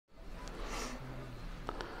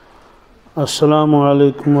अस्सलामु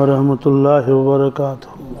अलैकुम वरहमतुल्लाहि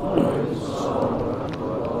वबरकातुहू।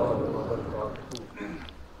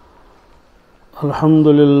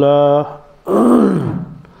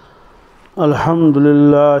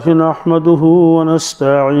 अल्हम्दुलिल्लाह नहमदुहु व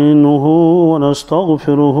नस्तईनुहु व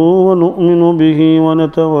नस्तगफिरुहु व नु'मिनु बिही व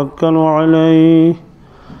नतवक्कलु अलैहि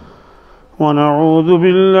व नऊज़ु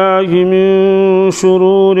बिल्लाहि मिन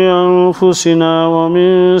शुरूरि अनफुसिना व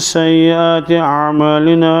मिन सय्यिआति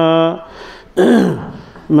अअमालिना।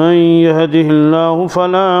 मन यहदिहिल्लाहु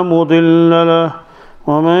फला मुदिल्ल लहु व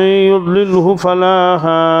मन युद्लिल्हु फला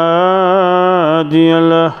हादिय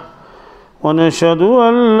लहु व नशहदु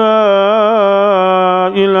अन ला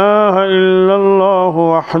इलाहा इल्लल्लाहु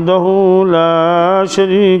वहदहु ला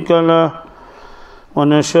शरीका लहु व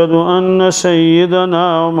नशहदु अन्न सय्यिदना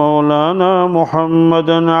व मौलाना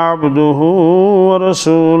मुहम्मदन अब्दुहु व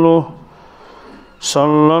रसूलुहु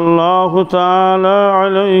सल्लल्लाहु तआला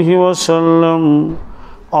अलैहि वसल्लम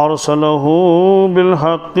अरसलहु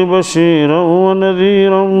बिलहक्कि बशीरन व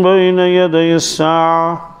नज़ीरन बैन यदयि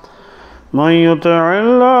अस्साअह। मन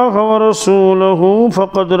युतिइल्लाह व रसूलहु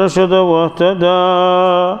फक़द रशद वहतदा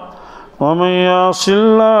व मन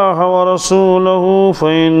यासिल्लाह व रसूलहु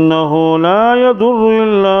फ़इन्नहु ला यदुर्रु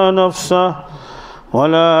इल्ला नफ़्सहु व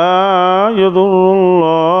ला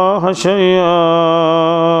यदुर्रुल्लाह शय'आ।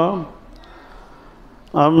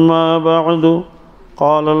 अम्मा बअदु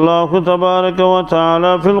क़ाल अल्लाहु तबारक व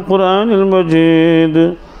तआला फ़िल क़ुरआनिल मजीद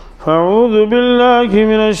फ़अऊज़ु बिल्लाहि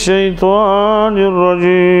मिनश शैतानिर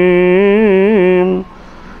रजीम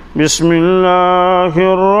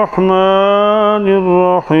बिस्मिल्लाहिर रहमानिर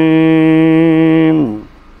रहीम।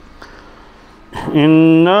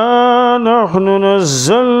 इन्ना नहनु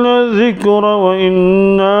नज़्ज़लना ज़िक्र व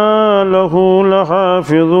इन्ना लहु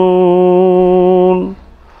लहाफ़िज़ून।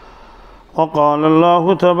 वक़ाल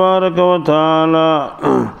अल्लाहु तबारक व तआला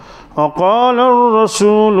वक़ाल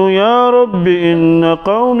अर्रसूल या रब्बि इन्न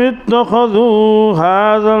क़ौमी इत्तख़ज़ू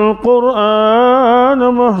हाज़ल क़ुरआन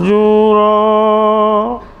महजूरा।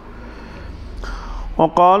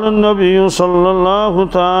 वक़ाल अन्नबिय्यु सल्लल्लाहु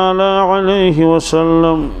तआला अलैहि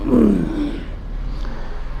वसल्लम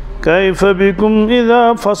कैफ़ बिकुम इज़ा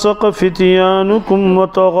फ़सक़ फ़ित्यानुकुम व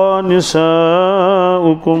तग़ा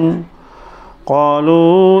निसाउकुम। क़ालू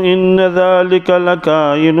इन्न ज़ालिक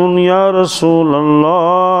लकाइनुन या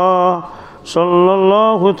रसूलल्लाह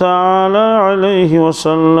सल्लल्लाहु तआला अलैहि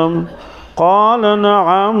वसल्लम। क़ाल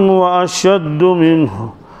नअम व अशद्दु मिन्हु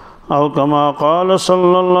औ कमा क़ाल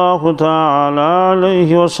सल्लल्लाहु तआला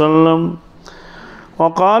अलैहि वसल्लम।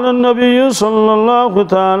 वक़ाल अन्नबिय्यु सल्लल्लाहु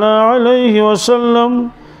तआला अलैहि वसल्लम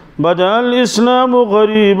बदअल इस्लामु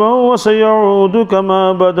ग़रीबन व सयऊदु कमा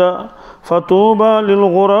बदा फ़तूबा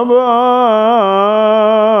लिल्ग़ुरबाअ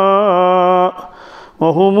व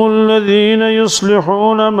हुमुल्लज़ीना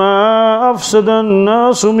युस्लिहूना मा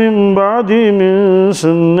अफ़सदन्नासु मिन बअदी मिन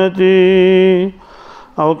सुन्नती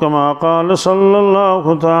औ कमा क़ाल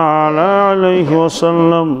सल्लल्लाहु तआला अलैहि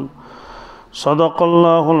वसल्लम।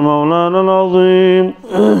 सदक़ल्लाहुल मौलानाल अज़ीम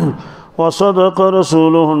व सदक़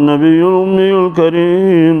रसूलुहुन नबियुल उम्मियुल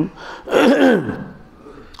करीम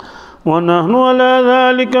व नहनु अला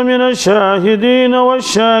ज़ालिका मिनश शाहिदीन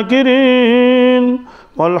वश्शाकिरीन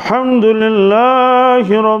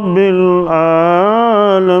वल्हम्दुलिल्लाहि रब्बिल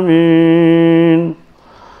आलमीन।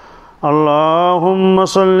 अल्लाहुम्मा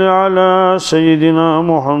सल्लि अला सय्यिदिना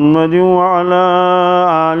मुहम्मद व अला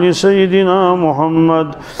आलि सय्यिदिना मुहम्मद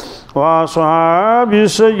व अस्हाबि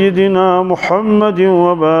सय्यिदिना मुहम्मद व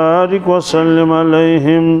बारिक व सल्लिम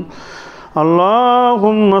अलैहिम।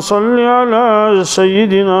 अल्लाहुम्मा सल्लि अला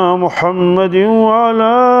सय्यिदिना मुहम्मद व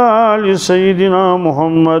अला आलि सय्यिदिना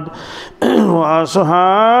मुहम्मद व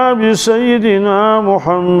अस्हाबि सय्यिदिना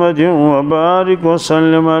मुहम्मद व बारिक व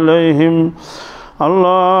सल्लिम अलैहिम।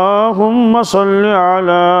 अल्लाहुम्मा सल्लि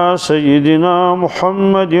अला सय्यिदिना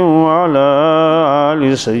मुहम्मद व अला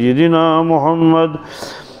आलि सय्यिदिना मुहम्मद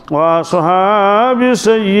व अस्हाबि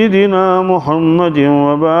सय्यिदिना मुहम्मद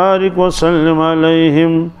व बारिक व सल्लिम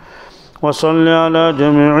अलैहिम। व सल्लि अला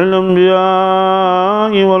जमीइल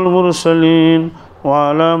अंबियाइ वल मुरसलीन व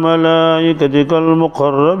अला मलाइकतिकल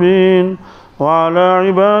मुक़र्रबीन व अला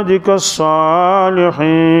इबादिकस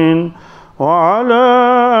सालिहीन व अला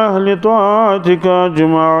अहलि ताअतिका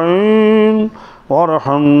अजमईन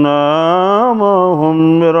वरहमना माहुम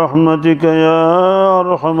बिरहमतिका या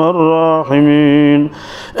अरहमर राहिमीन।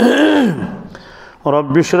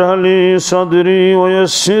 रब्बि इश्रह ली सदरी व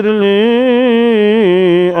यस्सिर ली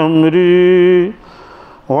अमरी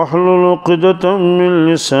वहलुल उक़दतम मिन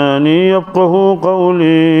लिसानी यफ़क़हू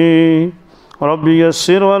क़ौली। ربي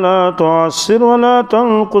يسر ولا تعسر ولا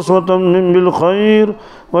تنقص وتمم بالخير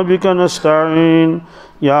وبك نستعين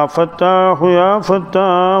يا فتاح يا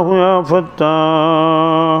فتاح يا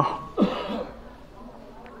فتاح.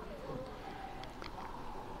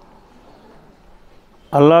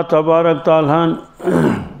 اللہ تبارک تعالیٰ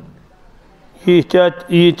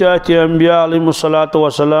ایتیات انبیاء علیہ الصلاۃ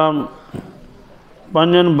والسلام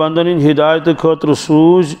پنن بندن ہدایت خاطر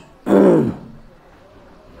سوز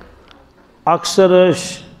اکثر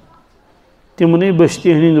تمنی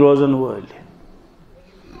بستی ہند روزن ول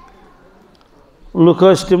لُکھ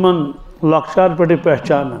تمن لکچار پہ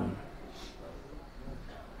پہچانان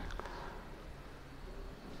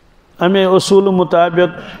امے اصول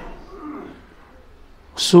مطابق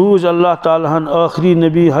سوز اللہ تعالیٰ آخری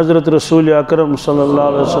نبی حضرت رسول اکرم صلی اللہ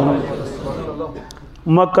علیہ وسلم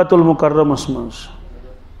مکۃ المکرمس مز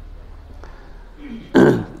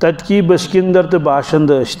تتکی بسکندر تو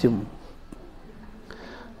باشند تم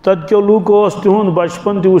تت کیو لوکو تہند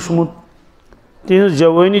بچپن تہ وچمت تہذ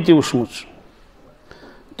جوانی تہ وچمت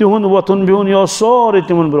تہند وتھن بہن یہ سورے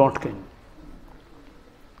تمن برونٹ کن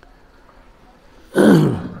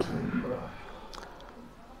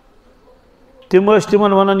تم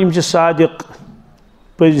تمن ونان یم صادق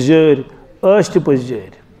پزیر تہ پزیر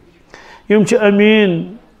یم امین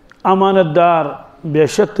امانت دار بے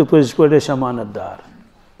شک تو پز پہ امانت دار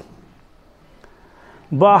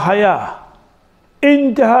با حیا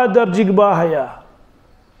انتہا درجک با حیا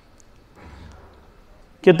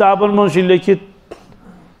کتابن من لکھت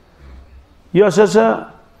یس ہسا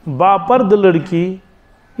با پرد لڑکی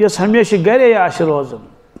یس ہمیشہ گرے آش روزان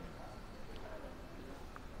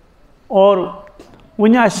اور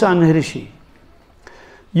ون آنہرشی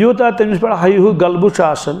یوتا تمس پہ حیہ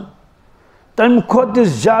غلبہ تم کھت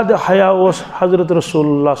زیادہ حیا اس حضرت رسول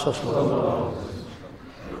اللہ صلی اللہ علیہ وسلم.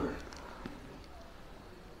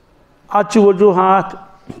 اتھ وجوہات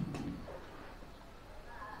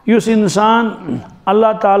اس انسان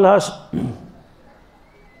اللہ تعالیٰ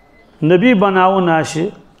نبی بناون آشی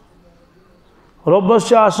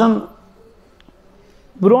ربس آسان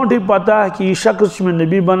برونٹھی پتہ کہ یہ شخص میں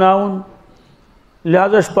نبی بناون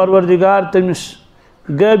لہذا پروردگار تمس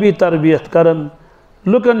غیبی تربیت کرن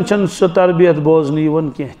لکن چھن سہ تربیت بوزن یوان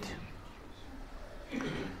کینہ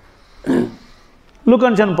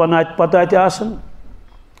لکن چھن پتہ تہ آسان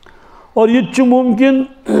اور یہ ممکن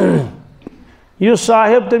یہ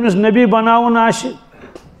صاحب تمس نبی بناون آشی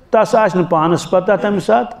تس آس پانس پتہ تمہ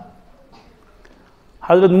سات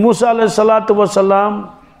حضرت موسیٰ علیہ السلام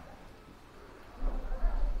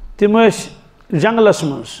تم جنگلس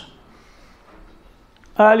مز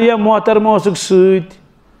اہلیہ محترمہ ست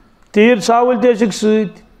تیر ژھاوٕلۍ تہِ ٲسِکھ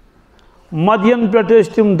سۭتۍ مدین پٮ۪ٹھ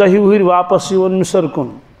ٲسۍ تِم دہہِ وُہٕرۍ واپس یِوان مصر کُن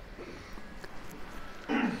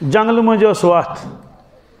جنگلہٕ منٛز ٲس وتھ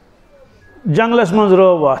جنگلس منٛز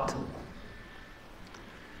رٲو وتھ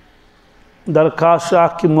درخواست چھِ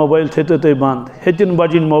اکھ کہِ موبایل تھٲیتو تُہۍ بنٛد ہیٚتِن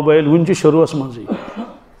بجِنۍ موبایل وُنہِ چھِ شروٗعس منٛزٕے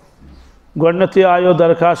گۄڈنٮ۪تھٕے آیو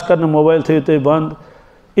درخواست کرنہٕ موبایل تھٲیِو تُہۍ بنٛد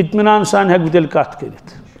اطمینان سان ہٮ۪کہٕ بہٕ تیٚلہِ کتھ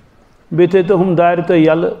کٔرِتھ بیٚیہِ تھٲیتو ہُم دارِ تُہۍ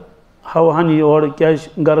یَلہٕ ہواہن یور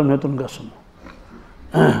کیٛازِ گرم ہیوٚتُن گژھُن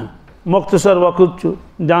مختصر وقت چھُ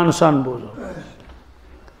دھیان سان بوزو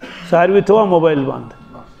ساروٕے تھوٚوا موبایل بنٛد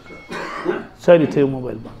سٲری تھٲیِو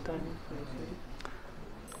موبایل بنٛد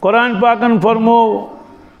قرآن پاکن فرمو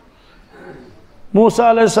موسیٰ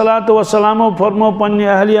علیہ السلام فرمو پننہِ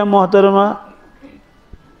اہلیہ محترمہ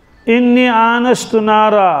انی آنست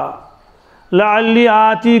نارا لعلی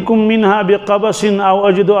آتیکم منہا بقبس او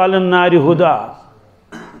اجد علی النار ہدا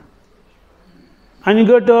انہِ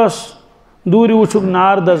گٔٹ ٲس دوٗرِ وٕچھُکھ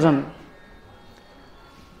نار دزان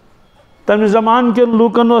تمہِ زمان کٮ۪ن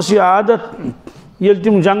لوٗکن اوس یہِ عادت ییٚلہِ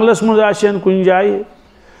تِم جنگلس منٛز آسن کُنہِ جایہِ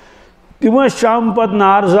تِم ٲسۍ شام پتہٕ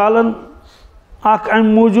نار زالان اکھ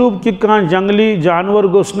امہِ موٗجوٗب کہِ کانٛہہ جنگلی جانور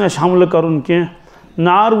گوٚژھ نہٕ اَسہِ حملہٕ کرُن کینٛہہ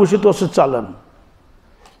نار وٕچھِتھ اوس سُہ ژلان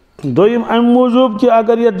دوٚیِم امہِ موٗجوٗب کہِ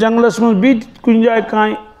اگر یتھ جنگلس منٛز بیٚیہِ کُنہِ جایہِ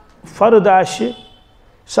کانٛہہ فرد آسہِ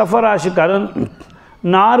سفر آسہِ کران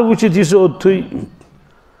نار وٕچھِتھ یی سُہ اوٚتتھٕے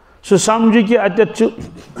سُہ سمجھِ کہِ اتٮ۪تھ چھِ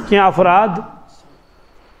کینٛہہ افراد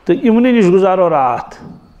تہٕ یِمنٕے نِش گُزارو راتھ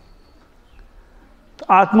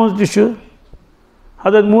تہٕ اتھ منٛز تہِ چھُ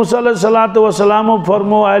حضرت موسیٰ علیہ السلام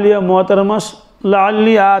فرمو اہلیہ محترمس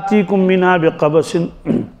لعلی آتیکم منہا بقبس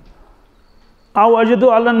او اجد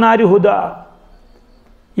علی النار ہدا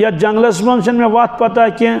یتھ جنگلس منٛز چھنہٕ مےٚ وتھ پتہ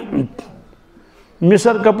کینٛہہ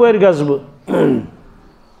مصر کپٲرۍ گژھٕ بہٕ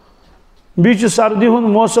بیٚیہِ چھُ سردی ہُنٛد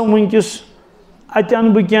موسم وٕنکٮ۪س اتہِ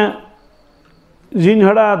انہٕ بہٕ کینٛہہ زِنۍ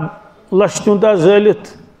ہڑا لچھ تیوٗتاہ زٲلِتھ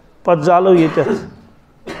پتہٕ زالو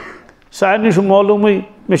ییٚتٮ۪تھ سارنٕے چھُ معلوٗمٕے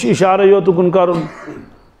مےٚ چھُ اِشارے یوت اُکُن کرُن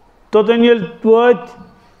توتن یل وات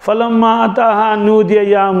فلما اتاها نودي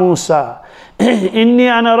يا موسى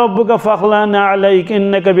اني انا ربك فاخلع عليك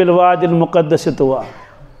انك بالوادي المقدس طوى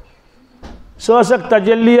سوسک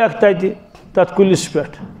تجلی اخ تت کلس پہ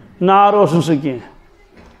نار اس کی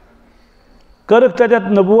کرک تت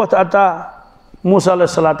نبوت عطا موسیٰ علیہ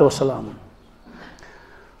الصلوۃ والسلام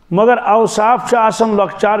مگر اوصاف آسان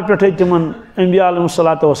لکچار پہ تمن انبیاء علیہ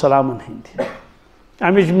الصلوۃ والسلام ہند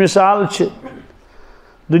امچ مثال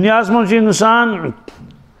دنیا من انسان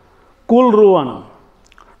کل روان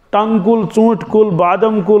ٹنگ کل ژوٗنٛٹھۍ کل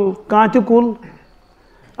بادم کل کانٛہہ تہِ کل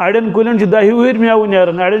اڑین کلین 10 وُہٕرۍ میوٕ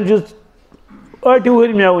نیران اڑین 8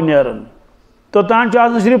 وُہٕرۍ میوٕ نیران توٚتام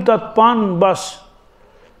آسان صرف تتھ پن بس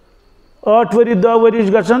 8 ؤری 10 ؤری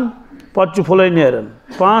گژھان پتہٕ پھُلے نیران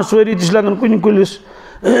 5 ؤری تہِ چھِ لگان کُنہِ کُلِس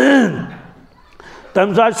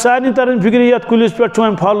تمہِ ساتہٕ سارنٕے تران فکر یتھ کُلِس پٮ۪ٹھ چھُ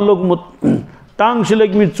وۄنۍ پھل لوٚگمُت ٹنگ چھِ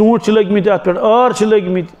لٔگمٕتۍ ژوٗنٛٹھۍ چھِ لٔگمٕتۍ اتھ پٮ۪ٹھ ٲر چھِ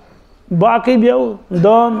لٔگمٕتۍ باقٕے میوٕ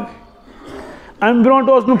دٲن امہِ برونٛٹھ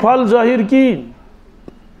اوس نہٕ پھل ظٲہِر کِہیٖنۍ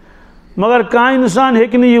مگر کانٛہہ اِنسان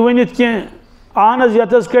ہیٚکہِ نہٕ یہِ ؤنِتھ کینٛہہ اہن حظ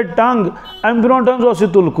یتھ حظ کٔڑۍ ٹنگ امہِ برونٛٹھ حظ اوس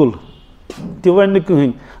یہِ تُلہٕ کُل تہِ وَنہِ نہٕ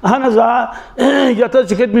کٕہٕنۍ اہن حظ آ یتھ حظ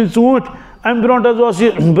چھِ کھٔتۍمٕتۍ ژوٗنٛٹھۍ امہِ برونٛٹھ حظ اوس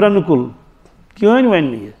یہِ برٛنہٕ کُل کٕہٕنۍ وَنہِ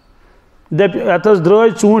نہٕ یہِ دَپہِ یتھ حظ درٛٲے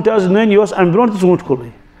ژوٗنٛٹھۍ حظ نٔنۍ یہِ اوس امہِ برونٛٹھ تہِ ژوٗنٛٹھۍ کُلٕے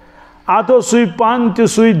اتھ اوس سُے پن تہِ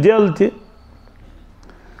سُے دِل تہِ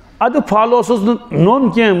ادٕ پھل اوسُس نہٕ نوٚن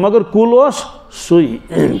کینٛہہ مگر کُل اوس سُے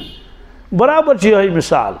برابر چھِ یِہوٚے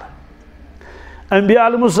مثال انبیاء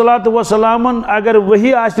علیہ الصلوۃ والسلامن اگر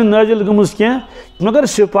وحی آسہِ نہٕ نٲزِل گٔمٕژ کینٛہہ مگر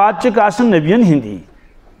صفات چھِکھ آسان نبیَن ہِنٛدی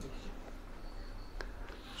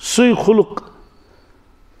سُے خلق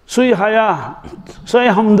سُے حیا سۄے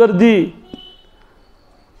ہمدردی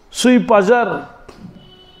سُے پزر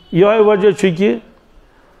یِہوٚے وجہ چھُ کہِ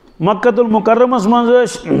مکۃ المکرمس منٛز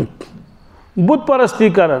ٲسۍ بُت پرستی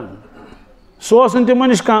کران سُہ اوس نہٕ تِمن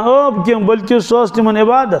نِش کانٛہہ ٲب کینٛہہ بلکہِ سۄ ٲس تِمن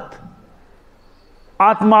عبادت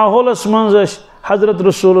اتھ ماحولس منٛز ٲسۍ حضرت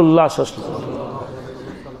رسول اللہ صلی اللہ علیہ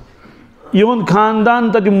وسلم یِہُنٛد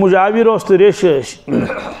خاندان تتہِ مجاور اوس تہٕ ریشہِ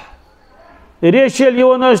ٲسۍ ریشہِ ییٚلہِ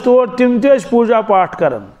یِوان ٲسۍ تور تِم تہِ ٲسۍ پوٗجا پاٹھ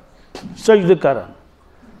کران سجدٕ کران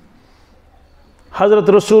حضرت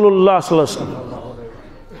رسول اللہ صلی اللہ علیہ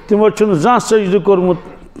وسلم تِمو چھُنہٕ زانٛہہ سجدٕ کوٚرمُت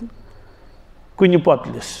کُنہِ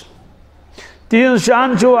پۄتلِس تِہنٛز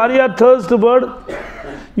شان چھِ واریاہ تھٔز تہٕ بٔڑ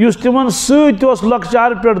یُس تِمن سۭتۍ اوس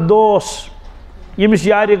لۄکچار پٮ۪ٹھ دوس ییٚمِس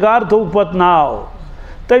یارِگار تھوٚوُکھ پتہٕ ناو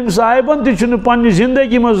تٔمۍ صاحبن تہِ چھُنہٕ پننہِ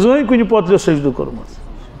زندگی منٛز زٕہٕنۍ کُنہِ پۄتلِس سجدٕ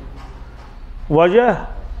کوٚرمُت وجہ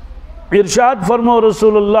ارشاد فرمو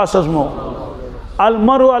رسول اللہ صلی اللہ علیہ وسلم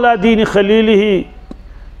المرء علی دین خلیلہ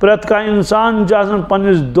پرٛٮ۪تھ کانٛہہ اِنسان چھُ آسان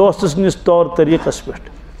پننِس دوستس نِس طور طریٖقس پٮ۪ٹھ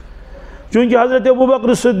چوٗنٛکہِ حضرت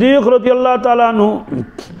ابوبکر صدیق رضی اللہ تعالیٰ عنہ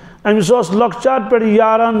أمِس اوس لۄکچار پٮ۪ٹھ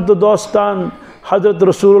یاران تہٕ دوستان حضرت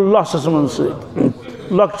رسول اللہ صلی اللہ علیہ وسلم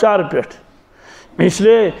سۭتۍ لۄکچار پٮ۪ٹھ اس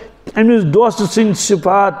لیے أمِس دوست سٕنٛدۍ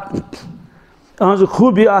صفات أہنٛزٕ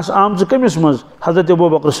خوٗبی آسہٕ آمژٕ کٔمِس منٛز حضرت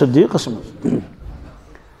ابوبکر صدیقس منٛز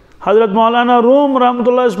حضرت مولانا روم رحمتہ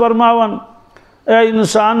اللہ ٲسۍ فرماوان اے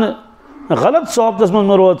اِنسان غلط صحبتس منٛز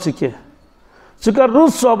مہ روز ژٕ کینٛہہ ژٕ کر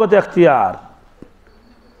رُت صحبت اختیار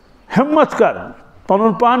ہمت کر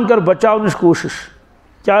پنُن پان کر بچاونٕچ کوٗشش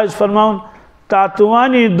کیٛاہ ٲسۍ فرماوان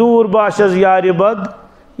تاتوانی دوٗر باشس یارِ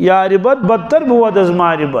بد بدتر بود از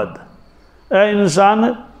مارِ بد اے انسان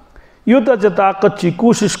یوٗتاہ ژےٚ طاقت چھی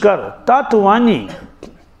کوٗشش کر تاتوانی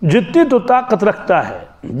جتنی تو طاقت رکھتا ہے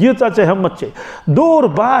ییٖژاہ ژےٚ ہمت چھے دوٗر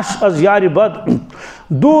باش از یارِ بد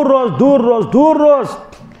دوٗر روز دوٗر روز دوٗر روز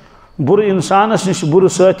بُرٕ اِنسانس نِش بُرٕ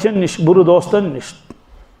سٲتھین نِش بُرٕ دوستن نِش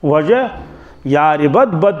وجہ یارِ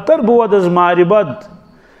بد بدتر بود از مارِ بد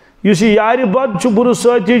یُس یہِ یارِ بد چھُ بُرٕ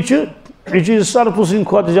سٲتھی چھُ یہِ چھُ سرفہٕ سٕنٛدِ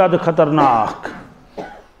کھۄتہٕ زیادٕ خطرناک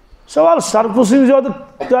سوال سرفہٕ سٕنٛدِ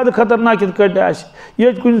زیادٕ خطرناک کِتھ کٲٹھۍ آسہِ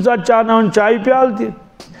ییٚتہِ کُنہِ ساتہٕ چاوناوان چایہِ پیالہٕ تہِ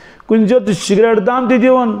کُنہِ ساتہٕ سِگریٹ دام تہِ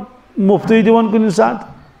دِوان مُفتٕے دِوان کُنہِ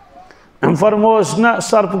ساتہٕ فرمووس نہ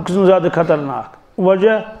سرفہٕ سٕنٛد زیادٕ خطرناک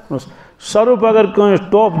وجہ سرف اگر کٲنٛسہِ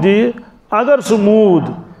ٹوٚپھ دِیہِ اگر سُہ موٗد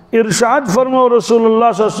ارشاد فرمو رسول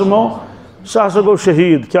اللہ صلی اللہ علیہ وسلم سُہ ہسا گوٚو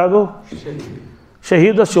شہیٖد کیٛاہ گوٚو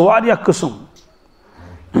شہیٖدس چھِ واریاہ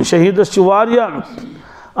قٕسٕم شہیٖدس چھِ واریاہ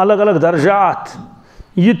الگ الگ درجات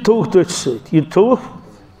یہِ تہِ تھوٚوُکھ تٔتھۍ سۭتۍ یہِ تہِ تھوٚوُکھ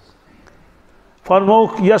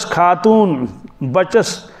فرمووُکھ یۄس خاتوٗن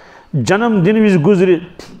بچس جنم دِنہٕ وِزِ گُزرِ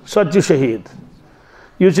سۄ تہِ چھِ شہیٖد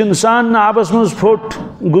یُس اِنسان نہٕ آبس منٛز پھوٚٹ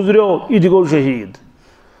گُزریو یہِ تہِ گوٚو شہیٖد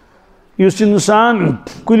یُس اِنسان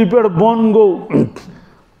کُلہِ پٮ۪ٹھ بۄن گوٚو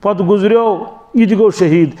پتہٕ گُزریو یہِ تہِ گوٚو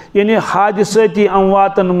شہیٖد یعنی حادثٲتی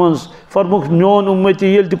امواتن منٛز فرمووُکھ میون اُمتی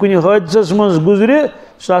ییٚلہِ تہِ کُنہِ حٲدثس منٛز گُزرِ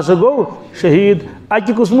سُہ ہسا گوٚو شہیٖد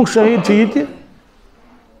اکہِ قٕسمُک شہیٖد چھُ یہِ تہِ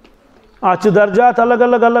آج درجات الگ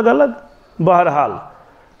الگ الگ الگ بہرحال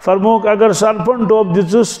فرموک اگر سرپن ٹوپ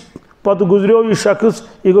دس پتہ گزریو یہ شخص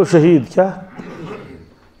یہ گو شہید کیا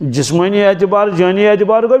جسمانی اعتبار جانی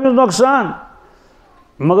اعتبار گو امس نقصان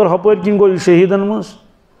مگر ہپر کن گو یہ شہیدن مز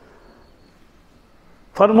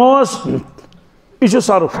فرموس یہ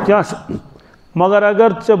صرف کیا مگر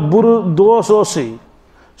اگر ے بر دوست اسی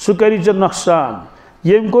سہ کری ے نقصان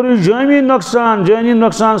یم کور جانی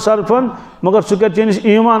نقصان صرفن مگر سہ کر چنس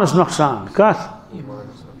ایمانس نقصان کت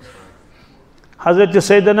حضرت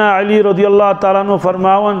سیدنا علی رضی اللہ تعالیٰ عنہ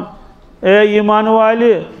فرماون اے ایمان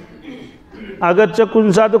والے اگر ے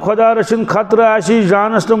کن سات خدا رچھن خطرہ آسی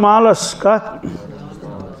جانس تو مالس کت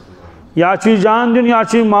یا چھ جان دن یا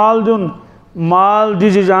چھ مال دن مال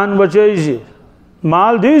دیجی جان بچے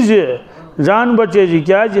مال دیجیے جان بچے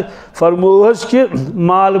کیا فرموہس کہ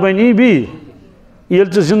مال بنی بھی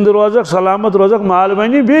یل ژٕ زندہ روزک سلامت روزک مال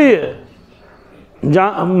بنی بھی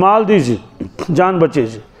مال دیجی جان بچے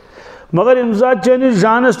مگر یم سات چٲنِس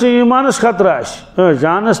جانس تو ایمانس خطرہ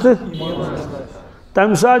جانس تو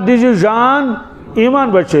تمہ سات دیجی جان ایمان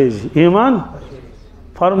بچے ایمان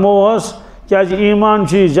فرموہس کیا ایمان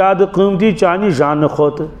چھ زیادہ قیمتی چانہ جان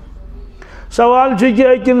کھوتہ سوال کہ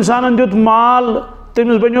ایک انسان دیت مال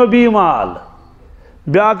تمس بنو بی مال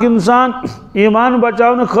بیاکھ انسان ایمان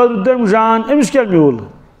بچاؤن خاطر دم جان امس کیا میول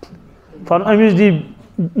امس دی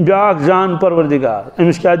بیاکھ جان پروردگار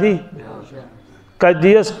امس کیا دی کت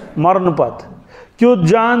دیس مرن پت کیت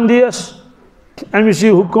جان دیس امس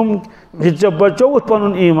یہ حکم ژے بچوت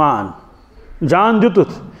پنن ایمان جان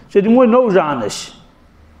دتت ژے دمو نو جان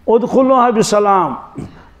ادخلوها بسلام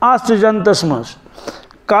آس جنتس مز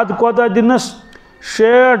قد کوتہ دنس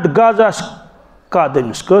 60 گز آس قد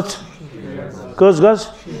امس کس گز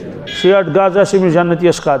 60 گز آس امس جنت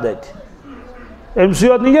یس قد ات امس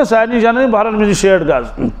یوت نہیں سارے جنت بہرحال امس 60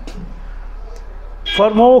 گز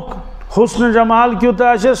فرموک حسن جمال کیوت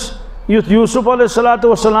آسس یت یوسف علیہ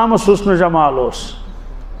السلام حسن جمال اس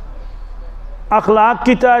اخلاق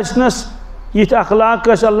کت آسنس یہ اخلاق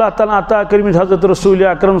اللہ تعالیٰ عطا کرمت حضرت رسول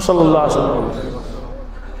اکرم صلی اللہ علیہ وسلم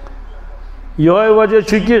یہ وجہ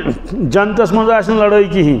کہ جنتس مز آسن لڑائی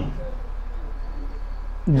کہین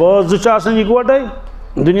باز آسان اکوٹے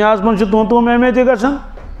دنیا من تو میں تہ گژھان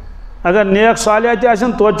اگر نیک صالح تہ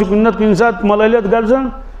آسن توتہ کن نتہ کن سات ملالت گژھان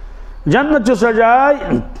جنت چھ سہ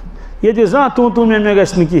جاے یہ زان تو میں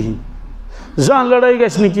گژھِ نہٕ کہین زان لڑائی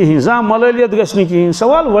گژھِ نہٕ کہین زان ملالت گژھِ نہٕ کہین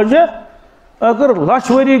سوال وجہ اگر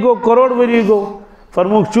لچھ وری گو کروڑ وری گو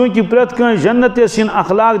فرموک چونکہ پریت کن جنت سن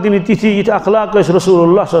اخلاق دن تھی یہ اخلاق رسول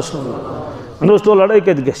اللہ صلی اللہ علیہ وسلم دوستو لڑائی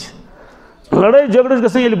کت گژھِ لڑائی جھگڑس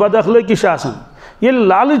گژھان ییٚلہِ بد اخلٲقی چھِ آسان ییٚلہِ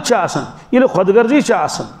لالچ چھِ آسان ییٚلہِ خود غرضی چھِ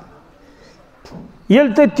آسان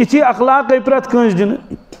ییٚلہِ تتہِ تِتھی اخلاق پریت کنس دن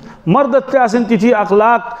مردت تہِ آسن تِتھی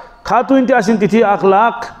اخلاق خاتون تہِ آسن تِتھی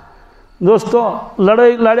اخلاق دوستو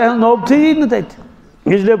لڑائی لڑے ہن نوبتھٕے یی نہٕ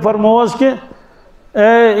تتہِ اس لیے فرموس کہ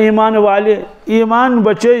اے ایمان والے ایمان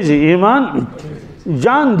بچے ایمان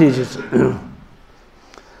جان دیجیے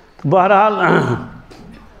بہرحال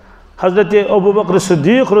حضرت ابو بکر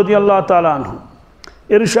صدیق رضی اللہ تعالیٰ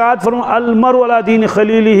عنہ ارشاد فرما المرء علی دین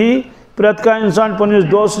خلیلہ پریت کا انسان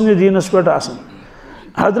پنس دوست سندس دینس پہ آسان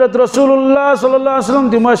حضرت رسول اللہ صلی اللہ علیہ وسلم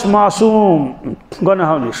تم معصوم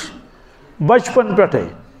گناہو نش بچپن پہ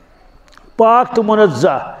پاک تو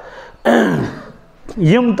منزہ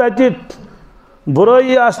یم تتہ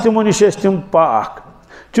برائی آس تمو نش تم پاک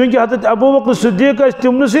چونکہ حضرت ابو بکر صدیق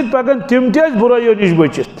تمن ست پکان تم تہ برائیو نش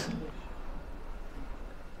بچت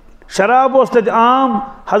شراب اس تت عام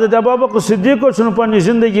حضرت ابو بکر صدیق پنہ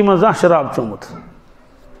زندگی من زان شراب چومت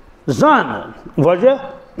زان وجہ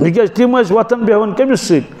تک تم وطن بیہون کمس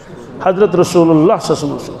ست حضرت رسول اللہ صلی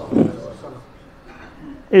اللہ علیہ وسلم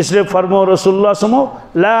اس لیے فرمو رسول اللہ صلی اللہ علیہ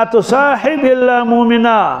وسلم لا تصاحب الا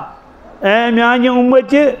مومنا اے میانی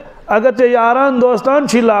امتی اگر تے یاران دوستان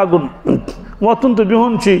چھ لاگن وطن تو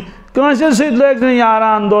بہن چھ کنسے سید لگ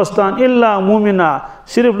یاران دوستان الا مومنا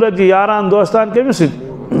صرف لگ یاران دوستان کمی سید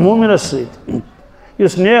مومن سید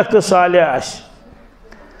اس نیک تو صالح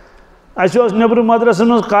اس نبر مدرسہ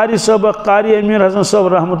من قاری صاحب قاری امیر حسن صاحب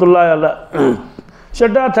رحمۃ اللہ علیہ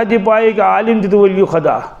سٹھا تھدی پائے کہ عالم تہ ولی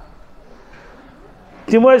خدا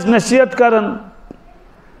تم نصیحت کران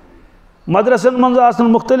مدرسن من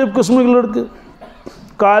آسن مختلف قسمک لڑکے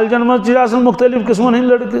کالجن من مختلف قسمن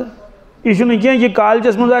ہند لڑکے یہ کہ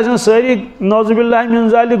کالجس من ساری نوزب اللہ من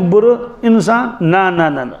ذالک بر انسان نا نا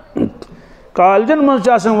نا نا کالجن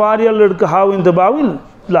من واریاہ لڑکے ہاوین تو باوین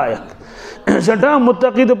لائق سٹھا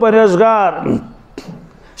متقی تو پرہیزگار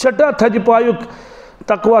سٹھا تھدِ پایُک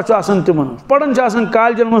تقوا تمن پڑھان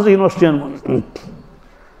کالجن من یونیورسٹین من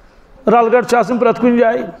رل گڑھ پریت کن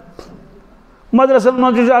جائے مدرسن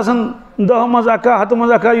من 10 مز اکا 100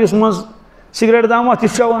 مز اکا یس مز سگریٹ دامات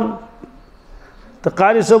چوان تو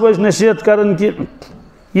قاری صاحب نصیحت کرن کہ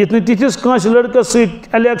یت تتس کنس لڑکس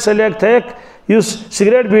ست الیک سلیک تھیک یس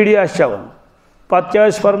سگریٹ بیڑی آس چوان پتہ کیا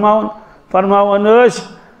فرماون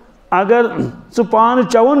اگر ژٕ پانہٕ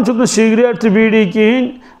چوان چھُکھ نہٕ سگریٹ تہٕ بیڑی کہین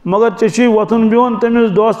مگر ژےٚ وۄتھُن بِہُن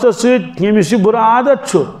تٔمِس دوستس سۭتۍ ییٚمِس یہِ بُرٕ عادت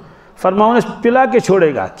چھُ فرماون پلا کے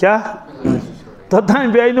چھوڑے گا کیا توٚتام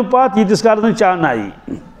بیٚیہِ نہٕ پتہٕ ییٖتِس کالس نہٕ چاونایی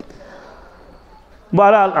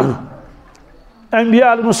بہرحال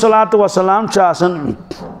انبیاء علیہ الصلوۃ والسلام چھِ آسان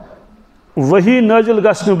وحی نازل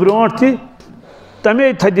گژھنہٕ برونٛٹھ تہِ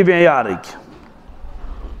تمے تھدِ معیارٕکۍ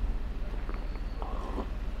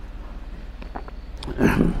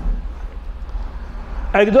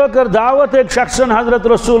ایک دو کر دعوت ایک شخصن حضرت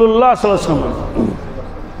رسول اللہ صلی اللہ علیہ وسلم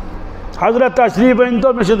حضرت تشریف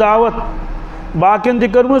أنتو میں سے دعوت باقین تہ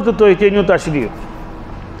کرمز تو تُہۍ کٔنِو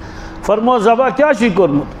تشریف فرمو ذبح کیا چھی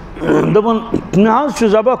کورمت دپن مےٚ حظ چھُ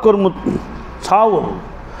ذبح کورمت ژھاوُل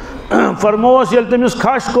فرموس ییٚلہِ تٔمِس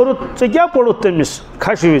کھش کوٚرُتھ ژےٚ کیٛاہ پوٚرُتھ تٔمِس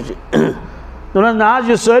کھش وِزِ دوٚپنس نہ حظ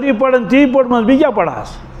یہِ سٲری پرن تی پوٚرمُت بیٚیہِ کیٛاہ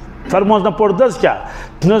پرہس فرموس نہ پوٚرتھس کیٛاہ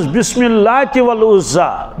دوٚپنس بسم اللہ تہِ والعزا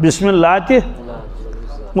بسم اللہ تہِ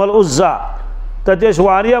والعزا تتہِ ٲسۍ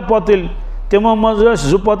واریاہ پۄتٕلۍ تِمو منٛز ٲسۍ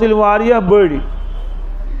 2 پۄتٕلۍ واریاہ بٔڑۍ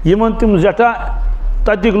یِمن تِم زیٹھا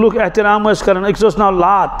تتِکۍ لُکھ احترام ٲسۍ کران أکِس اوس ناو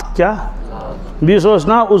لات کیٛاہ بیٚیِس اوس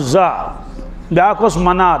ناو عزا بیٛاکھ اوس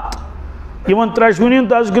منات یِمن ترٛشوٕنی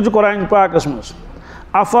تذکر چھُ قرآن پاکس منٛز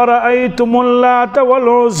افرأيتم اللات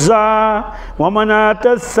والعزى ومناة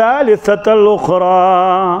الثالثة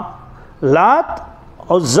الأخرى لات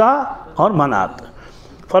عزا اور منات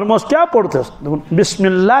فرموس کیا پڑھتس بسم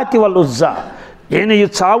اللہ والعزا یعنی یہ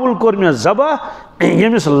ژھاوُل کوٚر مےٚ ذبح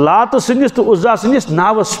ییٚمِس لات سٕنٛدِس تہٕ عزا سٕنٛدِس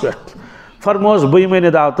ناوس پٮ۪ٹھ فرموس بہٕ یِمے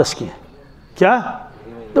نہٕ دعوتس کینٛہہ کیٛاہ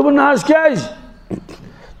دوٚپُن نہ حظ کیٛازِ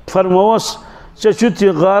فرموس ژےٚ چھُتھ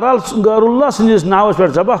یہِ غیر اللہ سٕنٛدِس ناوس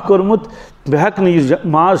پٮ۪ٹھ ذبح کوٚرمُت بہٕ ہٮ۪کہٕ نہٕ یہِ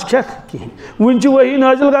ماز کھٮ۪تھ کِہیٖنۍ وٕنہِ چھُ وحی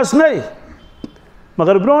نٲزِل گژھنَے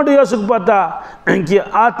مگر برونٛٹھٕے ٲسٕکھ پتہ کہ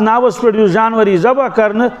اتھ ناوس پٮ۪ٹھ یُس جانور یی ذبح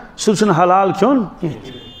کرنہٕ سُہ چھُنہٕ حلال کھیوٚن کینٛہہ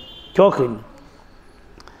کھیوٚکھٕے نہٕ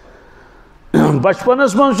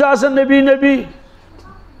بچپنس منٛز چھُ آسان نبی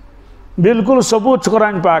بالکل ثبوت چھُ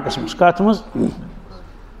قرآن پاکس منٛز کتھ منٛز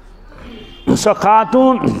سۄ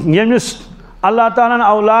خاتوٗن ییٚمِس اللہ تعالیٰ ہن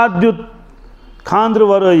اولاد دیُت خاندرٕ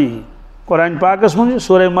ورٲیی قرآن پاکس منٛز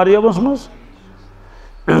سورہ مریمس منٛز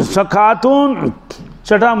سۄ خاتوٗن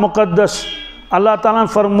سٮ۪ٹھاہ مُقدس اللہ تعالیٰ ہن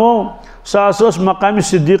فرمو سۄ ہسا ٲس مقامِ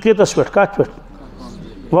صدیٖقیتس پٮ۪ٹھ کتھ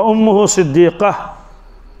پٮ۪ٹھ وأمُّهُ صدیٖقہ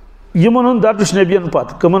یِمن ہُنٛد درجہٕ چھُ نبین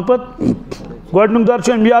پتہٕ کٕمن پتہٕ گۄڈنیُک درجہٕ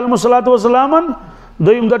چھُ انبیاء علیہم الصلوۃ والسلامن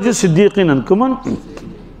دوٚیِم درجہٕ صدیٖقیٖنن کٕمن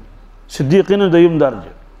صدیٖقیٖنن دوٚیِم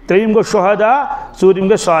درجہٕ ترٛیٚیِم گوٚو شُہدا ژوٗرِم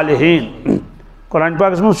گٔے صالحیٖن قرآن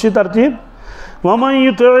پاکس منٛز چھِ ترتیٖب ومن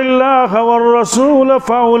يطع الله والرسول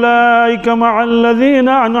فأولئك مع الذين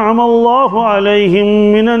أنعم الله عليهم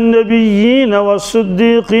من النبيين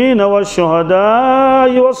والصديقين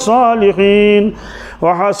والشهداء والصالحين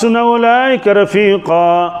وحسن أولئك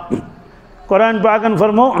رفيقا قرآن پاکن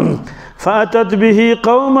فرمو فأتت به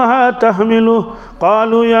قومها تحمله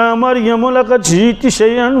قالوا يا مريم لقد جئت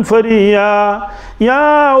شيئا فريا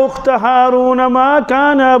يا أخت هارون ما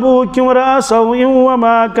كان أبوك امرأ سوء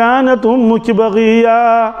وما كانت أمك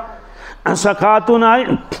بغيا سۄ خاتوٗن آیہِ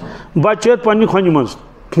بچٲیِتھ پننہِ کھۄنہِ منٛز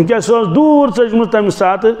کیٛازِ سۄ ٲس دوٗر ژٔجمٕژ تمہِ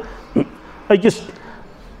ساتہٕ أکِس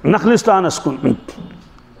نخلستانس کُن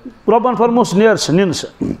رۄبن فرموس نیر سا نِن سا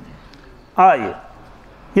آیہِ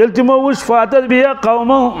ییٚلہِ تِمو وٕچھ فاتت بِہا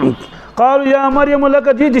قومو قالوا يا مريم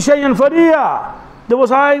لقد جئت شيئا فريا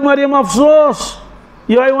دوٚپُس آے مریم افسوس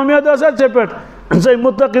یِہوٚے وۄمید ٲسا ژےٚ پٮ۪ٹھ ژٕ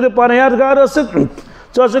مُتقِد پرہیزگار ٲسٕکھ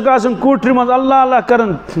ژٕ ٲسٕکھ آسان کوٹھرِ منٛز اللہ اللہ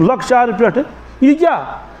کران لۄکچارٕ پٮ۪ٹھٕ یہِ کیٛاہ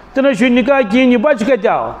ژےٚ نَے چھُے نِکاح کِہیٖنۍ یہِ بچہِ کتہِ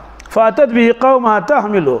آو فاتت بِہِ قومها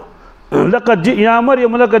تحمله لقد يا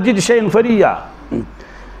مريم لقد جئت شيئا فريا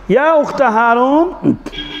یا اخت ہارون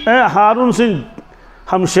اے ہارون سٕنٛدۍ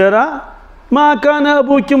ہمشیرا ما كان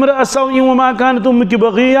ابوك امرأ سوء وما كانت امك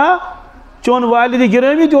بغيا چون والد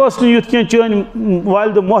گرامی تہِ اوس نہٕ یُتھ کینٛہہ چٲنۍ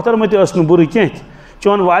والدٕ محترمہ تہِ ٲس نہٕ بُرٕ کینٛہہ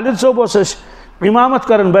چون والد صٲب اوس اَسہِ اِمامت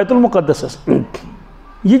کران بیت المقدسس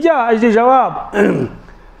یہِ کیٛاہ اَسہِ دِ جواب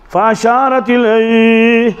فاشارت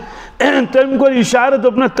الیہ تٔمۍ کوٚر اِشارٕ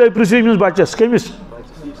دوٚپنکھ تُہۍ پرٛژھِو أمِس بچس کٔمِس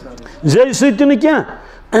زیٚیہِ سۭتۍ تہِ نہٕ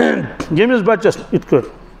کینٛہہ ییٚمِس بچس یِتھ کٲٹھۍ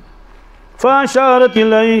فاشارت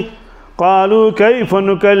الیہ قالوا كيف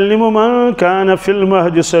نكلم من كان في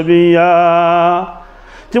المهد صبيا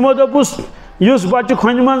تِمو دوٚپُس یُس بچہِ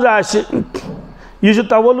کھۄنہِ منٛز آسہِ یہِ چھُ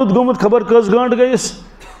تولُد گوٚمُت خبر کٔژ گٲنٛٹہٕ گٔیِس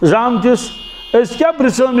زامتِس أسۍ کیٛاہ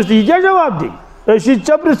پرٛژھو أمِس تہٕ یہِ کیٛاہ جواب دی أسۍ چھِ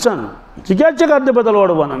ژےٚ پرٛژھان کیا کرتے بدل اور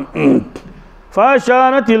ونان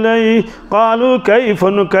فاشارت الی قالوا کیف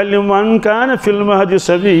نکلم من کان فی المہد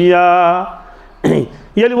صبیا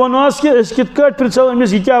یل ونوس کہ اس کت کٹ پرچو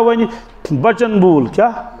امس یہ کیا ونی بچن بول کیا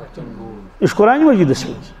اس قرآن مجید اس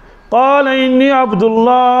میں قال انی عبد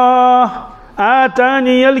اللہ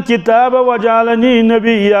آتانی الکتاب وجعلنی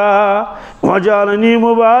نبیا وجعلنی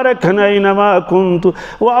مبارکا اینما کنت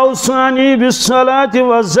واوصانی بالصلاة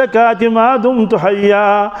والزکاة ما دمت حیا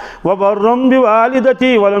وبرا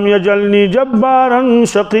بوالدتی ولم یجعلنی جبارا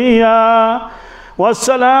شقیا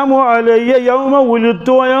والسلام علی یوم ولدت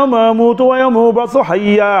ویوم اموت ویوم ابعث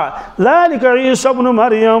حیا ذلك عیسی ابن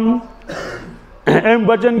مریم ام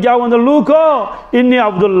بچن کیا ون لوکو انی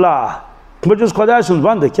عبداللہ بچس خدا سن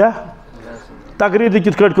بند کیا تقرید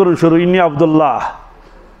کت کٹ کرن شروع انی عبداللہ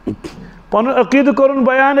پن عقید کرن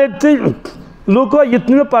بیان ایتی لوکو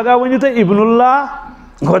یتنی پگا ونی تو ابن اللہ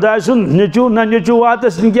خدا سن نیچو نہ نیچو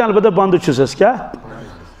واتس نکی البتہ بند چھس کیا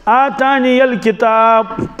آتانی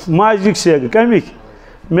الکتاب ماجک سیگ کمیک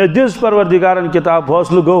میں دس پروردگارن کتاب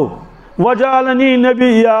حوصل گو وجعلنی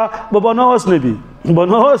نبیا بنوس نبی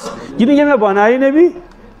بنوس یہ نہیں کہ میں بنائی نبی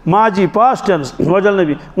ماجی پاسٹ ٹینس وجل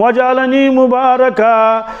نبی وجعلنی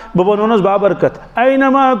مبارکا بنونس بابرکت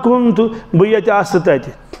اینما کنت بیت آست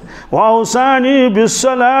تیتی واوصانی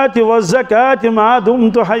بالصلاة والزکاة ما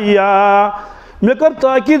دمت حیا میں کر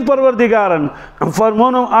تاکید پروردگارن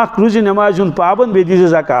فرمونم اخ روزی نماز ہند پابند بی دیجیے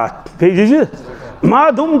زکات بی دیجیے ما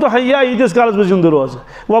دمت حیا یتس کالس بہ زندہ روز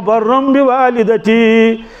وبرم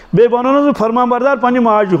بوالدتی بے بنونس فرمان بردار پنہ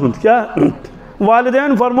ماجہ ہند کیا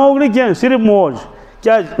والدین فرموگ نہیں کیا صرف موج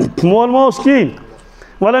کیا مول موس کی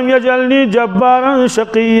ولم یجعلنی جبارا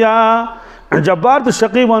شقیا جبار تو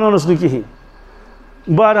شقی بنونس نہیں کی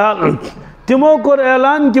بہرحال تمو کور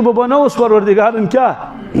اعلان کہ بہ بنوس پروردگارن کیا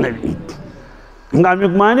نبی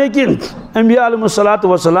امیک مانے کہ انبیاء علیہ الصلوۃ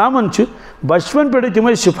والسلام بچپن پہ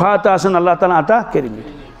تمہیں صفات آسن اللہ تعالیٰ عطا کریں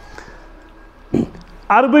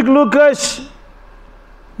عربک لوگ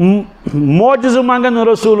معجزہ مانگن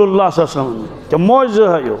رسول اللہ صلی اللہ علیہ وسلم کہ معجزہ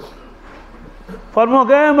ہے فرمو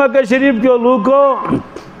کہ مکہ شریف کے لوگو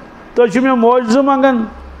تو میں معجزہ مانگن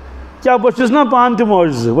کیا بچس نا پان تہ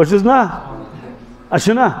معجزہ بچس نا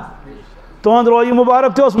اچھا نا تہند روی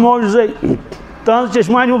مبارک تہ معجزہ تہذ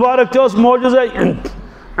چشمان مبارک تہ معجزہ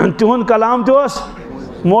تہند کلام تہ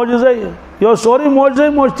معجزہ یہ سوری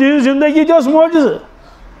معجزہ تہذ زندگی تہ معجزہ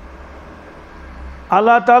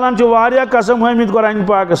اللہ تعالیٰ نے واریاہ قسم ہمت قرآن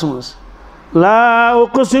پاکس مز لا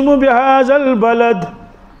اقسم بهذا البلد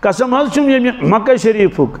قسم حظ یہ مکہ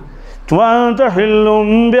شریفک وانت حل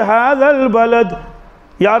بهذا البلد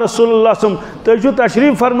یا رسول اللہ صلی اللہ علیہ وسلم تیجو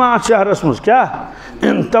تشریف فرما شہرس مز کیا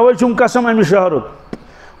توے چھم قسم امی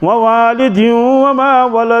شہرک ووالد وما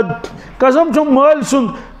ولد قسم چھم مال سن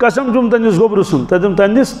قسم چھم تنس گوبر سن تدم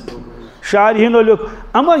تنس شارحین لوگ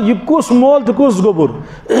اما یہ کس مول تو کس گوبر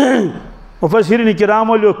مفسرین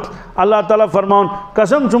کرام لوگ اللہ تعالیٰ فرماؤن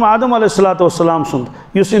قسم چھم آدم علیہ السلام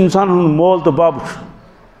سند یس انسان مول تو باب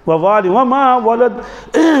ووالد وما ولد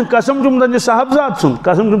قسم چھم تنس صاحبزاد سند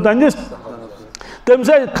قسم چھم تنس تم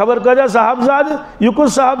سے خبر کجا صاحبزاد یہ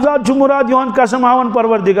کس صاحبزاد چھو مراد یوان قسم آون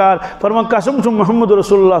پروردگار فرمان قسم چھو محمد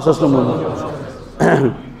رسول اللہ صلی اللہ علیہ وسلم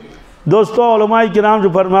دوستو علماء کرام جو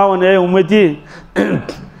فرماون اے امتی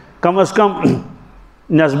کم از کم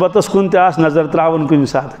نسبت اس کن تیاس نظر تراون کن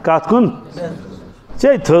ساتھ کات کن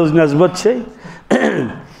چاہی تھوز نسبت چاہی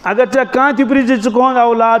اگر چاہ کان تی پریجی چکون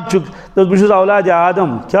اولاد چک تو بشوز اولاد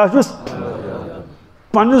آدم کیا شوز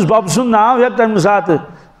پنیس باب سن ناو یک تیم ساتھ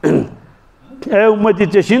اے امتی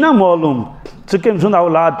چشی نا معلوم چکم سن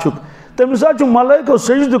اولاد چک تم ساتھ چو ملائکو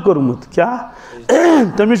سجد کرمت کیا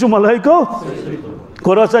تم چو ملائکو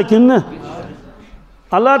قرآسا کن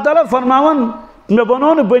اللہ تعالیٰ فرماون میں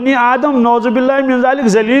بنون بنی آدم نعوذ باللہ من ذالک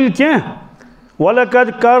ذلیل کیا وَلَقَدْ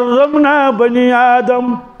كَرَّمْنَا بنی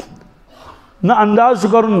آدم نہ انداز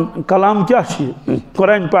کرن کلام کیا چیئے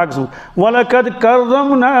قرآن پاک سن وَلَقَدْ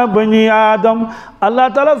كَرَّمْنَا بنی آدم اللہ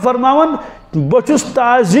تعالیٰ فرماون بچس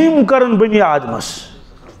تعظیم کرن بنی آدمس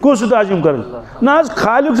کس تعظیم کرن ناز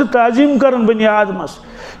خالق سے تعظیم کرن بنی آدمس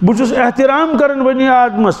بچس احترام کرن بنی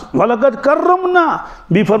آدمس وَلَقَدْ كَرَّمْنَا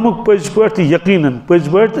بھی فرموک پج پڑت یقیناً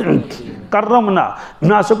پج پڑت کرمنا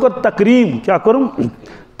نا سکر تکریم کیا کرم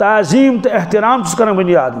تعظیم تو احترام چس کرن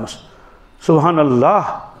بنی آدمس سبحان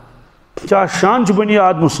اللہ کیا شان چھ بنی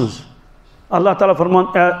آدمس اللہ تعالیٰ فرمان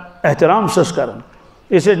احترام سس کرن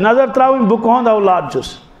اسے نظر تراؤں بکوہند اولاد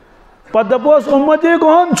چس پتہ پوس امتی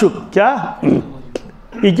کون چھک کیا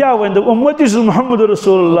یہ کیا ہوئے امتی سے محمد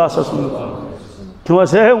رسول اللہ صلی اللہ علیہ وسلم تو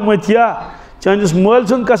ہے امتیا چانجس مول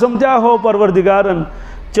سن قسم تیا ہو پروردگارن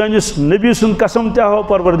چانجس نبی سن قسم تیا ہو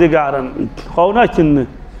پروردگارن ہونا کن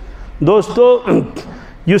دوستو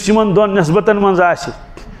یس یمن دون نسبتن من آسہِ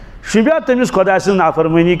شبیا تمس خدا سن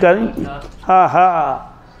نافرمانی کریں ہا ہا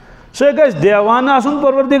سہ گژھِ دیوان آسن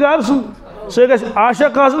پروردگار سن سہ گژھِ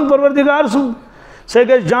عاشق آسن پروردگار سن سہ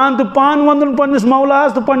گژھِ جان تو پان وندن پنس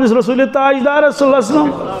مولاس تو پنس رسول تاجدار صلی اللہ علیہ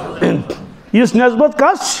وسلم اس نسبت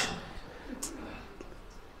کس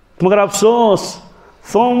مگر افسوس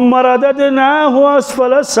ثم رددناه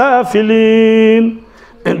اسفل السافلين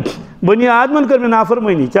بنی آدمن کر میں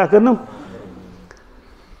نافرمانی کیا کرنا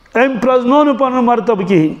ام پرزنون پن مرتبہ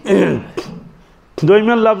کہین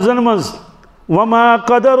دویمین لفظن مز وما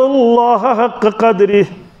قدر اللہ حق قدری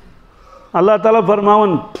اللہ تعالیٰ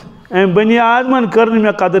فرماون ام بنی آدمن کرنے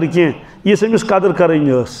میں قدر کین یہ سمس قدر کریں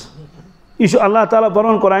یہ اللہ تعالیٰ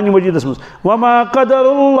فرمان قرآن مجید مز وما قدر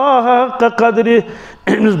اللہ حق قدری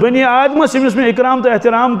امس بنی آدم سمس میں اکرام تو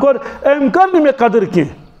احترام کر ام کرنے میں قدر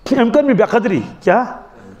کین ام کرنے بے قدری کیا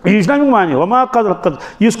یہ نہ معنی وما قدر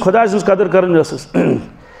یہ خدا سن قدر کریں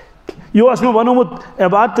یہ اس میں ونومت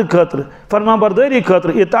عبادت خاطر فرما برداری خاطر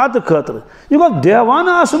اطاعت خاطر یہ گو دیوان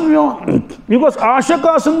آسن میون یہ گو عاشق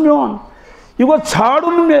آسن میون یہ گو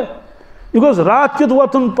چھاڑن میں یہ گو رات کت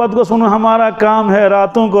وطن پت گو سن ہمارا کام ہے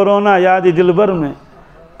راتوں کو رونا یاد دل بھر میں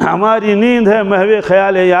ہماری نیند ہے محو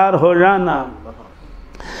خیال یار ہو جانا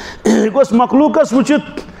یہ گو مخلوقس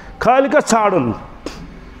وچت خالقس چھاڑن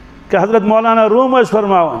کہ حضرت مولانا روم اس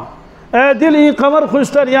فرماون اے دل یہ قمر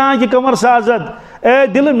خوشتر یہاں کی قمر سازد اے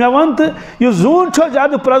دل میں ونت یہ زون چھو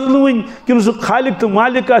زیادہ پرزنوین کہ سو خالق تو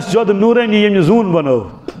مالک اس زیادہ نورانی یہ زون بنو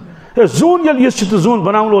زون یل یہ تو زون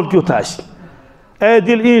بناون لول کیوں تھاس اے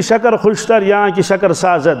دل یہ شکر خوشتر یہاں کی شکر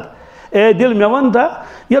سازد اے دل میں ونتا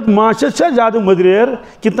یہ ماشت چھا زیادہ مدریر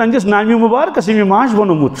کہ تنجس نامی مبارک اسی میں ماش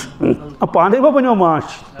بنو مجھ اب پانے با بنو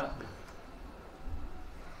ماش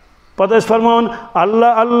پتہ اس فرمان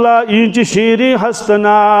اللہ اللہ اینچ شیری ہست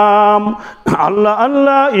نام اللہ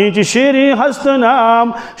اللہ اینچ شیری ہست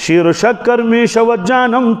نام شیر و شکر میں شود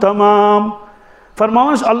جانم تمام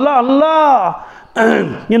فرمان اللہ اللہ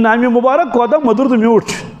یہ نامی مبارک کوتا مدر تو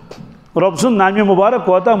میوٹ رب سن نامی مبارک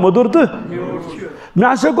کوتا مدر تو میں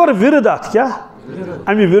اسے کور وردات کیا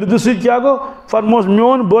امی ورد سے کیا گو فرموس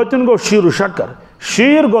میون بوتن گو شیر و شکر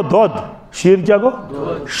شیر گو دود شیر کیا گو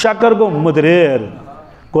شکر گو مدریر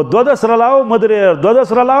کو دودس رلاو مدریر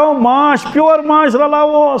دودس رلاو ماش پیور ماش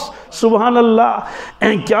رلاو سبحان اللہ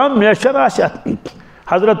کیا میشر آشت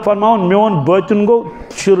حضرت فرماؤن میون بچن گو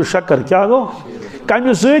شیر شکر کیا گو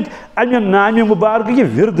کمی سید امی نامی مبارک یہ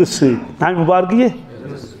ورد سید نامی مبارک یہ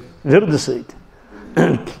ورد سید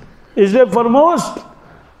اس لئے فرموس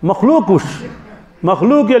مخلوق وش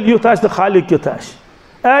مخلوق یہ تاش خالق کی تاش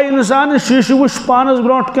اے انسان شیش وش پانس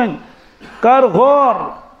برونٹ کن کر غور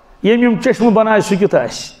یم چشم بنائے سکت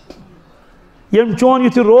آس یم چون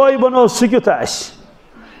یہ روی بنو سکت آس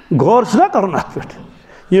غور چھنا کرنا پہ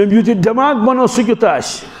یم یہ دماغ بنو سکت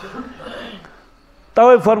آس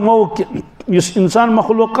توے فرمو کہ اس انسان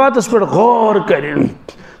مخلوقات اس پر غور کریں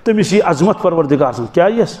تمس یہ عظمت پروردگار سن کیا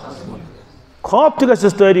یس خوف تہ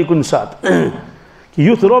گژھس تاری کن سات کہ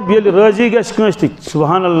یوت رب یل راضی گژھِ کٲنٛسہِ تہِ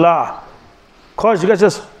سبحان اللہ خوش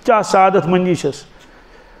گژھس کیا سعادت مندی چھس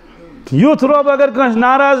یوت روب اگر کنس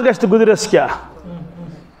ناراض گشت گزرس کیا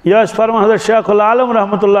یہ فرمان حضرت شیخ العالم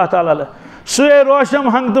رحمت اللہ تعالی سوے روشم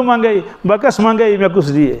ہنگ تو منگئی بکس منگئی میں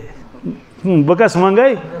کس دیے بکس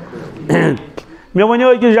منگئی میں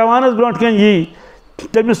ونیو کہ جوانس برونٹ کن یہ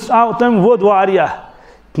تمس آو تم وود واریا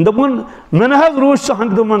دپن میں نہ روش سو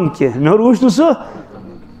ہنگ تو منگ کی میں روش سو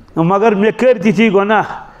مگر میں کرتی تھی گناہ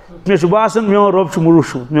میں باسن میں رب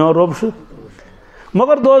مروش میں رب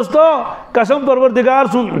مگر دوستو قسم پروردگار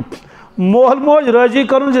سن مول موج راضی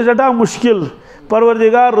کرن سے زیادہ مشکل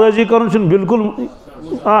پروردگار راضی کرن چھن بالکل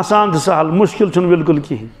آسان تو سہل مشکل چھن بالکل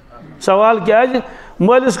کی سوال کیا ہے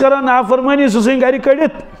مالس کران نافرمانی سسن گھر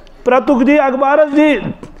کڑت پرتک دی اخبارس دی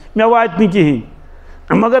میں وات نہیں کی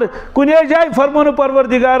مگر کنے جائے فرمون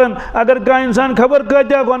پروردگارن اگر کا انسان خبر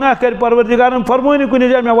کتیا گناہ کر پروردگارن فرمونی کنے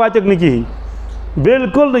جائے میں واتک نہیں کی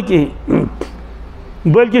بالکل نہیں کی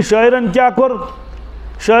بلکہ شاعرن کیا کر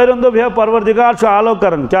شاعرن دو بھی پروردگار چھو آلو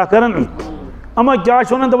کرن کیا کرن اما کیا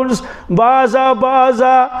چھونا دپنس بازا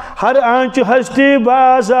بازا ہر آنچ ہستی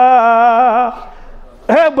بازا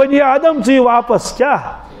اے بنی آدم سی واپس کیا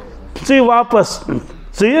سی واپس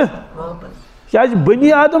سی کیا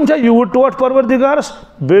بنی آدم چھا یہ ٹوٹ پروردگارس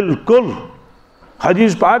بالکل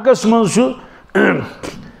حدیث پاکس من چھو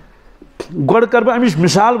گوڑ کر با ہمیش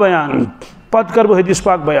مثال بیان پت کر با حدیث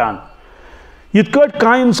پاک بیان یہ کٹ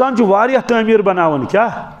کان انسان چھو واریہ تعمیر بناون کیا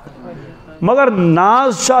مگر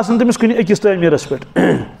ناز شاسن تمس کنی اکس تعمیرس پہ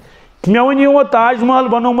میں ونی وہ تاج محل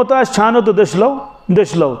بنومت چھانو تو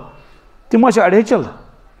دشلو تم اڑے چل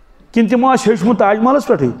کن تم ہیچمت تاج محلس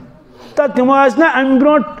پہ تم نا ام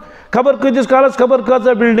برو خبر کتس کالس خبر کچھ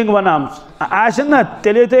بلڈنگ بنام نا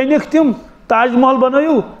تیلے انک تم تاج محل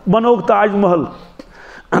بنوک تاج محل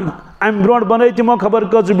ام برو بن تمو خبر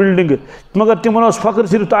کچھ بلڈنگ مگر تمن فخر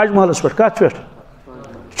صرف تاج محلس پہ کت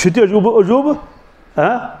پہ عجوب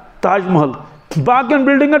تاج محل باقین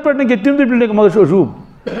بلڈنگن پہ نہیں تم تہ بلڈنگ مگر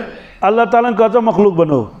عجوب اللہ تعالیٰ کچھ مخلوق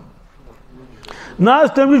بنو نا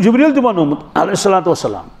تم جبریل تہ بنومت علیہ الصلوۃ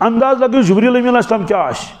والسلام انداز لگو جبریل امین علیہ السلام کیا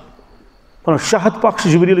شہت پکھ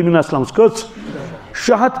جبریل امین علیہ السلام کچھ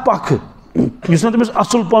شہت پکھ اس تمس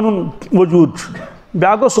اصل پن وجود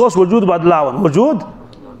بیاکھ سہ وجود بدلاون وجود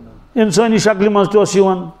انسانی شکل مز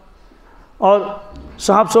اور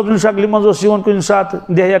صاحب صبن شکل مز کن سات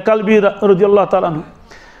دہیا قلبی رضی اللہ تعالیٰ عنہ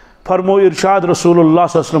فرمو ارشاد رسول اللہ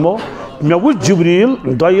صلی اللہ علیہ وسلم مے وچ جبریل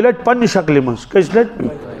دۄیہِ لٹہِ پننہِ شکل مز کس لٹہِ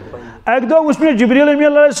اکہ دۄہ وچھ مے جبریل امین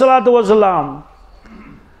علیہ الصلوۃ والسلام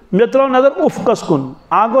مے ترو نظر افقس کن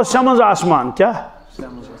اکھ گوٚو سمنز آسمان کیا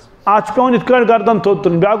آج پیون ات کٹ گردن تھوٚد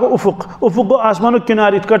تُلُن بیاکھ گوٚو افق گوٚو آسمانُک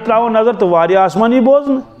کنار ات کٹ تراوو نظر تو واریاہ آسمانی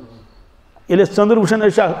بوزنہٕ ییٚلہِ أسۍ ژٔنٛدٕر وٕچھان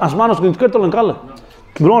أسۍ چھِ آسمانس کُن ات کٹ تُلان کلہٕ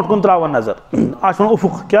برونٛٹھ کُن تراوان نظر آج ون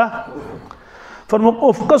افق کیا فرمو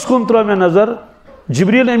افقس کن ترو مے نظر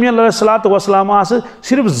جبریل امین علیہ الصلوۃ والسلام آس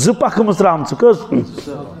صرف زٕ پکھ ترامژٕ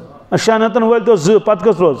کٔژ شانتن وٲلۍ تو زٕ پتہٕ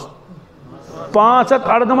کٔژ روز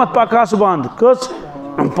 598 پکھ آسہٕ بنٛد کٔژ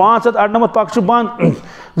 598 پکھ چھِ بنٛد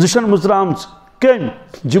زٕ چھَنہٕ مٕژرامژٕ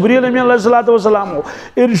کٔمۍ جبریل امین علیہ الصلوۃ والسلام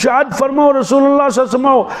ارشاد فرمو رسول اللہ صلی اللہ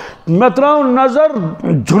علیہ وسلم مے تراو نظر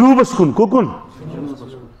جنوبس کن کُکُن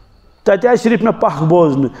تتہِ آیہِ صرف مے پکھ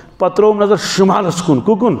بوزنہٕ پتہٕ ترٲوم نظر شمالس کن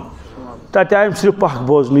کُکُن تتہِ آیم صرف پکھ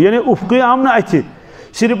بوزنہٕ یعنی افقٕے آم نہٕ اَتھِ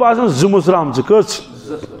صرف آسان زٕ مٕژرامژٕ کٔژ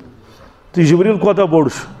تہٕ جبریل کوتاہ بوٚڑ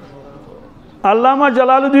چھُ علامہ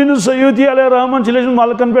جلال الدین سیوطی علیہ رحمن چھِ لیچھمٕژ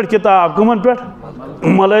ملکن پٮ۪ٹھ کِتاب کٕمن پٮ۪ٹھ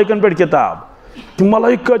ملائکن پٮ۪ٹھ کِتاب تِم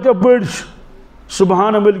ملائک کۭتیاہ بٔڑۍ چھِ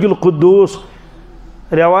سبحان ملک القدوس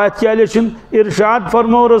روایت کیٛاہ لیچھِن ارشاد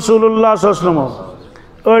فرمو رسول اللہ صلی اللہ علیہ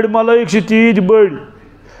وسلم أڑۍ ملائک چھِ تیٖتۍ بٔڑۍ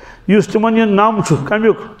یُس تِمن یہِ نم چھُ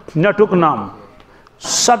کمیُک نیٹُک نم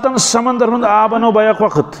 7 سمندرن ہُنٛد آب انو بیک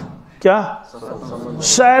وقت کیا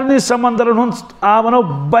سارنٕے سمندرن ہُنٛد آب انو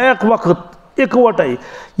بیک وقت اکوٹے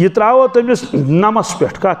یہ تراو تمس نمس پہ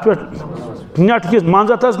کت پہ نیٹ کس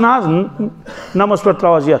منزت نا نمس پہ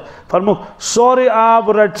تراوس یہ فرمو سورے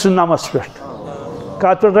آب رٹ سہ نمس پہ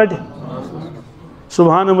کت پہ رٹ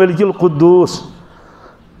سبحان ملک القدوس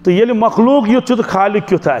تو یل مخلوق یت تو خالق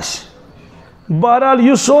کیت آس بہرحال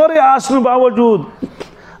یہ سورے آسن باوجود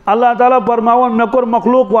اللہ تعالیٰ فرماون مے کور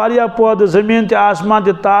مخلوق واریاہ پود زمین تے آسمان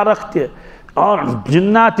تے تارک تے اور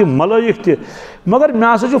جنات تے ملائک تے مگر مے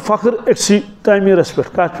ہسا چھ فخر اکسی تعمیرس پہ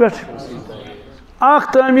کت پہ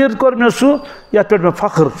اخ تعمیر کور مے سہ یت پہ مے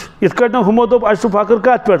فخر یت کٹ ہمو دوپ اس فخر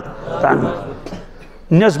کت پہ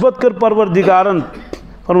نسبت کر پروردگارن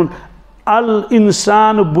فرمون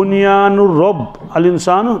الانسان بنیان الرب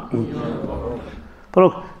الانسان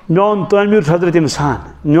فرمون میون تعمیر حضرت انسان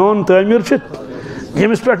میون تعمیر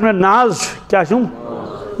یمس پہ میں ناز کیا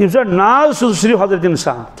یمس پہ ناز صرف حضرت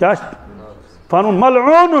انسان کیا فرمون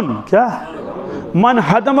ملعون کیا من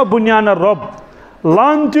حدم بنیان الرب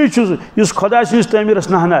لانتی اس خدا سنس تعمیرس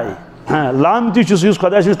نہنائے لانتی اس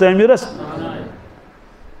خدا سنس تعمیرس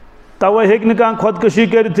توے ہیک نہ کانٛہہ خودکشی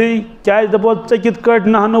کرتھی کیا دپو ژے کت کٹ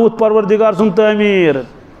نہنوت پروردگار سن تعمیر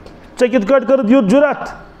ژے کت کٹ کر یوت جرات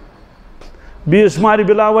بیس ماری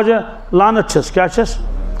بلا وجہ لعنت چھس کیا چھس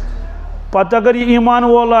پتہ اگر یہ ایمان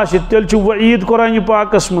وول آسہِ تیل چھ وعید قرآن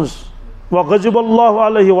پاکس مز وغضب اللہ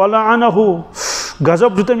علیہ ولعنہ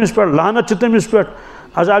غضب چھ تمس پہ لعنت چھ تمس پہ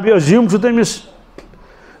عذاب عظیم چھ تمس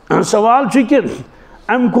سوال چھ کہ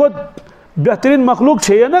ام کھوت بہترین مخلوق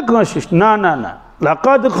چھ نا کانٛسہِ نا نا نا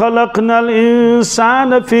لقد خلقنا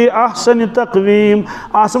الانسان فی احسن تقویم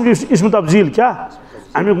آسم اسم تفضیل کیا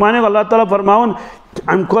امیک مانے اللہ تعالیٰ فرماون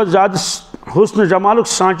ام کھوت زیادہ حسن جمالک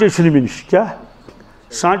سانچے چھ نش کیا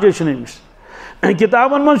سانچے چھ نمس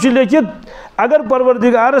کتابن من لیکھت اگر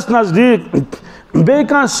پروردگارس نزدیک بے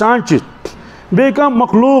کان سانچہ بے کان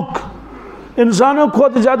مخلوق انسانوں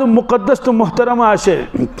کھوت زیادہ مقدس تو محترم آسے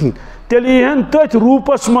تیلی ہن تتھ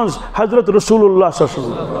روپس من حضرت رسول اللہ صلی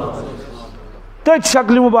اللہ علیہ وسلم تتھ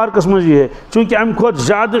شکل مبارکس من یہ ہے چونکہ ام کھوت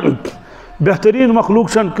زیادہ بہترین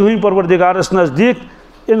مخلوق چھن کہیں پروردگارس نزدیک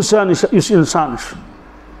انسان اس انسان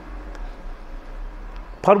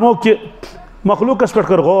فرمو کہ مخلوقس پہ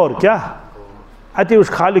کر غور کیا اتی اس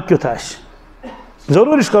خالق کیت آس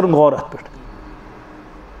ضرور اس کرن غور ات پہ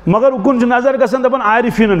مگر اکن نظر گژھان دپان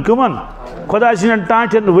عارفین کمن خدا سن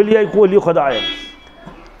ٹانٹن ولی ولی خدا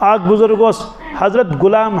اک بزرگ اس حضرت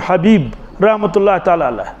غلام حبیب رحمۃ اللہ تعالی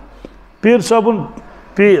علیہ پیر صاحبن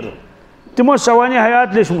پیر تمو سوانح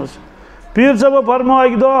حیات لیچھمژ پیر صاحب فرمو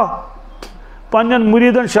اک دہ پنن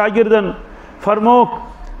مریدن شاگردن فرمو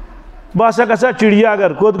بہ سا گژھا چڑیا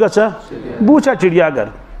گھر کوت گژھا بوچھا چڑیا گھر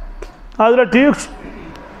حضرت ٹھیک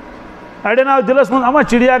اڑین آو دلس من اما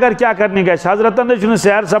چڑیا گھر کیا کرنی گژھِ حضرتن نے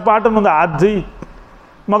سیر سپاٹن ہند عادتھٕے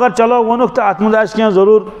مگر چلو وونُکھ تہٕ اتھ منٛز آسہِ کینٛہہ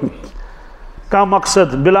ضروٗر کانٛہہ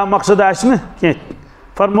مقصد بلا مقصد آسہِ نہٕ کینٛہہ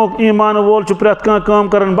فرموک ایمان وول چھُ پرٛٮ۪تھ کانٛہہ کٲم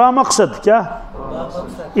کران با مقصد کیٛاہ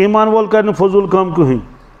ایمان وول کرِ نہٕ فضوٗل کٲم کٕہٕنۍ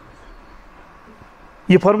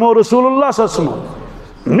یہ فرمو رسول اللہ صلی اللہ علیہ وسلم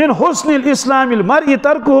من حسن الاسلام المرء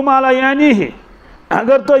ترکہ ما لا یعنیہ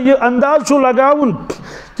اگر تو یہ انداز چھو لگاؤن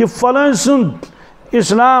کہ فلان سند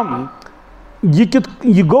اسلام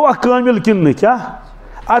یہ گوہ کامل کن کیا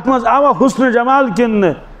ات مز آوا حسن جمال کن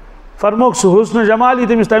فرموک سہ حسن جمال ہی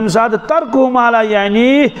تمس تمہ سات ترکہ ما لا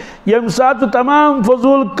یعنی یم سات تمام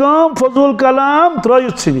فضول کام فضول کلام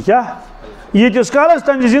ترٲیِتھ ژھٕنہِ کیا ییٖتِس کالس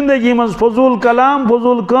تہنٛدِ زندگی مز فضول کلام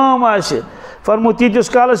فضول کام آسہِ فرمو تیٖتِس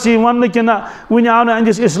کالس یی وننہٕ کہِ نہ وٕنہِ آو نہٕ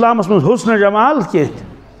أہنٛدِس اسلامس منٛز حسن جمال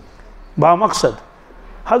کینٛہہ با مقصد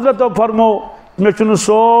حضرتو فرمو مےٚ چھُنہٕ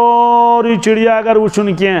سورُے چڑیا گھر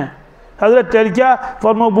وٕچھُن کینٛہہ حضرت تیٚلہِ کیٛاہ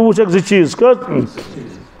فرمو بہٕ وٕچھکھ زٕ چیٖز کٔژ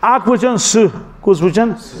اکھ وٕچھن سٕہہ کُس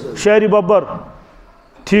وٕچھن شہری ببر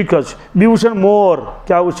ٹھیٖک حظ چھُ بیٚیہِ وٕچھن مور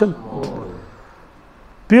کیٛاہ وٕچھن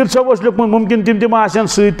پیٖر صٲب اوس لیوٚکھمُت مُمکِن تِم تہِ ما آسن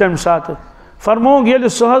سۭتۍ تمہِ ساتہٕ فرمووُکھ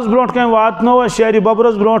ییٚلہِ سٕہس برونٛٹھ کَنہِ واتنو اَسہِ شہری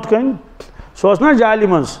ببرس برونٛٹھ کَنہِ سُہ اوس نا جالہِ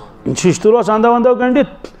منٛز شِشتٕر اوس اندو اندو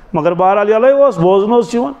گٔنڈِتھ مگر بہرحال یَلے اوس بوزنہٕ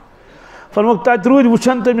اوس یِوان فرمووُکھ تتہِ روٗدۍ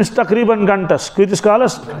وٕچھان تٔمِس تقریٖباً گنٹس کۭتِس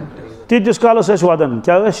کالس تیٖتِس کالس ٲسۍ ودان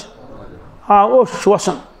کیٛاہ ٲسۍ اوٚش چھُ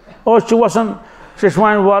وسان اوٚش چھُ وسان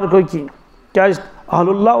ششوانہِ وارٕکو کِنۍ کیٛازِ اہل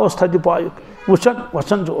اللہ اوس تھدِ پایُک وٕچھان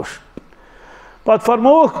وسان چھُ اوٚش پتہٕ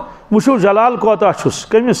فرمووُکھ وٕچھِو جلال کوتاہ چھُس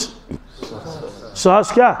کٔمِس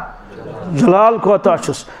سہس کیٛاہ جلال کوتاہ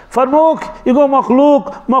چھُس فرمووُکھ یہِ گوٚو مخلوٗق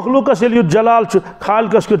مخلوٗقس ییٚلہِ یُتھ جلال چھُ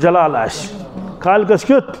خالقس کیُتھ جلال آسہِ خالقس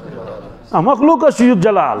کیُتھ مخلوٗقس چھُ یُتھ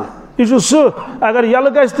جلال یہ چھُ سُہ اگر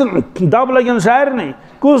یلہٕ گژھِ تہٕ دب لگن سارنٕے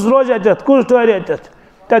کُس روزِ اتٮ۪تھ کُس ٹھہرِ اتٮ۪تھ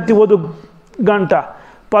تتہِ تہِ ووٚدُکھ گنٹا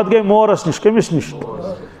پتہٕ گٔے مورس نِش کٔمِس نِش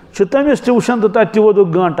چھُ تٔمِس تہِ وٕچھان تہٕ تتہِ تہِ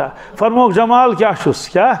ووٚدُکھ گنٹا فرمووُکھ جمال کیٛاہ چھُس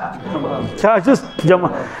کیٛاہ چھُس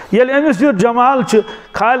جمال ییٚلہِ أمِس یُتھ جمال چھُ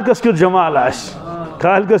خالقس کیُتھ جمال آسہِ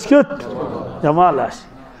خالقس کیُتھ جمال آسہِ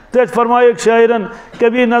تٔتھۍ فرمٲیِکھ شٲعرن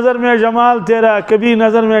کبھی نظر میں جمال تیرا کبھی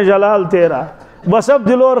نظر میں جلال تیرا بس اب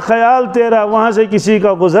دل اور خیال تیرا وہاں سے کسی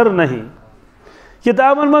کا گزر نہیں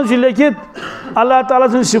کتابن منٛز چھُ لیکھِتھ اللہ تعالیٰ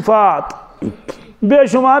سٕنٛدۍ صفات بے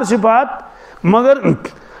شمار صفات مگر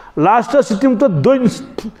لاسٹس چھِ تِم تہٕ دۄن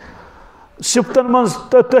صفتن منٛز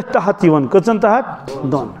تٔتھۍ تحت یِوان کٔژن تحت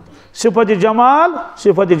دۄن صفت جمال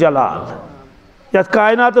صفت جلال یتھ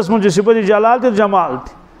کائناتس منٛز چھُ صفت جلال تہِ جمال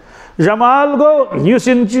تہِ جمال گوٚو یُس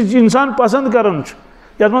انسان پسند کران چھُ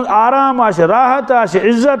یتھ منٛز آرام آسہِ راحت آسہِ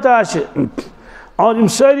عزت آسہِ اور یم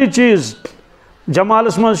ساری چیز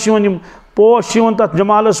جمالس منٛز چھِ یِوان یم پوش چھِ یِوان تتھ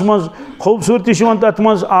جمالس منٛز خوٗبصوٗرتی چھِ یِوان تتھ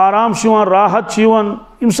منٛز آرام چھُ یِوان راحت چھُ یِوان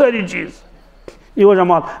یم ساری چیز یہ گوٚو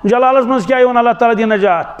جمال جلالس منٛز کیٛاہ یِوان اللہ تعالیٰ دِ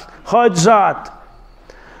نجات حٲدثات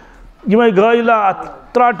یِمے گٲیلات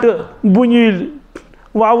ترٛٹہٕ بُنیل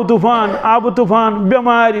واوٕ طوٗفان آبہٕ طوٗفان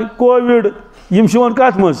بٮ۪مارِ کووِڈ یِم چھِ یِوان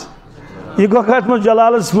کتھ منٛز یہ گوٚو کتھ منٛز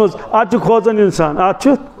جلالس منٛز اتھ چھُ کھوژان انسان اتھ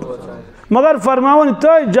چھُ مگر فرماوان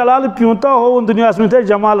تۄہہِ جلال پیوٗنٛتاہ ہووُن دُنیاہس منٛز تۄہہِ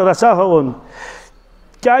جمال رسا ہووُن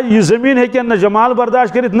کیٛازِ یہِ زٔمیٖن ہیٚکن نہٕ جمال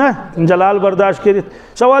برداشت کٔرِتھ نہ جلال برداشت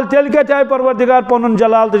کٔرِتھ سوال تیٚلہِ کتہِ آیہِ پروردگار پنُن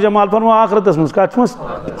جلال تہٕ جمال فرمو آخرتس منٛز کتھ منٛز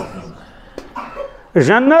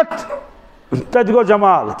جنت تتہِ گوٚو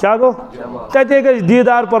جمال کیٛاہ گوٚو تتے گژھِ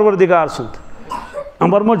دیٖدار پروردگار سُنٛد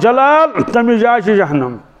فرمو جلال تمِچ جاے چھِ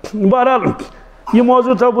جہنم بہرحال یہ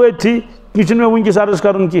موضوع تھاو بہٕ أتھی یہ چھُنہٕ مےٚ وٕنکٮ۪س عرض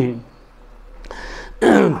کرُن کِہیٖنۍ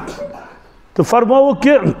تو فرمووُکھ کہ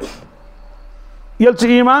ییٚلہِ ژٕ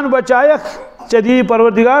ایمان بچایکھ ژےٚ دِیی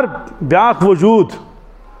پروردگار بیٛاکھ وجوٗد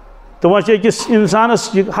تہٕ وۄنۍ چھُ أکِس انسانس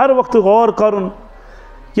یہِ ہر وقتہٕ غور کرُن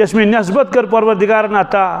یۄس مےٚ نٮ۪سبت کٔر پروردگارن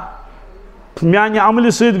عطا میانہِ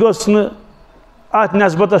عملہِ سۭتۍ گوٚژھ نہٕ اتھ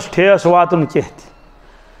نٮ۪سبتس ٹھیس واتُن کینٛہہ تہِ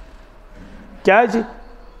کیٛازِ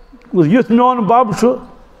یُتھ میون بب چھُ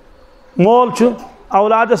مول چھُ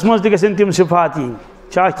اولادس منٛز تہِ گژھن تِم صفات یِنۍ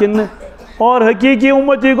چھا کِنہٕ نہٕ اور حقیٖقی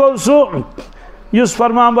اُمتی گوٚو سُہ یُس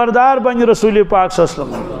فرمان بردار بنہِ رسول پاک صلی اللہ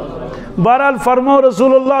علیہ وسلم بہرحال فرمو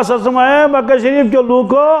رسول اللہ صلی اللہ علیہ وسلم اے مکہ شریف کے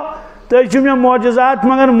لوٗکو تُہۍ چھِو مےٚ معجزات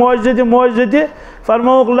منٛگان معجزٕ تہِ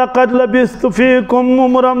فرمووُکھ لقد لبثت فیکم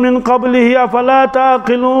عمرا من قبلہ افلا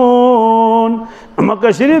تعقلون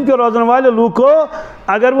مکہ شریف کے روزن والے لوٗکو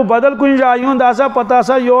اگر بہٕ بدل کُنہِ جایہِ ہُنٛد آسہٕ ہا پتہٕ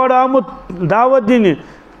آسہٕ ہا یور آمُت دعوت دِنہِ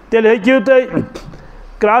تیٚلہِ ہیٚکِو تُہۍ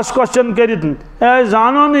کراس کوسچن کرت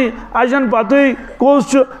زانو نہیں اجن پتہ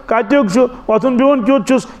کس کتیک وتھن بہن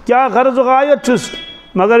کیت کیا غرض غایت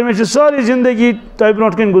مگر میں ساری زندگی تہ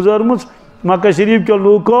برونٹ کن گزارم مکہ شریف کے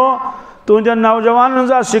لوکو تہندین نوجوان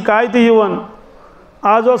ہز شکایت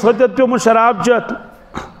آز ہوتیت پیومت شراب چت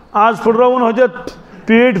آز پھٹرون ہوتیت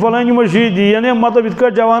پیٹ فلانی مشید یعنی مطلب ات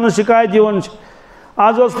کٹ جوان شکایت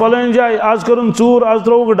آز فلانی جائے آز کرن ژور آز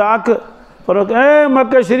تروک ڈاکہ فرق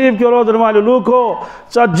مکہ شریف کے روزن والے لوکو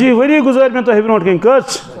 40 وری گزار میں تہ برونٹ کن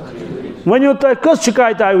کس ونیو تہ کس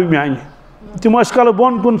شکایت آئی میانہ تم کل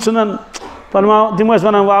بون کن ژھنان تم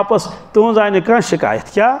ونان واپس تہذ آئی نہ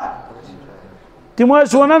شکایت کیا تم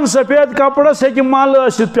ونان سفید کپڑس ہیکہ مل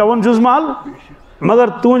ٲسِتھ پیوان چھُس مل مگر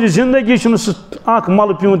تہذ زندگی اخ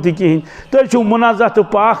مل پیون تہ کہین تُہۍ چھِو منازہ تو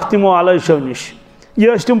پاک تمو علٲشو نش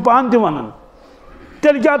یہ تم پان تہ ونان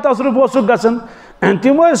تیل کیا تصرف اوسُکھ گژھان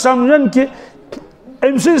تم سمجھن کہ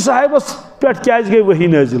ام سی صاحبس پہ کیاز گئی وحی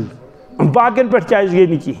نازل باقین پہ کیاز گئی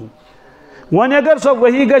نہ کہین ون اگر سو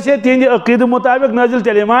وحی گژھے تہندِ عقیدٕ مطابق نازل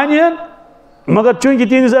تیلے مانہن مگر چونکہ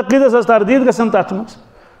تہندس عقیدس تردید گژھان تتھ مز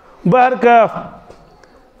بہرکاف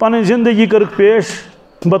پن زندگی کرک پیش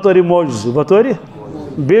بطور معجز بطور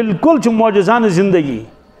بالکل معجزانہ زندگی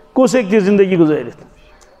کس ہیکہ زندگی گزارت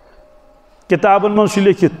کتابن من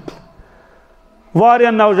لکھت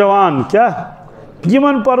واریاہ نوجوان کیا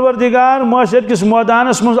یمن پروردگار معاشر کس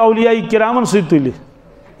میدانس من اولیاء کرامن ست تل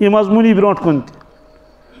یہ مضمونی برونٹ کن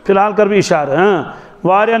فی الحال کر بہ اشارہ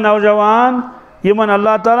واریاہ نوجوان یمن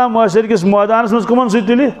اللہ تعالیٰ معاشر کس میدانس من کمن ست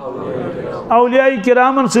تل اولیاء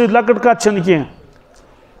کرامن ست لکٹ کت چھ کی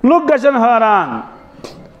لوگ گژھن حیران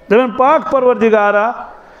دپن پاک پروردگارا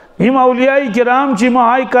یم اولیاء کرام چھ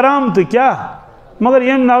آئی کرامت کیا مگر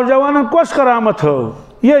یم نوجوان کس کرامت ہو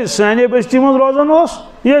یہ سانے بستی من روزان اس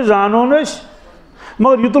یہ زانون اس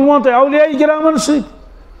مگر یہ تلوان تو اولیاء کرامن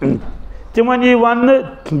ست تمن یہ ون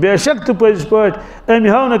بے شک تو پز پہ ام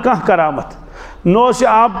ہو نا کھانا کرامت نہ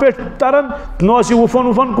آب پہ تران نہ وفن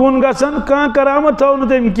وفن کن گھان کھانا کرامت ہو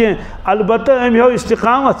تم کی البتہ ام ہو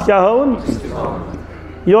استقامت کیا ہون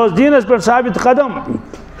یہ دینس پہ ثابت قدم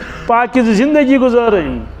پاکیزہ زندگی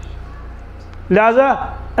گزارن لہذا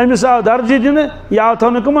امس آو درجہ دن یہ آو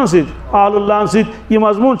تھونے کمن ست آل اللہ ست یہ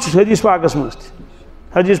مضمون حدیث پاکس مز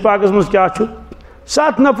حدیث پاکس مز کیا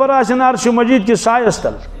 7 نفر آسن عرش مجید کس سایس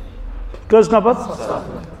تل کس نفر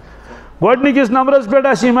گوڈنکس نمبرس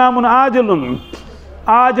پہ امام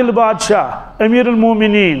عادل بادشاہ امیر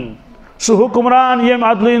المومنین سہ حکمران یم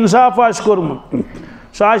عدل انصاف آس کورمت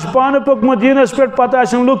سہ پانہ پکمت دینس پہ پتہ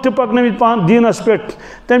لوگ تہ پکنمت پان دینس پہ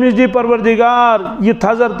تمس دی پروردگار یہ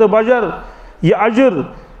تھزر تو بجر یہ اجر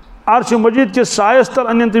عرش مجید کس سایس تل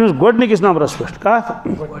ان تمس گوڈنکس نمبرس پہ کت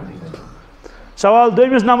سوال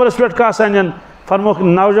دویمس نمبرس پہ کس ان فرموک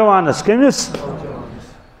نوجوانس کمس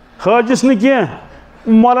حاجس نہ کی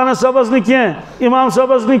مولانا صاحبس نہ کی امام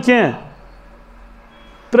صاحبس نہ کی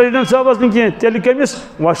پریزیڈنٹ صاحبس نہ کی تیل کمس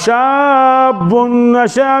وشاب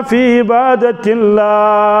نشا فی عبادت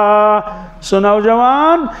اللہ سو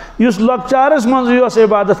نوجوان اس لکچارس من اس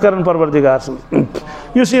عبادت کرن پروردگار سن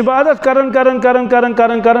اس عبادت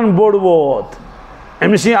کرن بوڑ ووت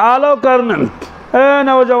امس یہ آلو کرن اے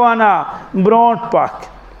نوجوانا برونٹ پک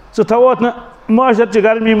ثہ تھوت معاشر چہ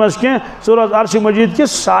گرمی مز کی سہ روز عرش مجید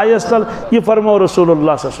کس سایس تل یہ فرمو رسول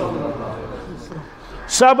اللہ صلی اللہ علیہ وسلم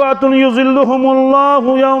سبعۃ یظلهم اللہ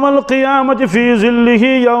یوم القیامت فی ظلہ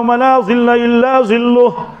یوم لا ظل الا ظلہ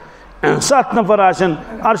 7 نفر آسن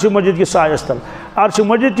عرش مجید کی سایس تل عرش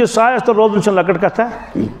مجید کی سایس تل روزن چھ لکٹ کتھا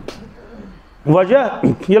وجہ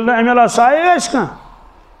یل نہ املا سایس کا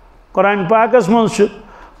قرآن پاکس من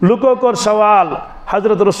لکو کر سوال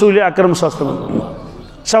حضرت رسول اکرم صلی اللہ علیہ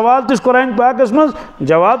وسلم سوال تس قرآن پاکس مز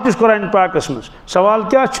جواب تس قرآن پاکس مز سوال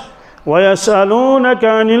کیا چھ وَيَسْأَلُونَكَ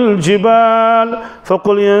عَنِ الْجِبَالِ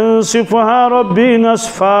فَقُلْ يَنْسِفُهَا رَبِّي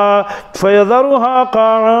نَسْفًا فَيَذَرُهَا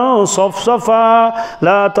قَاعًا صَفْصَفًا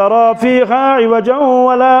لَا تَرَى فِيهَا عِوَجًا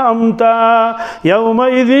وَلَا أَمْتًا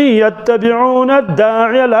يَوْمَئِذٍ يَتَّبِعُونَ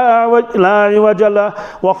الدَّاعِيَ لَا عِوَجَ لَهُ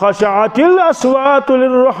وَخَشَعَتِ الْأَصْوَاتُ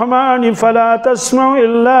لِلرَّحْمَنِ فَلَا تَسْمَعُ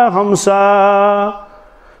إِلَّا هَمْسًا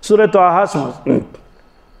سورة طه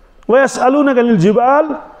وَيَسْأَلُونَكَ عَنِ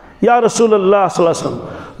الْجِبَالِ یا رسول اللہ صلی اللہ علیہ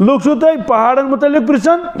وسلم لوگ چھو تھی پہاڑن متعلق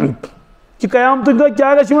پرچن کہ قیامت دہ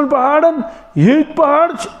کیا گژھِ یمن پہاڑن یہ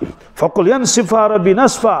پہاڑ فقل ینسفها ربی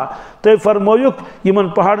نسفا تھی فرمویک یمن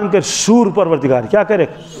پہاڑن کر سور پروردگار کیا کرے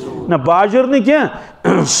نہ باجر نہ کیا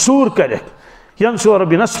سور کرے ینسفها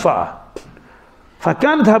ربی نسفا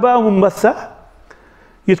فکانت ہباء منبثا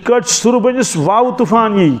یہ کٹ سور بنس واو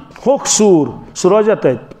طوفان یہ ہوک سور سروجہ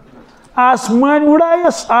تت آسمان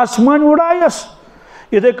اڑایس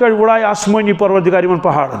اتھے کٹ اڑائے آسمانی پروردگار یمن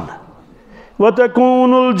پہاڑن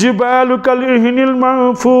وَتَكُونُ الْجِبَالُ كَالْإِهْنِ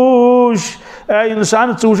الْمَنفُوشِ اے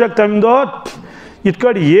انسان ژوٗچھکھ تَمہِ دۄہ یِتھ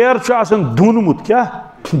کٲٹھۍ ییر چھُ آسان دونمُت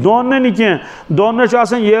کیٛاہ دوننے نہٕ کینٛہہ دوننے چھُ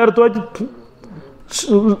آسان ییر توتہِ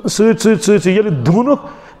سۭتۍ ییٚلہِ دونُکھ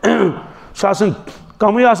سُہ آسان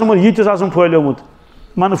کمٕے آسان مگر ییٖتِس آسان پھٲلیومُت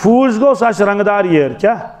منفوٗش گوٚو سُہ آسہِ رنٛگہٕ دار ییر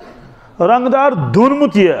کیٛاہ رنٛگہٕ دار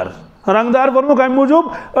دونمُت ییر رنٛگہٕ دار ووٚنمُکھ اَمہِ موٗجوٗب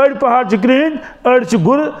أڑۍ پہاڑ چھِ کرٛہِنۍ أڑۍ چھِ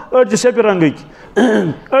گُرٕ أڑۍ چھِ سیٚپہِ رنٛگٕکۍ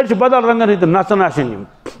أڑۍ چھِ بدل رنٛگن ہٕنٛدۍ تہٕ نژان آسن یِم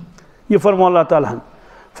یہِ فرموو اللہ تعالیٰ ہن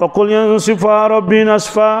فَقُلْ يَنسِفَا رَبِّي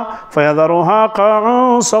نَسْفًا فَيَذَرُهَا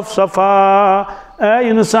قَاعًا صَفْصَفًا اے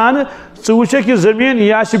انسان ژٕ وٕچھکھ یہِ زٔمیٖن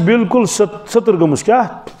یہِ آسہِ بالکل سٔتٕر گٔمٕژ کیٛاہ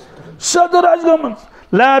سٔدٕر آسہِ گٔمٕژ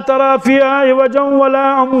لا ترى فيها عوجا ولا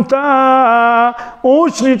امتا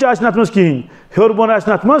اونچ نیچ آسہِ نہٕ اَتھ منٛز کِہیٖنۍ ہیوٚر بۄن آسہِ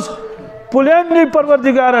نہٕ اَتھ منٛز پُلین نی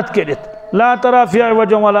پروردگار اَتھ کٔرِتھ لا ترى فيها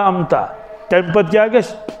عوجا ولا امتا تَمہِ پتہٕ کیٛاہ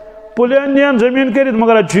گژھِ پُلین نِیَن زٔمیٖن کٔرِتھ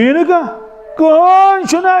مگر اَتہِ چھُیی نہٕ کانٛہہ کٕہۭنۍ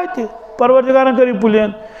چھُنہٕ اَتہِ پروردگارن کٔر یہِ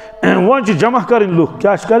پُلین وۄنۍ چھِ جمع کَرٕنۍ لُکھ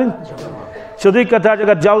کیٛاہ چھِ کَرٕنۍ سیٚودُے کتھا چھِ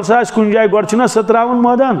اگر جلسہٕ آسہِ کُنہِ جایہِ گۄڈٕ چھُنہ سٔتراوُن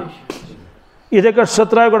مٲدان یِتھَے کٲٹھۍ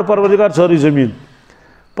سٔترایہِ گۄڈٕ پروردگار سٲرٕے زٔمیٖن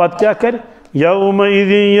پتہٕ کیٛاہ کَرِ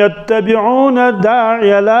یومئذ یتبعون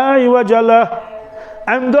الداعی لا عوج لہ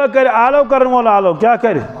اَمہِ دۄہ کَرِ آلو کَرن وول آلو کیٛاہ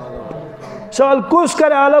کَرِ سوال کُس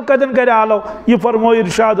کَرِ آلو کَتٮ۪ن کَرِ آلو یہِ فرموو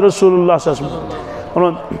اِرشاد رسول اللہ صلی اللہ علیہ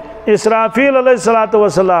وسلم اسرافیل علیہ الصلوۃ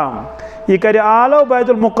والسلام یہِ کَرِ آلو بیت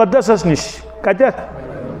المقدسس نِش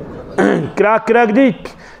کَتٮ۪تھ کرٛاکھ کرٛاکھ دی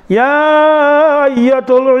یا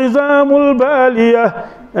ایتُ العظام البالیہ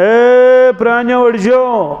اے پرٛانیو أڑجو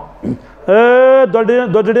اے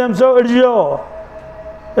دۄدٕڈیمژو أڑجو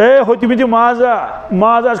اے ہوٚتمٕتہِ مازا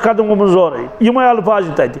ماز آسہِ ختم گوٚمُت سورُے یِمے الفاظ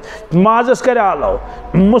چھِ تَتہِ مازس کَرِ آلو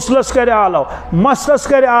مُسلس کَرِ آلو مستس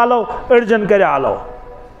کَرِ آلو أڑجن کَرِ آلو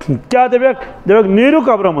کیٛاہ دَپٮ۪کھ نیٖرِو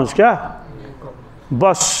قبرو منٛز کیٛاہ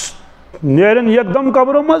بس نیرن یکدم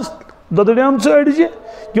قبرو منٛز دۄدٕڈیمژٕ أڑجہِ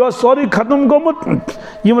یہِ اوس سورُے ختم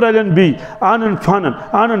گوٚمُت یِم رلن بیٚیہِ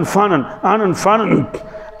انن فنن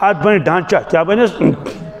اتھ بنہِ ڈانچہ کیٛاہ بنٮ۪س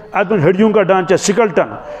اتھ بنہِ ہڈیوں کا ڈانچہ سِکلٹن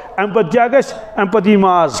امہِ پتہٕ کیٛاہ گژھِ امہِ پتہٕ یی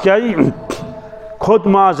ماز کیٛاہ یی کھوٚت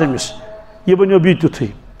ماز أمِس یہِ بنیو بیٚیہِ تیُتھُے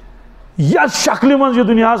یتھ شکلہِ منٛز یہِ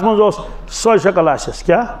دُنیاہس منٛز اوس سۄے شکل آسٮ۪س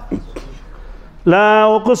کیٛاہ لا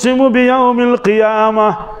اقسم بیوم القیامہ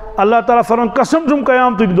اللہ تعالیٰ فرمان قسم چھُم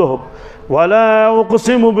قیامتٕکۍ دۄہُک ولا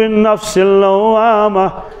اقسم بالنفس اللوامہ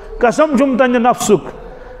قسم چھُم تنہٕ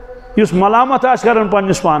نفسُک یُس ملامت آسہِ کران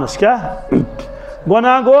پننِس پانس کیٛاہ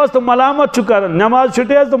گۄناہ گوس تہٕ ملامت چھُ کران نٮ۪ماز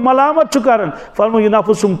چھُٹیس تہٕ ملامت چھُ کران فرموو یہِ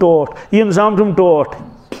نفس چھُم ٹوٹھ یہِ انسان چھُم ٹوٹھ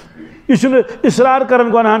یہِ چھُنہٕ اصرار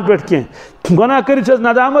کران گۄناہن پٮ۪ٹھ کینٛہہ گۄناہ کٔرِتھ چھس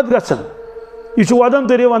ندامت گژھان یہِ چھُ ودان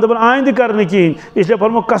تہٕ رِوان دپان آیندٕ کرٕ نہٕ کِہیٖنۍ اسلیے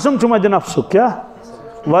فرموو قسم چھُم اتہِ نفسُک کیٛاہ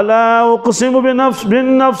ولا اقسم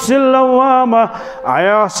بالنفس اللوامہ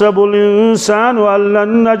ایحسب الانسان ان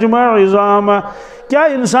لن نجمع عظامہ کیا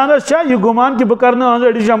انسانس چھا یہ گمان کہ بہٕ کرٕ نہٕ أہنٛز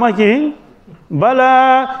أڑۍ جمع کِہیٖنۍ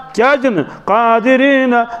بلا کیٛازِ نہٕ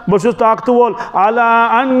قادریٖن بہٕ چھُس طاقتہٕ وول علی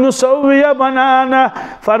ان نسویہ بنانہ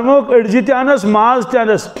فرمووُکھ أڑجہِ تہِ انس ماز تہِ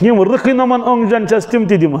انس یِم رٕکھٕ نۄمن اوٚنٛگجن چھس تِم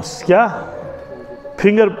تہِ دِمس کیٛاہ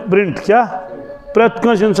فنگر پرنٹ کیٛاہ پرٛٮ۪تھ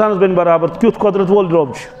کٲنٛسہِ انسانس بنہِ برابر کیُتھ قۄدرت وول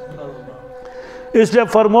رۄب چھُ اس لیے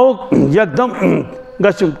فرمووُکھ یکدم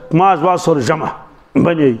گژھِ ماز واز سورُے جمع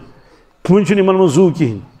بنے وُنہِ چھُنہٕ یِمن منٛز زوٗ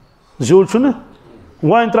کِہیٖنۍ زوٗ چھُنہٕ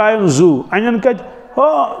وۄنۍ ترٛایَن زوٗ انن کتہِ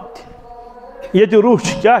ہوٚتہِ ییٚتہِ روح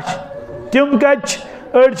چھِ کیٛاہ چھِ تِم کتہِ چھِ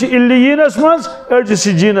أڑۍ چھِ اِلیٖنس منٛز أڑۍ چھِ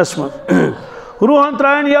سجیٖنس منٛز روحن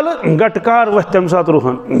ترٛایَن ییٚلہٕ گٹہٕ کار وۄتھِ تمہِ ساتہٕ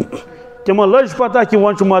روحن تِمن لٔج پتہ کہِ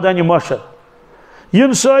وۄنۍ چھُ مٲدانہِ محشر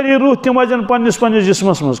یِن سٲری روح تِم اَژن پننِس پننِس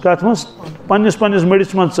جسمس منٛز کتھ منٛز پننِس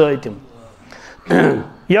مٔڑِس منٛز ژٲے تِم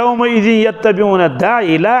یومئذ یتبعون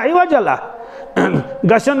الداعی لا عوج لہ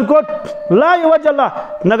گژھن کوٚت لا عوج لہ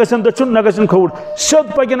نہ گژھن دٔچھُن نہ گژھن کھووُر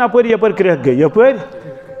سیوٚد پکن اپٲرۍ یپٲرۍ کرٛٮ۪کھ گٔے یپٲرۍ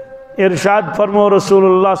ارشاد فرموو رسول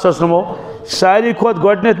اللہ صلی اللہ علیہ وسلمو ساروی کھۄتہٕ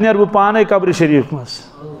گۄڈٕنیتھ نیرٕ بہٕ پانے قبرِ شریٖف منٛز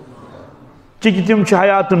چونکہِ تِم چھِ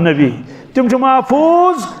حیات النبی تِم چھِ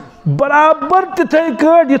محفوٗظ برابر تِتھے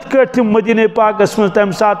کٲٹھۍ یِتھ کٲٹھۍ تِم مدیٖنہ پاکس منٛز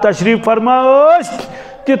تمہِ ساتہٕ تشریٖف فرما ٲسۍ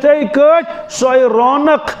تِتھے کٲٹھۍ سۄے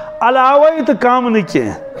رونق علاوے تہٕ کم نہٕ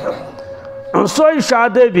کینٛہہ سۄے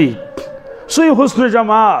شادٲبی سُے حسن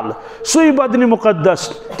جمال سُے بدنِ مقدس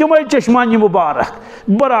تِمے چشمانہِ مُبارک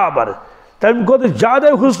برابر تمہِ کھۄتہٕ زیادے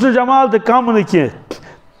حسن جمال تہٕ کم نہٕ کینٛہہ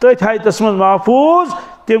تٔتھۍ حیتس منٛز محفوٗظ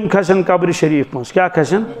تِم کھسن قبرِ شریٖف منٛز کیٛاہ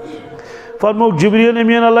کھسن فرمووُکھ جبریٖل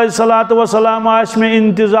امین علیہ الصلوۃ والسلام آسہِ مےٚ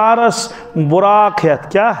انتظارس براق ہٮ۪تھ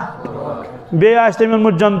کیٛاہ بیٚیہِ آسہِ تٔمۍ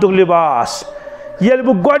اوٚنمُت جنتُک لباس ییٚلہِ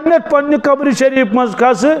بہٕ گۄڈٕنیتھ پننہِ قبرِ شریٖف منٛز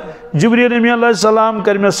کھسہٕ جبریٖل امین علیہ السلام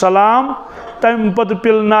کَرِ مےٚ سلام تمہِ پتہٕ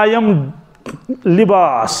پِلنایم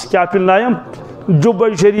لباس کیا پلنائم جبہ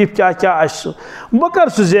شریف کیا کیا آسہ بہ کر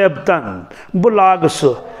سہ زیب تن بہ لاگ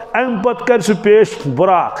سہ ام پت کر سہ پیش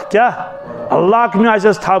براق کیا اللہ میں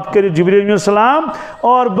آس تھپ کر جبریل علیہ السلام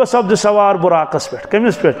اور بہ سپد سوار براقس پہ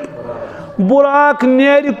کمس پہ براق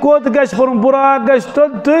نیر کوت گژھِ پرن براق گژھِ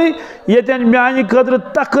توٚتھٕے ییٚتٮ۪ن میانہِ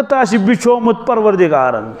خٲطرٕ تخت آسہِ بِچھومُت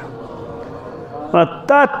پروردگارن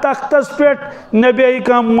تتھ تختس پٮ۪ٹھ نہ بیٚہہِ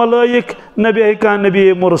کانٛہہ ملٲیک نہ بیٚہہِ کانٛہہ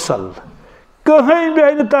نبی مرسل کٕہٕنۍ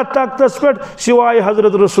بیٚہہِ نہٕ تتھ تختس پٮ۪ٹھ سوائے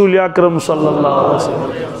حضرت رسول اکرم صلی اللہ علیہ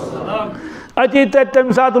وسلم اتی تتہِ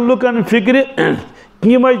تمہِ ساتہٕ لُکن فکرِ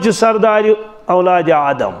یِمے چھِ سردار اولاد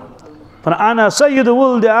آدم انا سید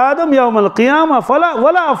ولد آدم یوم القیامہ فلا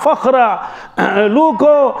ولا فخر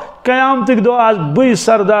لوکو قیامتک دو آز بی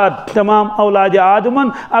سردار تمام اولاد آدمن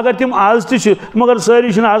اگر تم آز تش مگر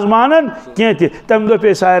ساری چھن آز مانن کین تہ تم دو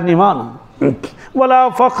پہ سارنی مانن ولا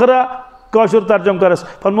فخر کاشر ترجم کرس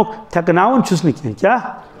فرموک تھکناون چھس نہ کیا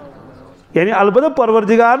یعنی البتہ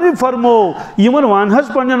پروردگار نے فرمو یمن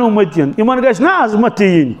وانہس پنن امتین یمن گژھِ نہ عظمت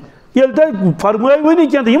تین یل تہ فرمٲے ونی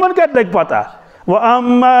کین یمن کتہ لگہِ پتہ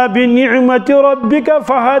وَأَمَّا بِنِعْمَةِ رَبِّكَ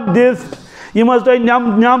فَحَدِّث یہ مز تھی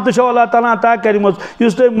نعمت چھو اللہ تعالیٰ عطا کرمت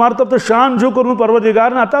اس تھی مرتب تو شان چھو کرن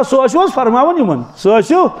پروردگار عطا سو ٲسِو حظ فرماون یمن سو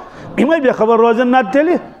ٲسِو یمے بے خبر روزن نتہٕ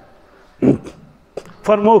تیٚلہِ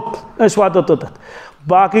فرموک أسۍ واتو توٚتتھ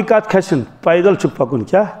باقی کتھ کھسن پیدل چھُ پکُن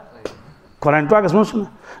کیا قرآن پاکس منٛز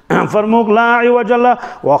چھُنہ فرموک لا عوج لہ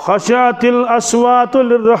وخشعت الاصوات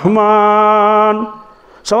للرحمن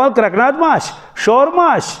سوال کرکنات ما آسہِ شور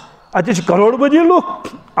ما آسہِ اتہ کروڑ بدی لوگ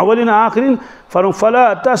اولین آخرین فرمو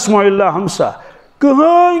فلا تسمع الا ہمسا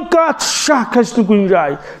کہیں کات شاہ کھس نہ کن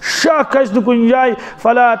جائے شاہ کھس نہ کن جائے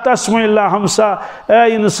فلا تسمع الا ہمسا اے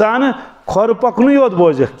انسان کھور پکنی یوت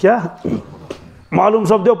بوزے کیا معلوم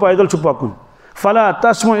سب دیو پیدل چھ پکن فلا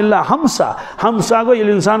تسمع الا ہمسا ہمسا گو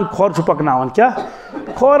یہ انسان کھور چھ پکناون کیا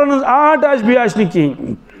کھورن آٹ آس بھی آس نہ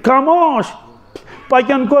کہیں خاموش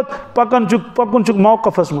پکن کوت پکن چھ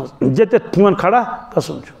موقفس مز جتت تمن کھڑا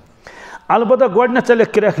گژھن چھ البتہ گوڑنیتھ ژےٚ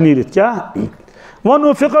لیکھ کرٛٮ۪کھ نیٖرِتھ کیٛاہ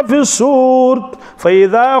وَنُفِخَ فِي الصُّورِ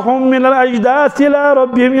فَإِذَا هُم مِنَ الْأَجْدَاثِ إِلَىٰ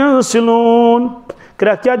رَبِّهِمْ يَنسِلُونَ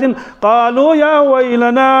کرٛٮ۪کھ کیٛاہ دِنۍ قالوا يا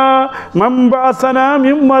ويلنا من بعثنا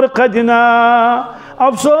من مرقدنا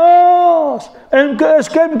افسوس أسۍ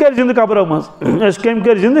کٔمۍ کٔرۍ زِنٛدٕ قبرو منٛز أسۍ کٔمۍ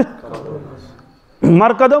کٔرۍ زِنٛدٕ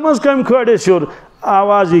مرقدو منٛز کٔمۍ کھٲڑۍ أسۍ ہیوٚر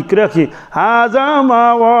آواز یی کرٛٮ۪کھ یی هذا ما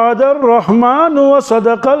وعد الرحمن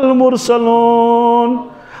وصدق المرسلون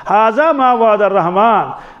هذا ما وعد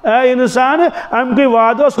الرحمن اے انسان ام کوئی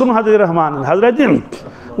وعدہ اس کن حضرت رحمان حضرت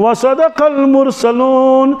وصدق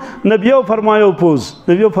المرسلون نبیو فرمایو پوز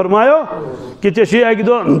نبیو فرمایو کہ چشی ایک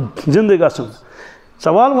دو زندگی گسن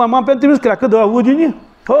سوال وما پہ تمس کرک دہ وہ دینی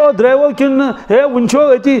ہو دریو کن ہے ونچو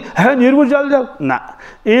اتی ہے نیرو جل جل نہ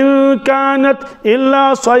ان كانت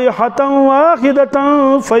الا صيحة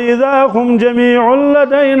واحدة فاذا هم جميع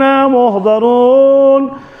لدينا محضرون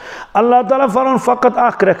اللہ تعالیٰ فرمان فقط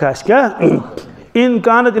اخ رکھاس کیا ان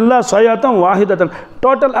كانت الا صيحة واحدة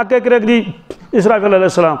ٹوٹل اک رکھ دی اسرافیل علیہ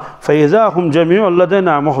السلام فاذا هم جميع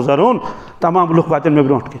لدينا محضرون تمام لوگ واتن میں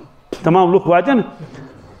برونٹ کے تمام لوگ واتن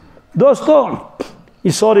دوستو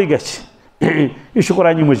یہ سوری گچھ یہ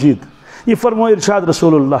قرآن مجید یہ فرمو ارشاد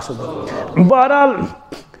رسول اللہ صلی اللہ علیہ وسلم بہرحال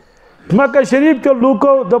مکہ شریف کے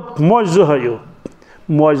لوگوں دب معجزہ ہے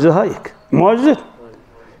معجزہ ہے ایک معجزہ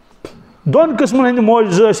دون قسمن ہند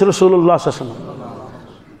معجزہ رسول اللہ صلی اللہ علیہ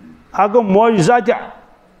وسلم اگو معجزات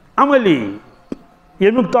عملی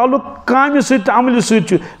یمیک تعلق کامی سۭتۍ تہٕ عملی سۭتۍ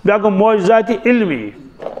چھُ بیاکھ گوٚو معجزات علمی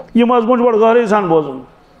یہ مضمون چھُ بڑٕ گہرٲیی سان بوزُن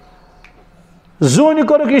زوٗنہِ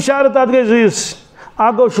کوٚرُکھ اِشارٕ تتھ گٔے زٕیِس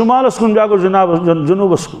اکھ گوٚو شُمالس کُن بیاکھ گوٚو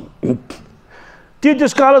جنوٗبس کُن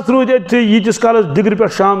تیٖتِس کالس روٗدۍ أتھی ییٖتِس کالس دِگرِ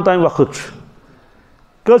پٮ۪ٹھ شام تام وقت چھُ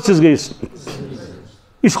کۭژِس گٔیِس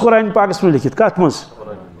یہِ چھُ قرآن پاکس منٛز لیکھِتھ کتھ منٛز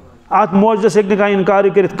ات معجزس ہیٚکہِ نہٕ کانٛہہ انکار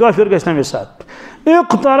کٔرِتھ کٲفِر گژھِ تمے ساتہٕ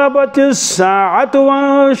اقتربت الساعة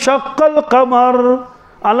وانشق القمر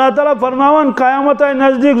اللہ تعالیٰ فرماوان قیامت آئی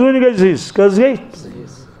نزدیک زوٗنہِ گٔے زٕیِس کٔژ گٔے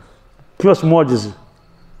یہِ اوس معجزٕ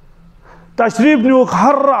تشریف نیوٗکھ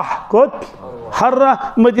ہرہ کوٚت ہرہ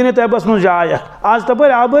مدینہ طیبس منٛز جاے اکھ آز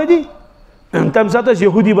تپٲرۍ آبٲدی تمہِ ساتہٕ ٲسۍ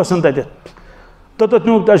یہوٗدی بسان تتٮ۪تھ توٚتتھ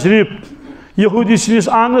نیوٗکھ تشریف یہوٗدی سٕنٛدِس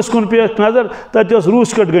آنگنس کُن پیٚیَکھ نظر تتہِ اوس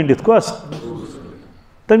روٗس کٹ گٔنڈِتھ کۄس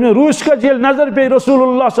تمہیں روٗس کٹ ییٚلہِ نظر پیٚیہِ رسول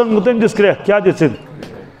اللہ صلی اللہ علیہ وسلم تٔمۍ دِژ کرٛٮ۪کھ کیٛاہ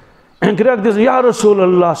دِژٕن کرٛٮ۪کھ دِژ یا رسول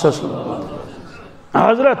اللہ صلی اللہ علیہ وسلم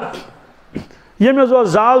حضرت ییٚمۍ حظ اوس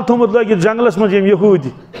زال تھوٚمُت لٲگِتھ جنگلس منٛز ییٚمۍ یہوٗدی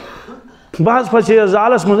بہٕ حظ پھسے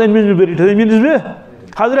زالس منٛز أمۍ مےٚ بیٚیہِ أمۍ أنِس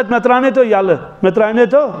بہٕ حضرت مےٚ ترٛاونٲیتو یَلہٕ مےٚ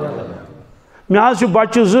ترٛاونٲیتو مےٚ حظ چھِ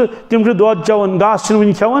بچہِ زٕ تِم چھِ دۄد چٮ۪وان گاسہٕ چھِنہٕ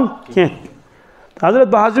وٕنہِ کھٮ۪وان کینٛہہ حضرت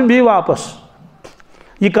بہٕ حظ یِمہٕ بیٚیہِ واپس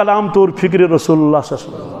یہ کلام طور فکر رسول اللہ صلی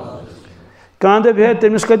اللہ علیہ وسلم کان دپ ہے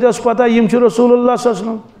تمس کتہ اس پتہ یم چھ رسول اللہ صلی اللہ علیہ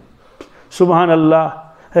وسلم سبحان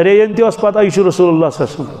اللہ ریین تہ اس پتہ یہ رسول اللہ صلی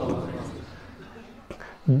اللہ علیہ وسلم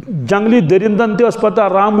جنگلی درندن تہ اس پتہ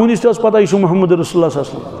رامونس تہ اس پتہ یہ محمد رسول اللہ صلی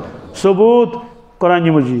اللہ علیہ وسلم ثبوت قرآن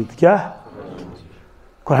مجید کیا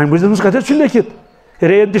قرآن مجید مز کتہ چھ لکھت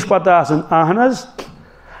ریین تہ پتہ آسن اہن حظ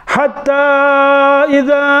حتى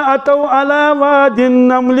إذا أتوا على واد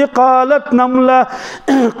النمل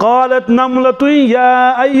قالت نملة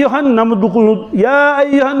يا أيها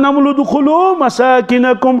النمل ادخلوا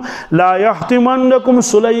مساكنكم لا يحطمنكم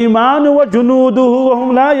سليمان وجنوده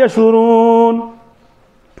وهم لا يشعرون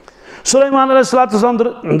سليمان عليه الصلاة والسلام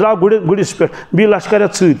درا گڑس پہ بی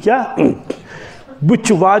لشکریت ست کیا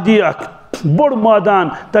بچ وادی بڑ میدان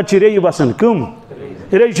تت ری بسان کم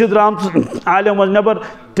ری درام عالم نبر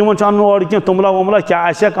تمن ان اور کی توملا وملا کیا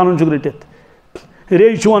آسیک ان رٹت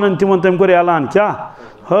ری ون تمن تم کور اعلان کیا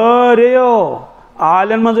ریو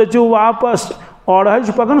عالم من اچو واپس اور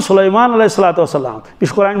پکان سلیمان علیہ الصلوۃ والسلام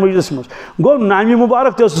اس قرآن مجیدس مز گو نامی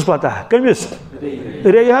مبارک تس پتہ کمس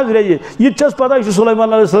ری حض ری یہ چس پتہ یہ سلیمان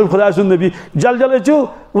علیہ السلام خدا سن نبی جل جل اچو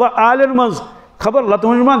و عالم من خبر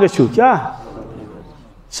لتمج ما گچو کیا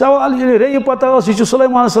سوال یہ ری پتہ یہ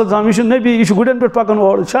سلیمان علیہ السلام یہ نبی یہ گڑن پہ پکان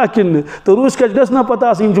اور کن تو روس کچھ گھس نا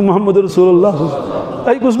پتہ محمد رسول اللہ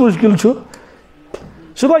ای کس مشکل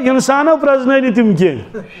سہ گو انسانو پرزن تم کی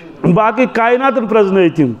باقی کائنات پرزن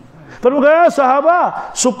تم پر گیا صحابہ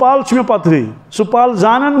سہ پال میں پتھر سہ پال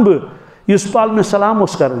زانن بس پال میں سلام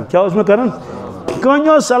اس کرن کیا اس میں کرن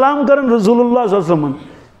کن سلام کرن رسول اللہ صلی اللہ علیہ وسلم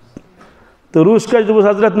تو روس کچھ دس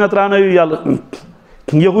حضرت نہ ترانو یل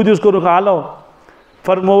یہودی کورک آلو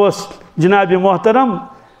فرموس جناب محترم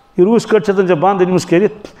یہ روس کٹ چھ بند امس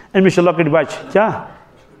کرت امس لکٹ بچ کیا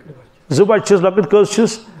زٕ بچ چھس لکٹ کس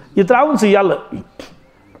چھس یہ تراون ثہ یل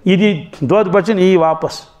یہ دی دود بچن یہ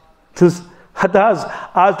واپس ہتہ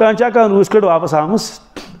آج تان چا کان روس کٹ واپس آمس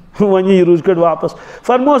ون یہ روس کٹ واپس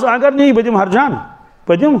فرموس اگر نہیں بہ دم ہرجان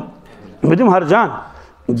بہ دم ہرجان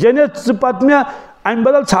جنے ثہ پتہ مے ام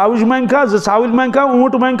بدل ژھاوج منگا زٕ ژھاوج منگا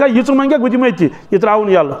اونٹ منگا یہ منگا بہ دم اتہ یہ تراون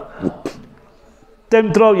یل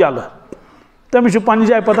تم ترو یل تمس پنہ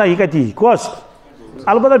جائے پتہ یہ کتی کس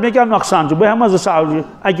البتہ مے کیا نقصان بہ ہما زٕ ژھاوج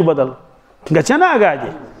اکہ بدل گژھِ نا آگاہ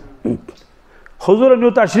حضور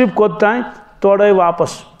نیو تشریف کوت تان توڑے واپس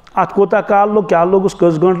ات کوتا کال لوگ کیا لوگس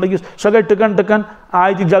کس گنٹ لگس سہ گئی ٹکن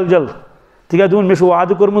آئی تہ جل جل تک دون مے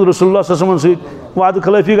وعدہ کورمت رسول اللہ صلی اللہ علیہ وسلم ست وعدہ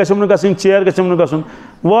خلافی گھم گھن چیر گھم گھن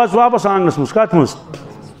واس واپس آنگنس مز کت مز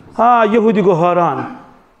ہاں یہودی گو حیران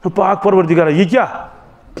پاک پروردگار یہ کیا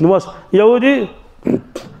واس یہودی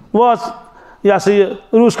واس یہ سا یہ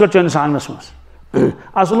روس کٹ چنس آنگنس مز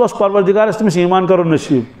اصل اس پروردگارس تمس ایمان کرن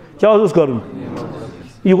نصیب کیا اس کرن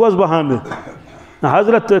یہ گوس بہانہ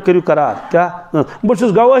حضرت تھی کرو قرار کیا بس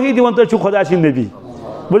گواہی دان تھی خدا سند نبی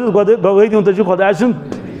بس گواہی دان تھی خدا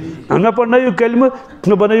سند مے پڑھنو کلمہ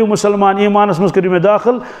مے بنو مسلمان ایمانس مز کرو مے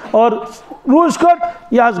داخل اور روس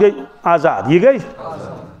کٹ یہ گئی آزاد یہ گئی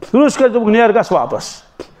روس کٹ دپ نیر گس واپس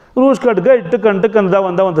روس کٹ گئی ٹکن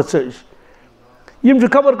دون تو ثج یم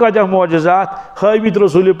خبر کتہ معجزات ہاوت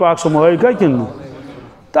رسول پاک سمائی کا کن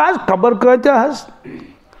تاز خبر کتہ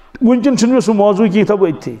ونکن چھ سہ موضوع کی تھو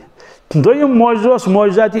اتھی دویم معجزہ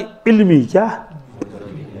معجزات علمی کیا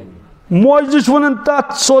معجزہ ونان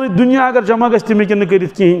تات سوری دنیا اگر جمع گھس تم ہیکن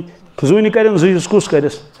کرت کہین زونی کرن زیس کس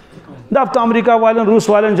کرس دپ تو امریکہ والن روس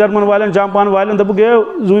والن جرمن والن جاپان والن دپ گئے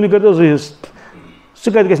زونی کر زیس سہ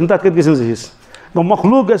کت گھن تات کت گھن زیس گو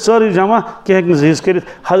مخلوق گھس ساری جمع کہ ہیکن زیس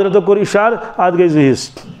کرت حضرت کور اشار ات گئی زیس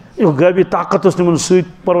یہ غیبی طاقت اس تمن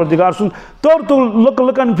ست پروردگار سن تور تو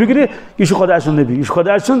لکن فکر یہ خدا سن نبی یہ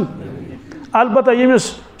خدا سن البتہ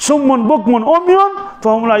یمس سمن بکمن امیون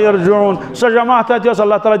فهم لا یرجعون سہ جماعت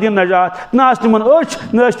اللہ تعالیٰ دین نجات نہ تمن اچھ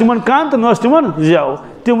نہ تمن کان تو نہ تمن زیو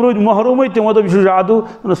تم رود محروم تمو دپ یہ جادو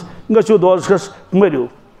گھو دوزخس مرو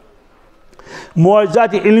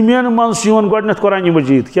معجزات علمین من گۄڈنیتھ قرآن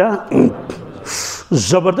مجید کیا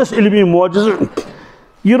زبردست علمی معجزہ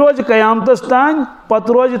یہ روز قیامتس تان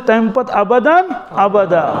پتہ روز تم پتہ ابداً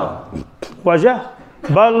ابدا وجہ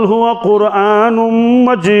بل هو قرآن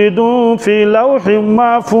مجید فی لوح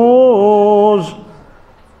محفوظ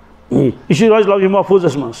یہ روز لوح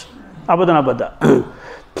محفوظ مز ابدا ابدا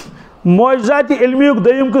معجزات علمی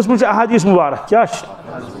دویم قسم احادیث مبارک کیا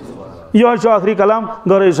یہ آخری کلام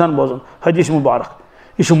غور انسان بوزن حدیث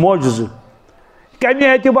مبارک یہ معجزہ کمی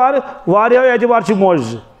اعتبار واریاہ اعتبار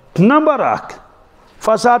معجزہ نمبر اخ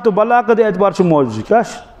فصاحت و بلاغت اعتبار معجزہ کیا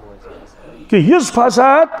کہ یس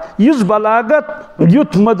فصاحت یس بلاغت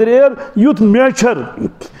یت مدریر یت میچر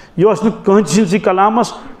یہ کہن سی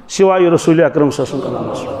کلامس سوائے رسول اکرم صلی اللہ علیہ وسلم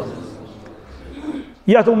کلامس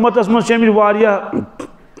یتھ امتس من شامل واریاہ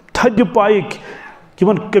تھدِ پایِک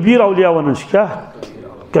یمن کبیر اولیاء ونان چھ کیا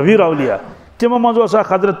کبیر اولیاء تمو منٛز اوس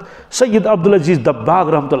اکھ حضرت سید عبدالعزیز دباغ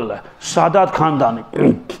رحمۃ اللہ سادات خاندان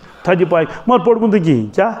تھدِ پایِک مگر پوٚرمُت نہٕ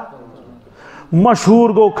کِہیٖنۍ کیا مشہوٗر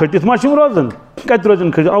گوٚو کھٔٹِتھ ما چھِ یِم روزان کتہِ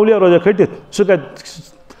روزن کھٔٹِتھ اولیاء روزیا کھٔٹِتھ سُہ کتہِ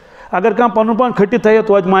اگر کانٛہہ پنُن پان کھٔٹِتھ تھایہِ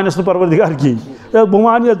توتہِ مانٮ۪س نہٕ پروردگار کِہیٖنۍ بہٕ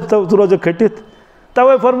مانہِ ژٕ روزکھ کھٔٹِتھ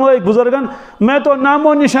توے فرمٲے بزرگن میں تو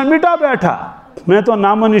نامو نشاں مٹا بیٹھا میں تو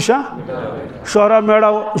نامو نشاں شوہرا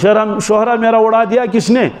میرا اڑا دیا کس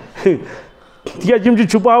نے تکیازِ یِم چھِ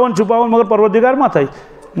چھُپاوان مگر پروردگار ما تھایہِ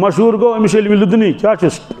مشہوٗر گوٚو أمِس علمِ لدنی کیٛاہ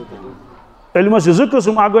چھُس علمس چھِ زٕ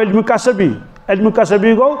قٕسٕم اکھ گوٚو علمِ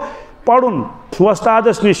قصبی گوٚو پرُن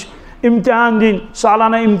وۄستادس نِش امتحان دِنۍ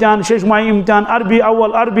سالانہ امتحان 6 ماہی امتحان عربی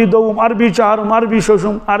اول عربی دوم عربی چہارم عربی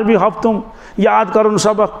ششم عربی ہفتم یاد کرُن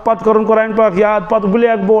سبق پتہٕ کرُن قرآن پاک یاد پتہٕ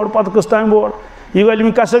بلیک بورڈ پتہٕ قٕسطامہِ بورڈ یہِ گوٚو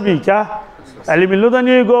علمِ قصبی کیٛاہ علمِ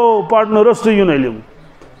لدنی گوٚو پرنہٕ روٚستُے یُن علم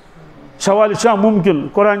سوال چھا ممکن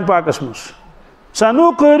قرآن پاکس منٛز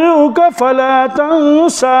سَنُقرِئُکَ فَلَا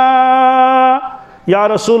تَنسَا یا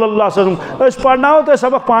رسول اللہ صلی اللہ علیہ وسلم أسۍ پرناوو تۄہہِ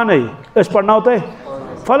سبق پانے أسۍ پرناوو تۄہہِ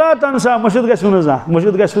فلا تنسا مشید گژھِو نہٕ زانٛہہ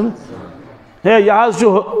مشید گژھِو نہٕ ہے یہِ حظ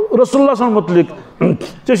چھُ رسول اللہ صلی متعلق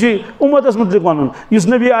ژےٚ چھُے اُمتس متعلق ونُن یُس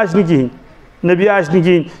نبی آسہِ نہٕ کِہیٖنۍ نبی آسہِ نہٕ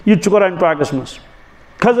کِہیٖنۍ یہِ تہِ چھُ قرآن پاکس منٛز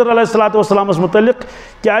خضر علیہ الصلوٰۃ والسلامس متعلق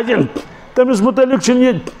کیٛازِ تٔمِس متعلق چھُنہٕ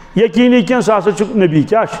یہِ یقیٖنی کینٛہہ سُہ ہسا چھُ نبی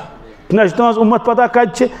کیٛاہ چھُ نہ چھِ تُہنٛز اُمت پتہ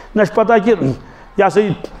کتہِ چھِ نہ چھِ پتہ کہ یہِ ہسا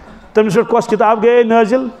یہِ تٔمِس پٮ۪ٹھ کۄس کِتاب گٔیے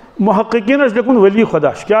نٲزِل محققیٖنن چھُ لیوٚکھمُت ولی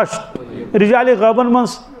خۄدا چھُ کیٛاہ چھُ رِجالِ غٲبن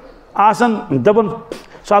منٛز آسان دپان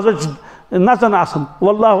سُہ ہسا چھُ نژان آسان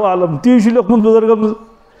واللہ عالم تی چھُ لیوٚکھمُت بُزرگن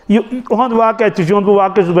یہِ اُہُنٛد واقعہ تہِ چھُ یِہُنٛد بہٕ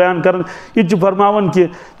واقعہ چھُس بیان کران یہِ تہِ چھُ فرماوان کہ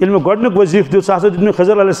ییٚلہِ مےٚ گۄڈٕنیُک وظیٖفہٕ دیُت سُہ ہسا دیُت مےٚ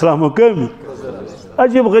خضر علیہ السلامُ کٲمہِ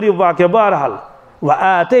عجیٖب غریٖب واقعہ بہرحال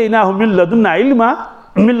وَآتَيْنَاهُ مِن لَدُنَّا عِلْمًا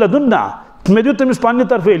مِن لَدُنَّا مےٚ دیُت تٔمِس پننہِ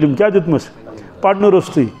طرفہٕ علم کیٛاہ دیُتمَس پرنہٕ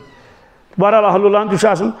روٚستُے بہرحال اہل العلم تہِ چھُ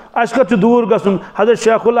آسان اَسہِ کَتھ چھُ دوٗر گژھُن حضرت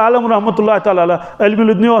شیخ العالم رحمۃ اللہ تعالیٰ علیہ علمِ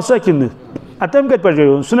لدنی اوسا کِنہٕ اَدٕ تٔمۍ کَتہِ پٮ۪ٹھ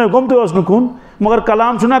گٔیو سُہ نے گوٚمتُے اوس نہٕ کُن مگر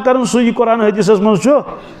کلام چھُنہ کرُن سُے یہِ قرآن حدیثس منٛز چھُ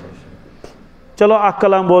چلو اکھ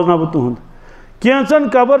کلام بوزناو بہٕ تُہُنٛد کینٛژن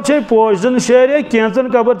قبر چھے پوشن شیرے کینٛژن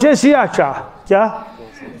قبر چھے سیاہ چاہ کیٛاہ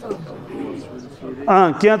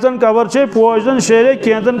کینٛژن قبر چھے پوشن شیرے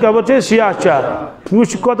کینٛژن قبر چھے سیاہ چاہ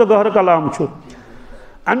وٕچھ کوتاہ گہرٕ کلام چھُ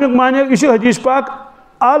امیُک معنی یہِ چھُ حدیث پاک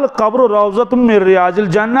القبر روضۃ من ریاض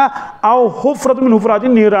الجنہ او حفرۃ من حفرات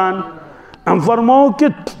النیران فرمو کہ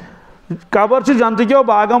قبر چھِ جنتہٕ کیو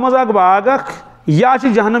باغو منٛز اکھ باغ اکھ یا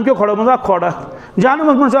چھِ جہنم کیو کھۄڑو منٛز اکھ کھۄڑ اکھ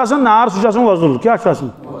جہنمس منٛز چھُ آسان نار سُہ چھُ آسان وۄزُل کیٛاہ چھُ آسان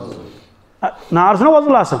نار چھُنہ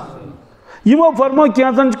وۄزُل آسان یِمو فرمو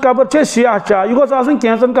کینٛژن قبر چھے سیاہ چاہ یہِ گوٚژھ آسُن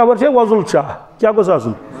کینٛژن قبر چھے وۄزُل چاہ کیٛاہ گوٚژھ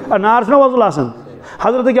آسُن نار چھُنہ وۄزُل آسان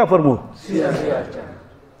حضرتن کیٛاہ فرمو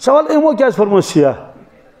سوال یِمو کیٛازِ فرمو سیاہ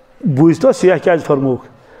بوٗزۍتو سیاہ کیٛازِ فرموکھ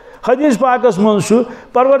حدیث پاکس منٛز چھُ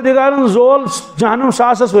پروردگارن زول جہنم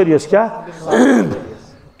ساسس ؤرِیس کیٛاہ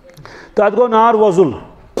تتھ گوٚو نار وۄزُل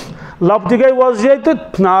لب تہِ گٔے وۄزجے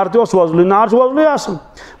تہٕ نار تہِ اوس وۄزلُے نار چھُ وۄزلُے آسان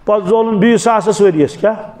پتہٕ زولُن بیٚیہِ ساسس ؤرِیس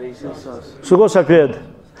کیٛاہ سُہ گوٚو سفید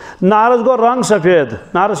نارس گوٚو رنگ سفید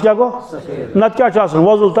نارس کیٛاہ گوٚو نتہٕ کیٛاہ چھُ آسان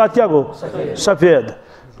وۄزُل تتھ کیٛاہ گوٚو سفید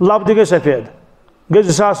لب تہِ گٔے سفید گٔے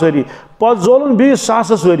 2000 ؤری پتہٕ زولُن بیٚیہِ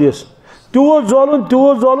ساسس ؤرِیس تیوٗت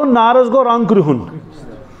زولُن نارس گوٚو رنگ کرٛہُن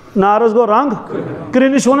نارس گوٚو رنگ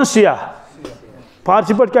کرٛہنِس چھِ ونان سیاہ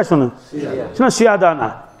فارسی پٲٹھۍ کیٛاہ چھِ ونان چھُنہ سیاہ دانہ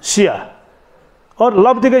سیاہ اور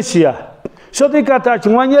لب تہِ گٔے سیاہ سیوٚدُے کتھا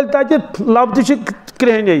چھِ وۄنۍ ییٚلہِ تتہِ لب تہِ چھِ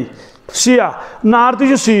کرٛہنے سیاہ نار تہِ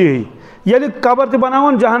چھُ سُیے ییٚلہِ قبر تہِ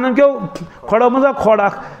بناوان جہنم کیو کھۄڑو منٛز اکھ کھۄڑ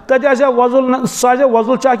اکھ تتہِ آسیا وۄزُل سُہ آسیا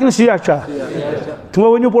وۄزُل چاہ کِنہٕ سیاہ چاہ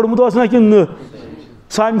وۄنۍ ؤنِو پوٚرمُت اوس نا کِنہٕ نہٕ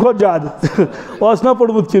سانہِ کھۄتہٕ زیادٕ اوس نا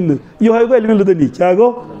پوٚرمُت کِنہٕ یِہوے گوٚو علمِ لدنی کیٛاہ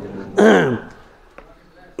گوٚو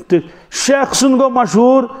تہٕ شیخ سُنٛد گوٚو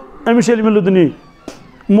مشہوٗر أمِس چھِ علمِ لدنی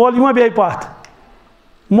مولوی ما بیٚہہِ پتھ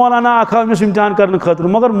مولانا اکھ آو أمِس امتحان کرنہٕ خٲطرٕ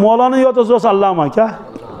مگر مولانا یوتس اوس علامہ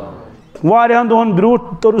کیٛاہ واریاہن دۄہن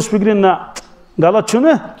برٛونٛٹھ توٚرُس فِکرِ نہ غلط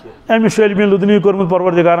چھُنہٕ أمِس چھُ علمِ لدنی کوٚرمُت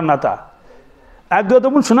پروردگارن عطا اکہِ دۄہ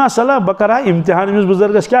دوٚپُن چھُنہ صلح بہٕ کرٕ ہا امتحان أمِس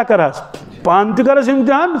بُزرگس کیٛاہ کرہس پانہٕ تہِ کرس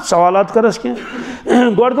امتحان سوالات کرس کینٛہہ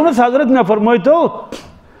گۄڈٕ دوٚپنس حضرت مےٚ فرمٲیتو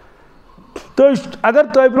تُہۍ اگر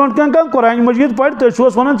تۄہہِ برونٛٹھ کانٛہہ قرآنہِ مجیٖد پرِ تُہۍ چھِو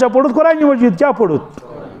ونان ژےٚ پوٚرُتھ قرآنہِ مجیٖد کیٛاہ پوٚرُتھ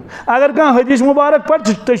اگر کانٛہہ حدیث مُبارک پرِ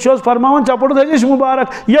تُہۍ چھِو حظ فرماوان ژےٚ پوٚرُتھ حدیث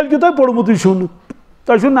مُبارک ییٚلہِ کہِ تۄہہِ پوٚرمُتٕے چھُو نہٕ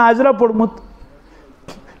تۄہہِ چھُو ناظرہ پوٚرمُت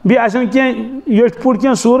بیٚیہِ آسن کینٛہہ یٔٹھۍ پوٗٹھۍ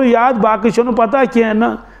کینٛہہ سوٗرٕ یاد باقٕے چھو نہٕ پتہ کینٛہہ نہ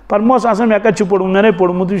فرموس آسان مےٚ کتہِ چھُ پوٚرمُت مےٚ نے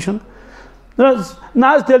پوٚرمُتٕے چھُنہٕ نہ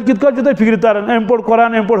حظ تیٚلہِ کِتھ کٲٹھۍ چھُو تۄہہِ فِکرِ تران أمۍ پوٚر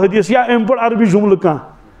قرآن أمۍ پوٚر حدیث یا أمۍ پوٚر عربی جملہٕ کانٛہہ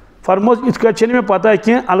فرموس ات کٹ میں پتہ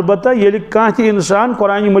کی البتہ یل کان تہ انسان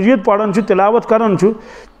قرآن مجید پڑھان تلاوت کران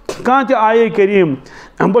کان تہ آیے کریم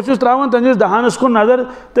بہت تراوان تہندس دہانس کن نظر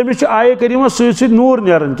تمس آیے کریم ست نور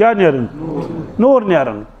نیران کیا نیران نور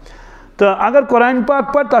نیران تو اگر قرآن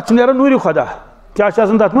پاک پڑھ تک نیران نور خدا کیا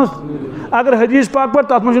تر مز اگر حدیث پاک پڑھ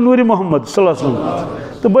تر مز نور محمد صلی اللہ علیہ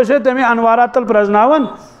وسلم تو بس تمہیں انوارات تل پرزناون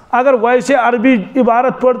اگر ویسے عربی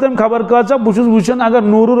عبارت پڑھ تم خبر کہا بہت وچان اگر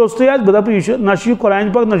نور روستے آس بہ دپ یہ نہ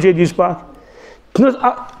قرآن پاک نہ حدیث پاک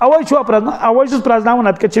اوے پرزناون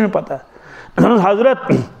ات کت میں پتہ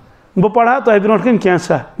حضرت بہ پڑھا تہ برونٹ کن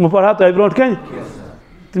کینسا بہ پڑھا تہ برونٹ کن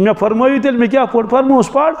مے فرمائیو تیل مے کیا پڑھ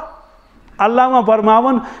فرموس پڑھ علامہ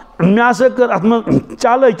فرماون مے ہسا کر ات من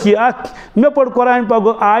چالکی مے پڑھ قرآن پاک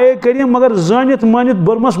آیے کریم مگر زانت مانت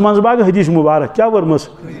برمس منزباگ حدیث مبارک کیا برمس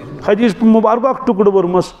حدیث مبارک اخ ٹکڑ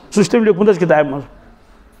برمس سہ تم لیکھمت کتاب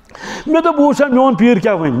مز مے تو بوچھا میون پیر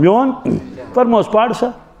کیا ون میون فرموس پڑھ سا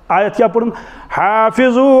آیت کیا پڑھن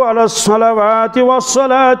حافظوا علی الصلوات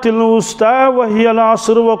والصلاة الوسطى وهي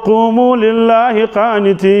العصر وقوموا لله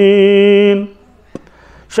قانتين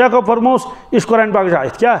شیخ فرموس اس قرآن پاک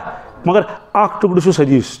آیت کیا مگر اخ ٹکڑ چھس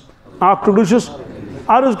حدیث اخ ٹکڑ چھس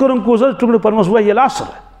عرض کرم کس ٹکڑ فرموس وہی العصر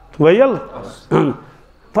وہی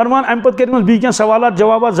فرمان ام پتہ کرمس بی کین سوالات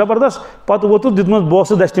جوابات زبردست پتہ ووتس دتمس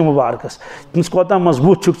بوس دست مبارکس تمس کوتا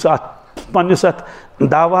مضبوط چھک ات پنس ات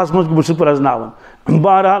دعواس مز بہ پرزناون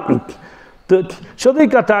بہرحال تو سیودے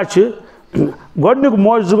کتھا گۄڈنیُک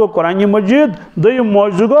معجزہ گو قرآن مجید دویم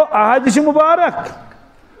معجزہ گو احادیث مبارک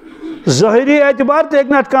ظاہری اعتبار تو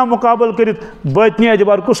ہیٚکہِ نہٕ اتھ کانٛہہ مقابل کٔرِتھ باطنی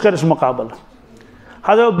اعتبار کس کرس مقابل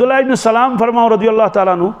حضرت عبداللہ ابن سلام فرماؤ رضی اللہ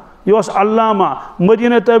تعالیٰ عنہ یہ اس علامہ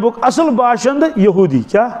مدینہ طیبک اصل باشند یہودی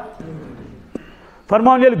کیا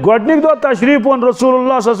فرمان یل گۄڈنیُک دۄہ تشریف اون رسول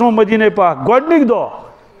اللہ صلی اللہ علیہ وسلم مدینہ پاک گۄڈنیُک دۄہ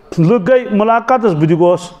لُکھ گٔے ملاقاتس بہٕ تہِ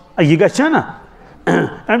گوس یہ گژھِ نا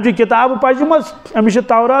ام چھ کتاب پجمز امس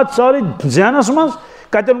تورات ساری ذہنس مز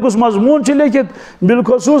کتن کس مضمون لکھت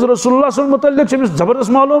بالخصوص رسول اللہ صلی اللہ علیہ وسلم متعلق امس زبردست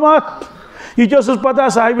معلومات یہ پتہ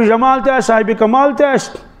صاحب جمال تہ صاحب کمال تہ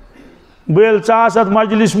بل ثاس ات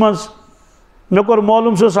مجلس مز مے کور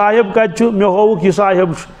معلوم سہ صاحب کت مے ہووک یہ صاحب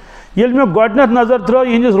یل مے گۄڈنیتھ نظر ترٲو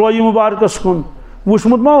یہندس روی مبارکس کن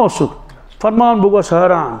وچھمت ما اوسک فرمان بہ گوس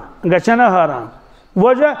حیران گژھِ نا حیران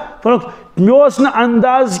وجہ مےٚ نہٕ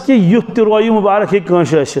انداز کہ یُتھ تہِ روی مبارک ہیٚکہِ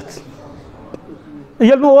کٲنٛسہِ ٲسِتھ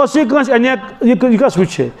ییٚلہِ مےٚ اوسُے کٲنٛسہِ اَنیک یہِ کس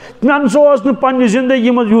وٕچھِ مےٚ سُہ اوس نہٕ پننہِ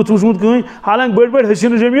زندگی منٛز یُتھ وٕچھمُت کٕہٕنۍ حالانکہِ بٔڑۍ بٔڑۍ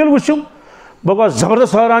حسیٖن جمیٖل وٕچھُم بہٕ گوس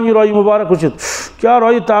زبردست حٲران یہِ روی مبارک وٕچھِتھ کیٛاہ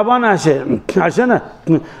روی تابان آسہِ نا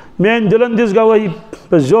میٛانہِ دِلن دِژ گوٲہی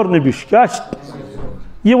زیوٚر نبِش کیٛاہ چھِ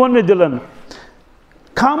یہِ ووٚن مےٚ دِلن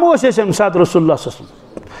خاموش ٲسۍ اَمہِ ساتہٕ رسول اللہ صلی اللہ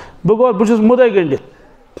علیہ وسلم بہٕ چھُس مُدے گٔنڈِتھ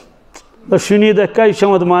شنیدہ کئی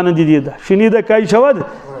شود مانند دیدہ شنیدہ کئی شود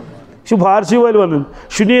یہ فارسی ول ون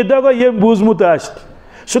شنیدہ گو یم بوزمت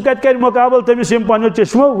سہ کت کر مقابل تمس یم پنو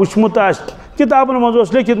چشمو وچمت کتابن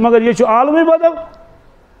مز لکھت مگر یہ عالمی بدل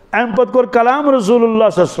ام پت کور کلام رسول اللہ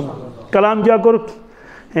صلی اللہ علیہ وسلم کلام کیا کور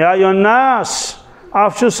یا ایھا الناس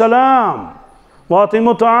افشوا السلام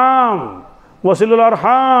واطعموا الطعام وصلوا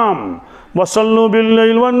الارحام وصلوا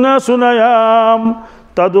باللیل والناس نیام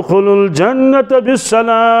تدخل الجنت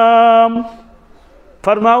بالسلام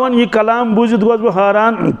فرماون یہ کلام بوزت گوس بہ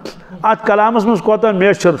حیران ات کلامس مز کوتا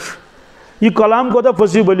میچر یہ کلام کوتا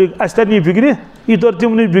فصیح بلیغ اس تر فکر یہ تر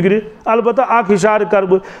تمن فکر البتہ اخ اشارہ کر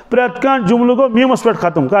بہ پرت کان جملہ گو میمس پہ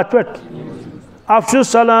ختم کت پہ افشوا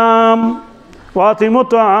السلام واطعموا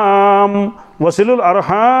الطعام وصلوا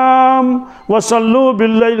الارحام وصلوا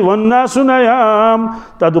باللیل والناس نیام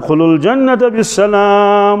تدخل الجنت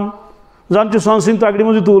بالسلام زن سن سن تگڑی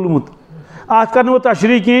مجھے تولمت ات کر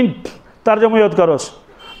تشریح کہین ترجمہ یوت کروس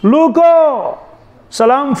لوکو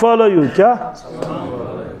سلام پھلو کیا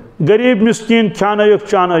غریب مسکین کھانوک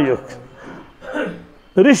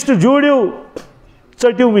چانوک رشتہ جوڑو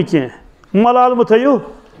ٹھو مہ کی ملال مہ تھو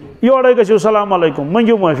یورے گھو سلام علیکم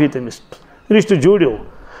منگو معافی تمس رشتہ جوڑو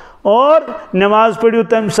اور نماز پڑھو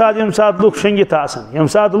تمہ سات یم سات لوگ شنگت آسان یم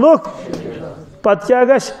سات لوگ پتہ کیا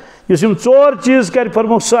گھس اس ژور چیز کر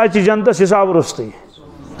فرموک سہ اچ جنتس حساب رستے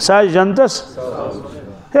سہ جنتس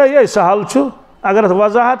ہے سہل اگر ات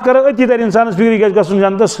وضاحت کرو اتی تر انسانس فکر گھس گھن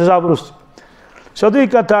جنتس حساب رست سیودے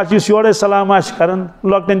کتھا اس یورے سلام آس کران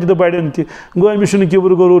لۄکٹٮ۪ن تہِ تہٕ بڑٮ۪ن تہِ گوٚو أمِس چھُنہٕ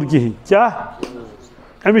کِبر غروٗر کِہیٖنۍ کیٛاہ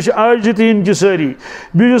أمِس چھِ عٲجزی تہٕ یِم چھِ سٲری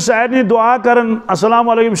بیٚیہِ چھُ سارنٕے دعا کران السلام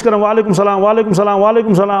علیکم یہِ چھُ کران وعلیکم سلام وعلیکم سلام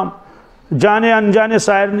وعلیکم سلام جانے انجانے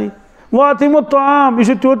سارنٕے واطعموا الطعام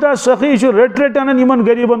یہ تیوتاہ سخی یہ رٹ رٹ انان یمن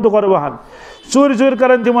غریبن تو قربان ژوٗرِ ژوٗرِ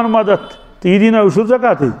کران تمن مدد تو یہ دینا شُر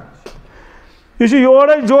زکات یہ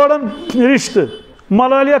یورے جوڑان رشتہ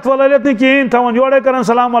ملٲلیت ولٲلیت نہٕ کِہیٖنۍ تھاوان یورے کران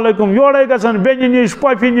سلام علیکُم یورے گژھان بیٚنہِ نِش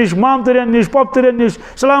پۄپھِ نِش مامتٕرٮ۪ن نِش پۄپھتٕرٮ۪ن نِش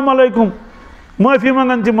سلام علیکُم معٲفی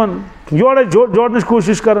منٛگان تِمن یورے جوڑنٕچ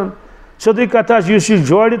کوٗشِش کران سیٚودُے کتھا چھِ یُس یہِ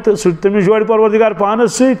جوڑِ تہٕ سُہ تٔمِس جوڑِ پروردِگار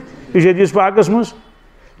پانس سۭتۍ یہِ چھُ حدیٖث پاکس منٛز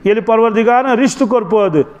ییٚلہِ پروردِگارن رِشتہٕ کوٚر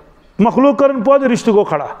پٲدٕ مخلوق کرن پٲدٕ رِشتہٕ گوٚو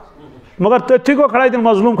کھڑا مگر تٔتھی گوٚو کھڑا ییٚتٮ۪ن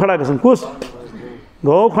مظلوٗم کھڑا گژھان کُس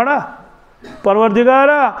گوٚو کھڑا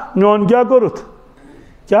پروردِگارا میون کیٛاہ کوٚرُتھ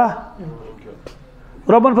کیٛاہ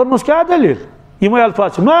رۄبن فرموس کیٛاہ دٔلیٖل یِمے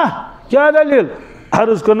الفاظ چھِ نا کیٛاہ دٔلیٖل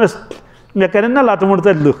عرض کوٚرنس مےٚ کرن نا لتہٕ موٚنڈ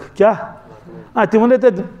تتہِ لُکھ کیٛاہ تِمن ہے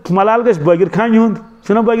تتہِ ملال گژھِ بٲگِر خانہِ ہُنٛد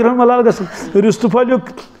چھُنہ بٲگِر ہُنٛد ملال گژھان رِستہٕ پھلیُک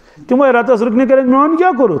تِمے رتس رُکنہِ کرن میون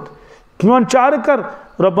کیٛاہ کوٚرُتھ میون چارٕ کر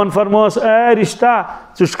رۄبن فرموس اے رشتہ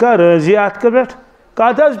ژٕ چھُکھا رٲضی اتھ پٮ۪ٹھ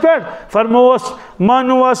کتھ حظ پٮ۪ٹھ فرموس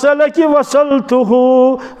من وصلکہِ وصلتُہُ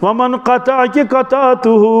ومن قطعکہِ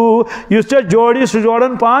قطعتُہُ یُس ژےٚ جوڑی سُہ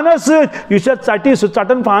جوڑن پانس سۭتۍ یُس ژےٚ ژٹی سُہ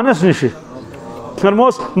ژٹن پانس نِشہِ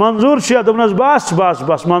فرموس منظوٗر چھُ دوٚپنس بس بس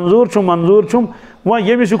بس منظوٗر چھُم وۄنۍ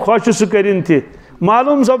ییٚمِس یہِ خۄش چھُ سُہ کٔرِنۍ تہِ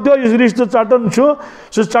معلوٗم سپدیو یُس رِشتہٕ ژٹان چھُ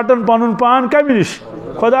سُہ ژٹان پنُن پان کمہِ نِش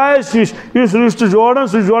خۄدایس نِش یُس رِشتہٕ جوڑان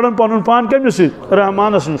سُہ جوڑان پنُن پان کٔمِس سۭتۍ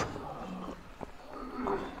رحمانس نِش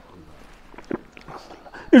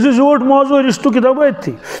یہ زیوٗٹھ موضوٗع رِشتُک یہِ دَپو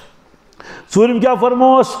أتھی ژوٗرِم کیٛاہ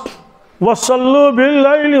فرمووس وصلوا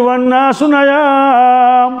باللیل والناس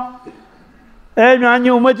نیام اے میانہِ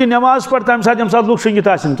اُمتی نٮ۪ماز پَر تَمہِ ساتہٕ ییٚمہِ ساتہٕ لُکھ شٔنگِتھ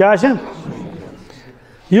آسن کیٛاہ آسن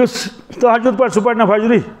یُس تہجُد پَرِ سُہ پَرِ نہ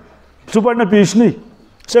فجرٕے سُہ پَرِ نہ پیٖشنٕے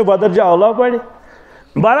سُہ بدرجہ اولا پَرِ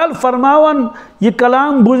بہرحال فرماوان یہِ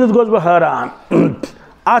کلام بوٗزِتھ گوٚس بہٕ حٲران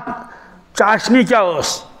اَتھ چاشنی کیٛاہ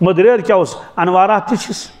ٲس مٔدریر کیٛاہ اوس انوارات تہِ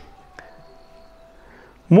چھِس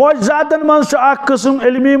معجزاتن منٛز چھُ اکھ قٕسم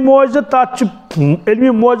علمی معجزٕ تتھ چھُ علمی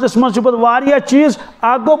معجزس منٛز چھُ پتہٕ واریاہ چیٖز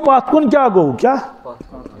اکھ گوٚو پتھ کُن کیٛاہ گوٚو کیٛاہ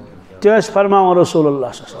تہِ ٲسۍ فرماوان رسول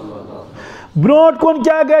اللہ صلی اللہ علیہ وسلم برونٛٹھ کُن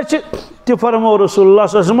کیٛاہ گژھِ تہِ فرموو رسول اللہ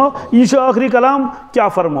صلی اللہ علیہ وسلم یہِ چھُ ٲخری کلام کیٛاہ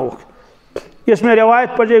فرمووُکھ یۄس مےٚ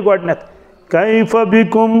رٮ۪وایت پرے گۄڈنٮ۪تھ کیف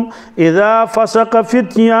بکم اذا فسق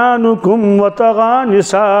فتیانکم وطغى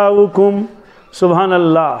نساؤکم سبحان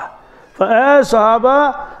اللہ اے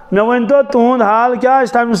صحابہ مےٚ ؤنۍتو تُہُنٛد حال کیٛاہ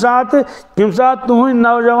آسہِ تَمہِ ساتہٕ ییٚمہِ ساتہٕ تُہٕنٛدۍ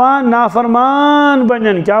نوجوان نافرمان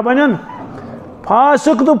بنن کیٛاہ بنن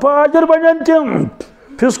فاسق تہٕ فاجر بنن تِم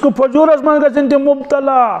فِسقہٕ فجوٗرس منٛز گژھن تِم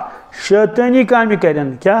مبتلا شیطٲنی کامہِ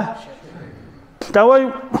کرن کیٛاہ توے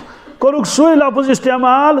کوٚرُکھ سُے لفظ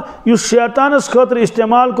استعمال یُس شیطانس خٲطرٕ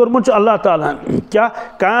استعمال کوٚرمُت چھُ اللہ تعالیٰ ہن کیٛاہ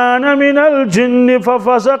کان من الجن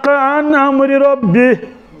ففسق عن امر ربہ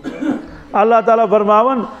اللہ تعالیٰ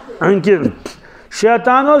فرماوان کہ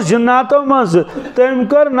شیطان اوس جناتو منٛز تٔمۍ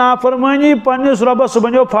کٔر نافرمٲنی پننِس رۄبس سُہ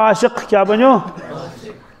بنیو فاسق کیٛاہ بنیو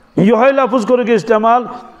یِہوے لفظ کوٚرُکھ استعمال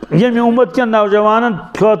ییٚمہِ اُمت کٮ۪ن نوجوانن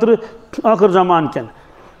خٲطرٕ ٲخر زمان کٮ۪ن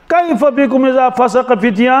کیف بکم اذا فسق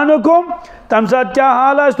فتیانکم تمہِ ساتہٕ کیٛاہ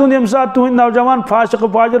حال آسہِ تُہُنٛد ییٚمہِ ساتہٕ تُہٕنٛدۍ نوجوان فاسق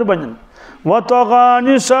فاجر بنن وطغى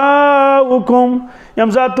نساؤکم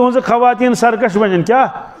ییٚمہِ ساتہٕ تُہنٛزٕ خواتیٖن سرکش بنن کیٛاہ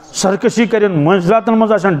سرکشی کرن منٛزراتن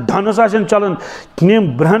منٛز آسن ڈانس آسن چلان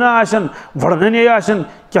نیم برہنہ آسن وڑننے آسن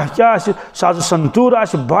کیٛاہ کیٛاہ آسہِ سازٕ سنتوٗر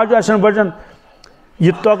آسہِ باجہِ آسن بجن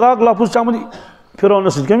یہِ طغاک لفظ چھُ آمُت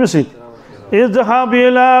فرعونس سۭتۍ کٔمِس سۭتۍ اذهب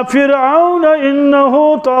الى فرعون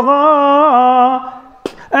انه طغى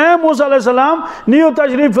اے موسیٰ علیہ السلام نیو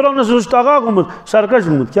تشریف فرعونس سُہ چھُ طغا گوٚمُت سرکش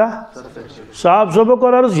گوٚمُت کیٛاہ صاحب صٲبو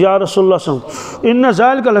کوٚر عرض یا رسول اللہ صلی اللہ علیہ وسلم ان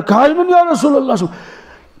ذلک لکاذب یا رسول اللہ صلی اللہ علیہ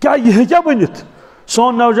وسلم کیٛاہ یہِ ہیٚکیٛاہ بٔنِتھ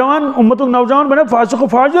سون نوجوان امتُک نوجوان بنے فاسق و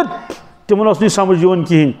فاجر تمن اوس نہٕ سمجھ یِوان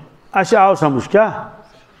کِہیٖنۍ اَسہِ آو سمجھ کیٛاہ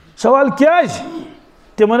سوال کیٛازِ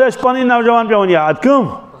تمن ٲسۍ پنٕنۍ نوجوان پیٚوان یاد کٕم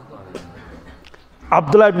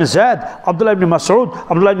عبداللہ ابن زید عبداللہ ابن مسعود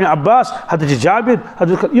عبداللہ ابن عباس حضرت جابر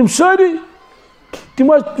حضرت یِم سٲری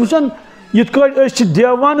تِم ٲسۍ وٕچھان یِتھ کٲٹھۍ أسۍ چھِ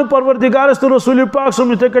دیوانہٕ پروردِگارس تہٕ رسول پاک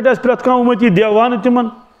صٲب یِتھَے کٲٹھۍ آسہِ پرٛٮ۪تھ کانٛہہ اُمتی دیوانہٕ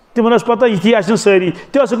تِمن ٲس پتہ یِتھی آسن سٲری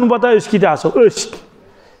تہِ ٲسٕکھ نہٕ پتہ أسۍ کِتھ آسو أسۍ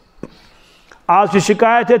آز چھِ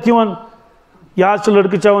شکایت یتھ یِوان یہِ حظ چھُ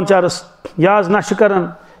لڑکہٕ چٮ۪وان چرس یہِ حظ نشہٕ کران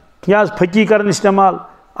یہِ حظ پھٔکی کران استعمال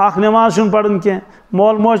اکھ نٮ۪ماز چھُنہٕ پران کینٛہہ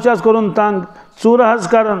مول موج تہِ حظ کوٚرُن تنگ ژوٗرٕ حظ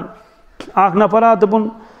کران اکھ نفر آو دوٚپُن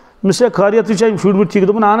مِس ہے خٲریتٕے چھا یِم شُرۍ وُرۍ ٹھیٖک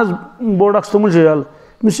دوٚپُن اہن حظ بوٚڑ اکھ چھُ توٚمُت جیل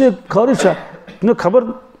مِس ہے خٲرٕے چھا نہ خبر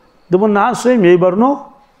دوٚپُن نہ حظ سُے مے برنو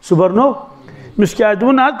سُہ برنو مِس کیٛازِ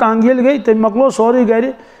دوٚپُن نہ حظ تنگ ییٚلہِ گٔے تٔمۍ مۄکلو سورُے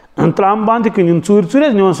گرِ ترام بانہٕ تہِ کٕنِنۍ ژوٗرِ ژوٗرِ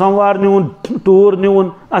حظ نِوان سموار نِوُن ٹوٗر نِوُن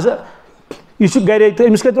اچھا یہ گرے تو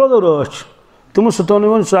امس کتہ روزو رٲچھ تمو سہ تو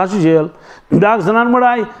نِوان سُہ حظ چھُ جیل بیاکھ زنان مٔڈ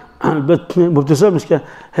آیہِ مفتی صٲب أمِس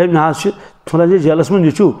کیٛاہ ہے مےٚ حظ چھِ تھوڑا جیلس منٛز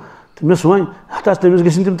نیٚچوٗ تہٕ مےٚ وۄنۍ ہتھ حظ تٔمِس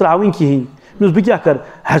گژھن تِم ترٛاوٕنۍ کِہیٖنۍ مےٚ بہٕ کیٛاہ کَرٕ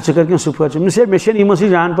ہے ژٕ کر کینٛہہ سُپٲرۍ مےٚ چھَنہٕ یِمن سۭتۍ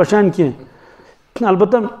جان پہچان کینٛہہ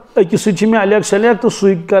البتہ أکِس سۭتۍ چھِ مےٚ الیک سلیک تہٕ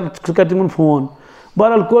سُہ کَرِ تِمن فون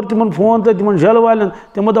بہرحال کوٚر تِمن فون تہٕ تِمن جل والٮ۪ن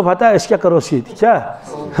تِمو دوٚپ ہتا أسۍ کیٛاہ کَروس ییٚتہِ کیٛاہ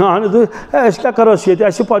اہن حظ أسۍ کیٛاہ کَروس ییٚتہِ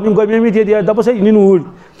اَسہِ چھِ پَنٕنۍ گۄبیمٕتۍ ییٚتہِ دَپَس ہے نِن اوٗرۍ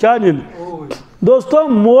کیٛاہ نِن دوستو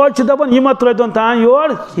موج چھِ دَپان یہِ مہ ترٛٲوتون تانۍ یور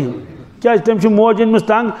کِہیٖنۍ کیٛازِ تٔمۍ چھِ موج أنمٕژ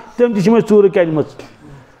تنٛگ تٔمۍ تہِ چھِ مےٚ ژوٗرٕ کَرِمٕژ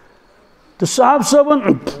تہٕ صاحب صٲبن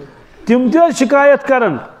تِم تہِ ٲسۍ شِکایت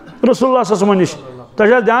کران رسول اللہ صلی اللہ علیہ وسلم نِش تۄہہِ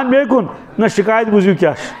چھا دھیان بیٚیہِ کُن نہ شِکایت بوٗزِو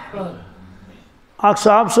کیٛاہ چھِ اکھ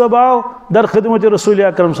صاحب صٲب آو در خدمت رسول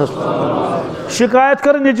اکرم صلی اللہ علیہ وسلم شکایت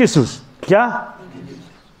کرن نیچی سٕنٛز کیٛاہ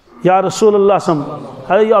یا رسول اللہ صلی اللہ علیہ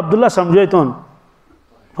وسلم حضرت یہ عبداللہ سمجھٲیتون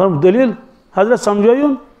فرم دلیل حضرت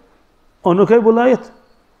سمجھٲیُن اوٚنُکھ ہے بُلٲیِتھ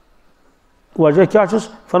وجہ کیٛاہ چھُس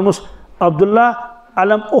فرموس عبداللہ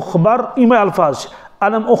علم اخبر یِمے الفاظ چھِ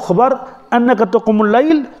علم اخبر انک تقوم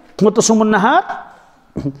اللیل وتصوم النہار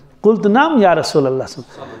قلت نعم یا رسول اللہ صلی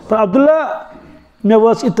اللہ علیہ وسلم پر عبداللہ مےٚ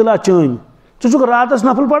وٲژ اطلاع چٲنۍ ژٕ چھُکھ راتس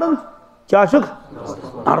نفل پران کیٛاہ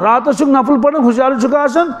چھُکھ راتس چھُکھ نفل پران ہُشیار چھُکھ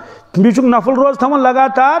آسان بیٚیہِ چھُکھ نفل روز تھاوان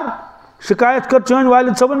لگاتار شکایت کر چٲنۍ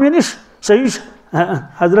والد صٲبن مےٚ نِش صحیح چھُ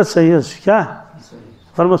حضرت صحیح حظ چھُ کیٛاہ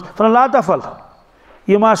فرموس فرمان لا تفل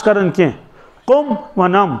یِم آسہٕ کران کینٛہہ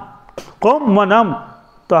قم ونم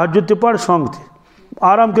تہجد تہِ پَر شۄنٛگ تہِ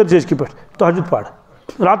آرام کٔرِتھ أزکہِ پٮ۪ٹھ تہجد پَر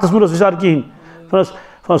راتس منٛز اوس ہُشیار کِہیٖنۍ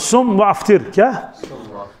فرموس سُم و افطر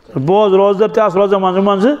کیٛاہ بوز روزدر تہِ آسہٕ روزان منٛزٕ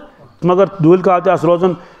منٛزٕ مگر دوٗلہِ کاو تہِ آسہٕ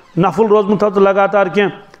روزان نفل روزمُت تھاو ژٕ لگاتار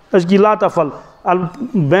کینٛہہ أزکی لا تفل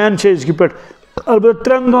بین چھِ أزکہِ پٮ۪ٹھ البتہ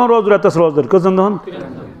 3 دۄہن روز رٮ۪تس روزدر کٔژن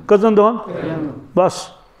دۄہن بس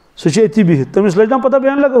سُہ چھُ أتی بِہِتھ تٔمِس لٔج نا پتہ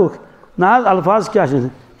بین لگٲوٕکھ نہ حظ الفاظ کیٛاہ چھِ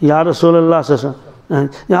یا رسول اللہ صلی اللہ علیہ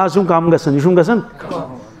وسلم یہِ حظ چھُم کم گژھان یہِ چھُم گژھان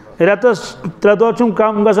رٮ۪تس 3 دۄہ چھُم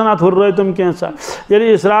کم گژھان اتھ ہُررٲیتُم کینٛژھا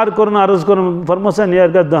ییٚلہِ اصرار کوٚرُن عرض کوٚرُن فرموسا نیر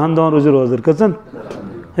گژھ 10 دۄہن روزِ روزدر کٔژن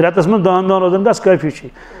رٮ۪تس منٛز 10 دۄہن روزان گژھ کٲفی چھُے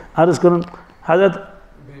عرض کوٚرُن حضرت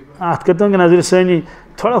اتھ کٔرۍتون نظرِ ثٲنی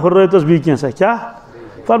تھوڑا ہُررٲیتوس بیٚیہِ کینٛژھا کیٛاہ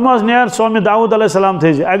فرموس نیر سومہِ داوٗد علیہ السلام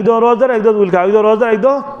تھٲیزِ اکہِ دۄہ روزدر اکہِ دۄہ دوٗلہِ کاو اکہِ دۄہ روزدر اکہِ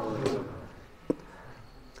دۄہ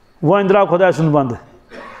وۄنۍ درٛاو خۄداے سُنٛد بنٛدٕ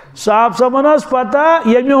صاحب صٲبن ٲس پتہ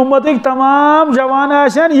ییٚمہِ اُمتٕکۍ تمام جوان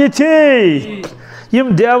آسن یِتھی یِم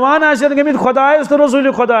دیوان آسن گٔمٕتۍ خۄدایس تہٕ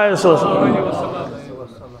رسوٗلِ خۄدایس اوس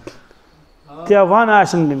دیوان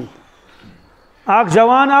آسن گٔمٕتۍ اکھ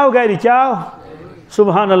جوان آو گرِ کیٛاہ آو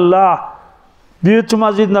سبحان اللہ بِہِتھ چھُ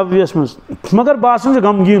مسجد نبویَس منٛز مگر باسان چھُ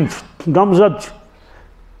غمگیٖن چھُ غمزد چھُ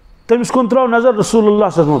تٔمِس کُن ترٛٲو نظر رسول اللہ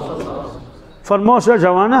صلی اللہ علیہ وسلم فرموس ہے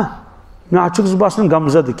جوانا مےٚ حظ چھُکھ باسان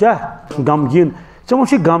غمزد کیٛاہ غمگیٖن ژےٚ ما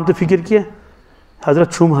چھُے غم تہٕ فِکر کینٛہہ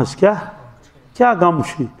حضرت چھُم حظ کیٛاہ غم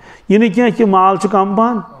چھُے یہِ نہٕ کینٛہہ کہِ مال چھُ کم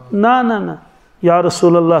پہن نہ یا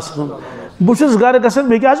رسول اللہ صلی اللہ علیہ وسلم بہٕ چھُس گرٕ گژھان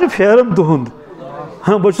مےٚ کیٛاہ چھُ پھیران تُہُنٛد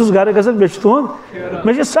بہٕ چھُس گرٕ گژھان مےٚ چھُ تُہُنٛد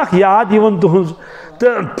مےٚ چھِ سخ یاد یِوان تُہٕنٛز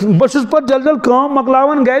تہٕ بہٕ چھُس پتہٕ جل کٲم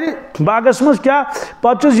مۄکلاوان گرِ باغس منٛز کیٛاہ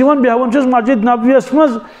پتہٕ چھُس یِوان بیٚہوان چھُس مسجد نبویَس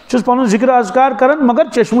منٛز چھُس پنُن ذِکر اذکار کران مگر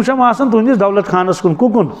چشمہٕ چھم آسان تُہنٛدِس دولت خانس کُن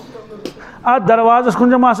کُکُن اتھ دروازس کُن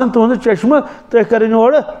چھم آسان تُہنٛز چشمہٕ تُہۍ کٔرِنۍ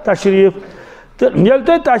اورٕ تشریٖف تہٕ ییٚلہِ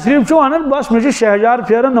تُہۍ تشریٖف چھِو انان بس مےٚ چھُ شہجار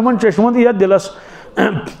پھیران یِمن چشمن تہٕ یتھ دِلس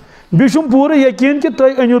بیٚیہِ چھُم پوٗرٕ یقیٖن کہِ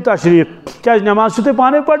تُہۍ أنِو تشریٖف کیٛازِ نٮ۪ماز چھِو تُہۍ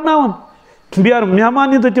پانے پرناوان بیٚیہِ اگر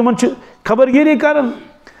مہمان یِن تہٕ تِمن چھِ خبرگیٖری کران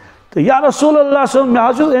تہٕ یا رسول اللہ صلی اللہ علیہ وسلم مےٚ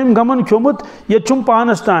حظ چھُس أمۍ غمن کھیوٚمُت ییٚتہِ چھُم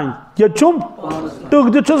پانس تانۍ ییٚتہِ چھُم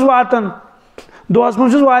ٹٕکھ دِتھ چھُس واتان دۄہس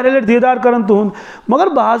منٛز چھُس واریاہ لٹہِ دیٖدار کران تُہُنٛد مگر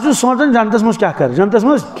بہٕ حظ چھُس سونٛچان جنتس منٛز کیٛاہ کرٕ جنتس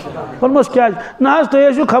منٛز فرموس کیٛازِ نہ حظ تُہۍ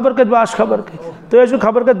ٲسِو خبر کتہِ بہٕ آسہٕ خبر کتہِ تُہۍ ٲسِو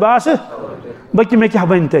خبر کتہِ بہٕ آسہٕ بٔکہِ مےٚ کیٛاہ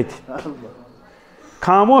بنہِ تتہِ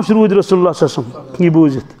خاموش روٗدۍ رسول اللہ صلی اللہ علیہ وسلم یہِ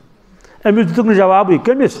بوٗزِتھ أمِس دِتُکھ نہٕ جوابٕے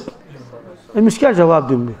کٔمِس أمِس کیٛاہ جواب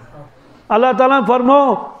دِمہٕ بہٕ اللہ تعالیٰ ہن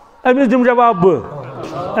فرموو أمِس دِمہٕ جواب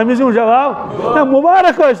بہٕ أمِس دِمہٕ جواب نہ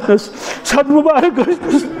مُبارک ٲسنَس سد مُبارک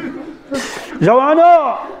ٲسنَس جوانو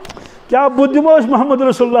کیٛاہ بُتھ دِمو أسۍ محمد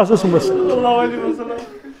رسول اللہ صلی اللہ علیہ وسلم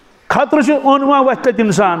خطرٕ چھُ اوٚن وۄنۍ وۄتھِ تتہِ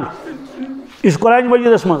اِنسان یہِ چھُ قرآنہِ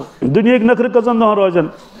مجیٖدس منٛز دُنہِکۍ نخرٕ کٔژن دۄہن روزن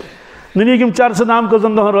دُنہِکۍ یِم چرسہٕ دام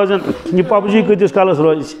کٔژن دۄہن روزن یہِ پب جی کۭتِس کالس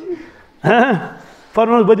روزِ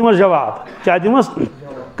فرموس بہٕ دِمس جواب کیٛاہ دِمس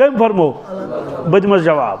کٔمۍ فرموو بہٕ دِمس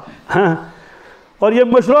جواب اور یہِ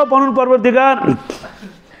مٔشرو پنُن پروردِگار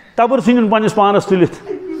تبر ژھٕنِن پننِس پانس تُلِتھ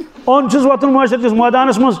اوٚن چھُس وۄتھُن معاشر کِس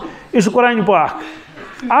مٲدانس منٛز یہِ چھُ قرآنہِ پاک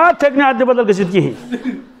اتھ ہیٚکہِ نہٕ ادلہِ بدل گٔژھِتھ کِہیٖنۍ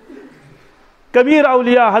کبیٖر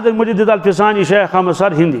اولیاء حضرت مجدد الفسانی شیخ احمد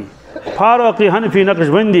سر ہندی فاروقی حنفی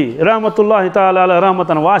نقشبندی رحمۃ اللہ تعالیٰ علیہ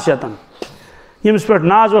رحمتن واسعتن ییٚمِس پٮ۪ٹھ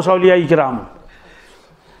ناز اوس اولیاء کرامن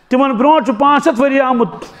تِمن برونٛٹھ چھُ 500 ؤری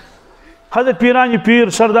آمُت حضرت پیٖرانہِ پیٖر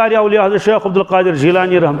سردار اولیاء حضرت شیخ عبدالقادر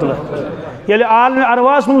جیلانی رحمتہ اللہ ییٚلہِ عالمِ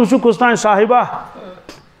ارواہس منٛز وٕچھو کُس تانۍ صاحبہ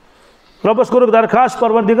رۄبس کوٚرُکھ درخاست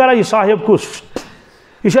پروردِگارا یہِ صاحب کُس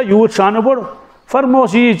یہ یوت شانہ بوڑ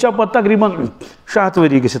فرموس یہ چپ تقریباً 7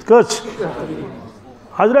 ؤری گژھِتھ کٔژ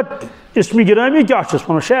حضرت اسمی گرامی کیا چھُس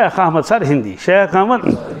پنُن شیخ احمد سر ہندی شیخ احمد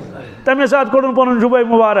تمے سات کوٚرُن پنُن جُبے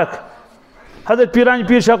مبارک حضرت پیران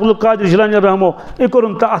پیر شیخ القادر جیلانی رحمو یہ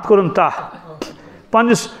کوٚرُن تہ اتھ کوٚرُن تہ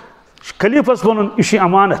پننس خلیفس ونُن یہ چھ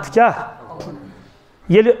امانت کیا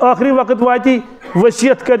ییٚلہِ آخری وقت واتی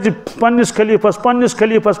وصیت کر پننس خلیفس پننس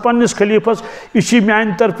خلیفس پننس خلیفس یہ چھ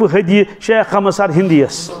میانہ طرف ہدیہ شیخ احمد سر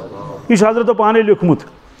ہندیس یہ چھ حضرتو پانے لیوکھمُت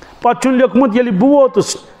پتہ چھُن لیوکھمُت ییٚلہِ بہٕ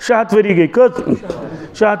ووتُس 7 ؤری گٔے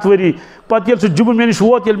کٔژ 7 ؤری پتہ ییٚلہِ سُہ جُبہٕ مےٚ نِش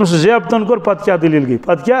ووت ییٚلہِ مےٚ سُہ زیبتن کوٚر پتہ کیٛاہ دٔلیٖل گٔے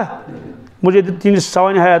پتہ کیٛاہ مجدد تہنٛدِس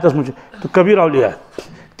سوانہِ حیاتس منٛز تو کبیر اولیاء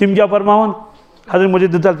تم کیا فرماون حضرت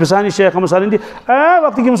مجدد الفسانی شیخ احمد سر ہندی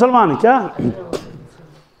وقت کی مسلمان کیا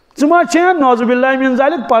ژٕ چھین نعوذ باللہ من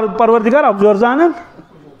ذالک پروردگار ابزور زانن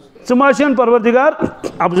ژٕ چھین پروردگار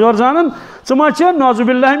ابزور زانن ژٕ چھین نعوذ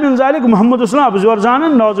باللہ من ذالک محمد اسلام ابزور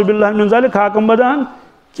زانن نعوذ باللہ من ذالک حاکم بدان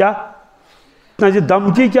کیا کانٛہہ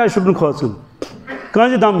دمکی کیا چھُکھ کھوژُن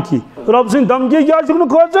کانٛہہ دمکی رب سٕنٛز دمکی کیا چھُکھ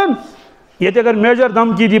کھوژُن یہ اگر میجر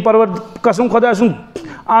دمکی دی قسم خدا سن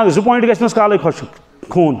 2 پوائنٹ گھنس کالے خشک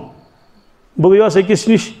خون بہ گیس أکِس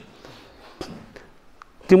نش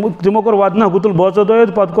تمو کور ودنہ گتل بوچو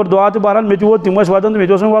دٲیِتھ پتہٕ کور دعا تہ بہرحال مےٚ تہِ ووت تِم ٲسۍ ودان مےٚ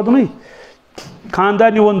تہِ اوس نہٕ وَدنٕے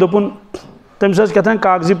خاندارنہِ ووٚن دوٚپُن تٔمِس ٲس کیٛاہ تام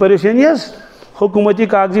کاغذی پریشٲنی حظ حکوٗمتی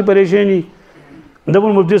کاغذی پریشٲنی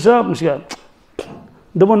دوٚپُن مفتی صٲب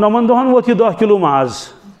دوٚپُن 9 دۄہن ووت یہِ 10 کِلوٗ ماز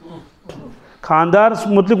خاندارس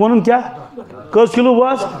متعلق ووٚنُن کیٛاہ کٔژ کِلوٗ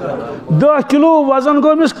واز 10 کِلوٗ وزن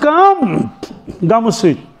گوٚو أمِس کم غمہٕ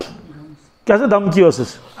سۭتۍ کیٛاہ سا دمکی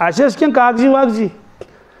ٲسٕس آسہِ کینٛہہ کاغذی واغذی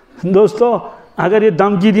دوستو اگر یہ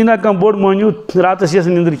دمکی دی نا کم بوڑ مٲنِو راتس یس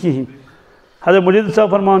نندر کہین حضرت مجدد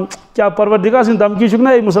صاحب فرمان کیا پروردگار سن دمکی چھُکھ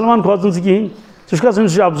نا مسلمان کھوژُن ژٕ کہین ژٕ چھُکھا سُہ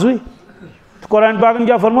چھُ افضوٕے قرآن پاکن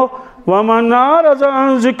کیا فرمو وَمَنْ أَعْرَضَ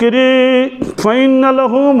عَنْ ذِكْرِي فَإِنَّ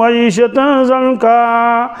لَهُ مَعِيشَةً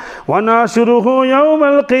ضَنكًا وَنَحْشُرُهُ يَوْمَ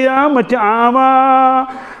الْقِيَامَةِ أَعْمَى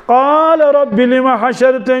قَالَ رَبِّ لِمَ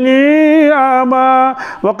حَشَرْتَنِي أَعْمَى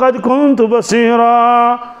وَقَدْ كُنْتُ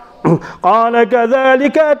بَصِيرًا قَالَ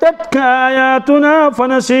كَذَلِكَ أَتَتْكَ آيَاتُنَا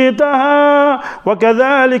فَنَسِيتَهَا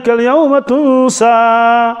وَكَذَلِكَ الْيَوْمَ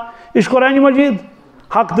تُنْسَى اس قرآن مجید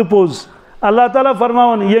حق تہ پوز اللہ تعالیٰ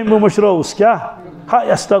فرماون یم بہ مشروس کیا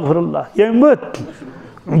ہائے استغفر اللہ یم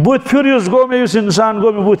بت پھر اس گو میں اس انسان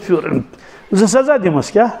گو میں بت پھر سزا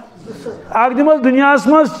دمس کیا اک دمس دنیا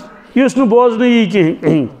مز اس نو بوزن یہ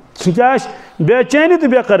کہین کیا بے چینی تو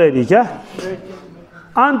بے قراری کیا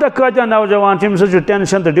انت کتیا نوجوان تم سے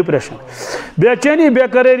ٹینشن تو ڈپریشن بے چینی بے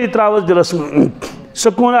قراری تراوس دلس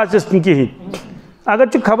سکون آس کہین اگر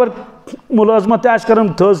چھ خبر ملازمت آس کرن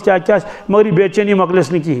تھز کیا کیا مگر بے چینی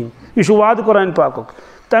مکلس نہ کہین یہ وعد قرآن پاک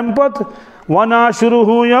تم پت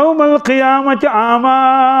وَنَحْشُرُهُ يَوْمَ الْقِيَامَةِ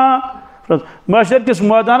أَعْمَى محشر کس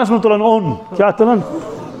میدانس میں تلن اون کیا تلن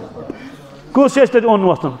کس تتہ اون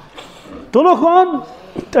وتھن تلوک اون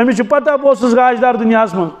تمس پتہ بہٕ اوسُس گاجدار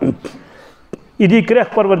دنیاہس من یہ دی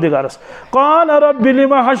کرٛیکھ پروردگارس قال رب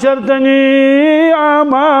لم حشرتنی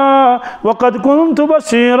أعمى وقد كنت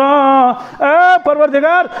بصيرا اے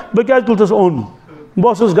پروردگار بہ کیٛازِ تُلتس اون بہٕ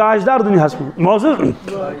اوسُس گاجدار دنیاہس من بہٕ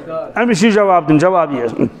اوسُس أمس یہ جواب دن جواب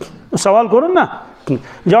یہ سوال کرو نا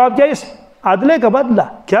جواب کیا اس عدلے کا بدلہ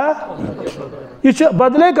کیا یہ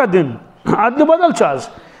بدلے کا دن عدل بدل چاز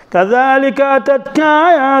كذلك أتتك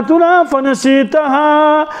آياتنا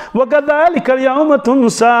فنسيتها وكذلك اليوم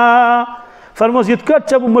تنسى فرموس يتكت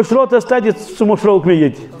چب مشروط استاد ژٕ مشروک مےٚ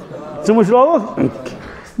ییٚتہِ ژٕ مشروک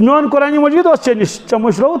میون قرآن مجید اوس ژےٚ نِش ژےٚ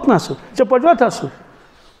مشروت نا سُہ ژےٚ پٔرۍوا سُہ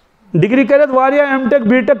ڈگری کٔرِتھ واریاہ ایم ٹیک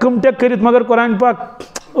بی ٹیک کم ٹیک کٔرِتھ مگر قرآن پاک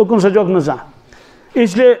اُکُن سجوک نہٕ زانٛہہ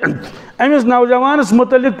اس لیے امس نوجوانس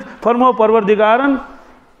متعلق فرمو پروردگارن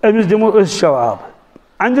امس دمو اس جواب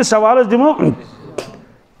اندس سوالس دمو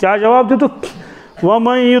کیا جواب دتک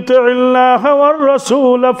وَمَن يُطِعِ اللَّهَ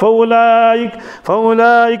وَالرَّسُولَ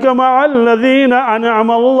فَأُولَٰئِكَ مَعَ الَّذِينَ أَنْعَمَ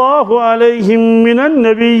اللَّهُ عَلَيْهِم مِّنَ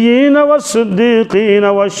النَّبِيِّينَ وَالصِّدِّيقِينَ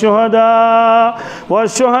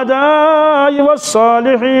وَالشُّهَدَاءِ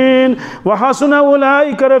وَالصَّالِحِينَ وَحَسُنَ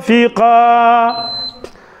أُولَٰئِكَ رَفِيقًا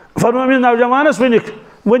فرمو نوجوانس ونک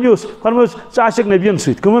ونیوس فرمو ژٕ نبین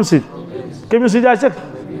سۭتۍ کمن سۭتۍ کٔمِس سۭتۍ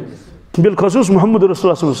آسکھ بالخصوص محمد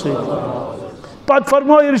رسول اللہ صلی اللہ علیہ وسلم پتہ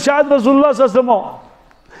فرمو ارشاد رسول اللہ صلی اللہ علیہ وسلم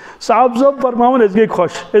صاحب صاحب فرماون اس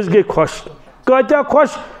گئی خوش کتیا خوش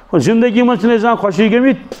زندگی من چھنہٕ زانٛہہ خوشی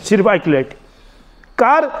گٔمٕتۍ صرف اکہِ لٹہِ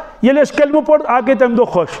کر ییٚلہِ أسۍ کلمہٕ پوٚر اکھ گٔے تمہِ دۄہ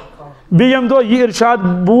خوش بیٚیہِ ییٚمہِ دۄہ یہِ ارشاد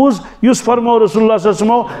بوٗز یُس فرمو رسول اللہ صلی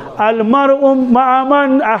اللہ علیہ وسلم المرء مع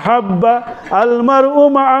من احب المرء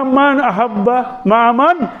مع من احب مع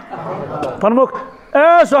من فرموک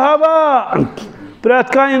اے صحابہ پریت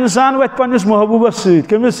کا انسان وت پنس محبوبس ست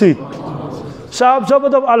کمس ست صاحب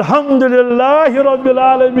صاحب دپ الحمدللہ رب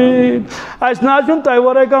العالمین اس نا چھن تہ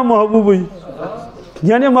ورے کا محبوبی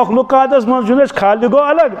یعنی مخلوقات من خالق گو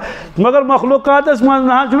الگ مگر مخلوقات من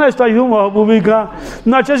نا تہ محبوبی کا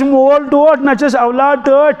نہ مول ٹوٹ نہ اولاد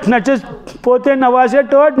ٹوٹ نہ پوتے نوازے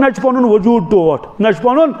ٹوٹ نہ پن وجود ٹوٹ نہ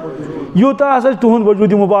پن یوتا ہسا تہد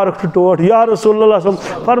وجود مبارک ٹوٹ یا رسول اللہ صلی اللہ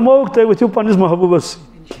علیہ وسلم فرموک تھی ؤتھو پنس محبوبس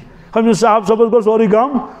ہمیں صاحب صبس گو سوری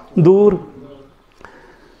غم دور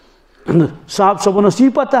صاحب صبن یہ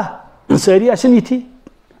پتہ ساری آسن یتھی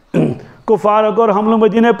کفار کور حملہ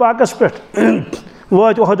مدینہ پاکس پہ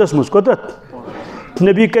وات عہدس مز کوتت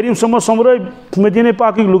نبی کریم صلی اللہ علیہ وسلم سمرے مدینہ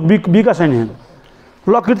پاک لوگ بی کس ان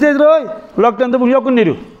لکٹ تے درائے لکٹن دپ یکن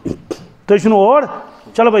نیرو تھی چھو اور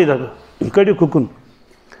چلو بھائی ادھر کڑو ککن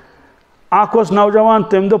اخ نوجوان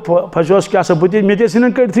تم دپ پھسوس کیا سا بت مے تے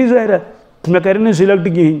کڑتھی ظاہر مے کر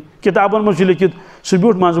سلیکٹ کہین کتابن مجھ لکھت سہ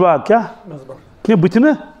بیوٹ منز باغ کیا بت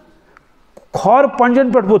نا کھور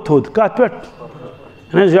پنجن پہ ووت تھوود کت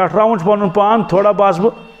پہ زیٹھراون پن پان تھوڑا باس بہ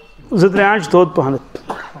زٕ ترٛےٚ آنچ تھوٚد پہنتھ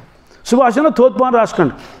سُہ باسیو نا تھوٚد پہن رس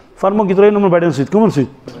کھنڈ فرمو یہ ترٲیِو نہٕ یِمن بڑٮ۪ن سۭتۍ کٕمن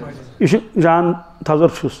سۭتۍ یہِ چھُ جان تھزر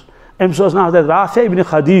چھُس أمِس اوس ناو حضرت رافع ابن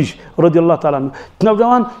خدیج رضی اللہ تعالیٰ عنہ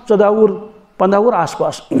نوجوان 14 وُہُر 15 وُہُر آس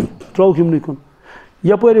پاس ترٛووُکھ یِمنٕے کُن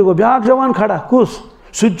یپٲری گوٚو بیٛاکھ جوان کھڑا کُس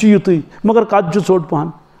سُہ تہِ چھُ یُتُے مگر قد چھُ ژوٚٹ پہن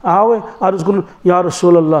آوے عرض کوٚرُن یا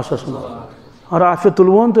رسول اللہ صلی اللہ علیہ وسلم رافع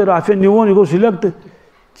تُلوون تہٕ رافع نِوون یہِ گوٚو سِلیکٹ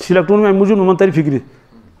سِلیکٹ ووٚن مےٚ اَمہِ موٗجوٗب یِمن ترِ فِکرِ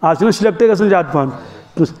آز چھِنہ سِلیکٹے گژھان زیادٕ پہن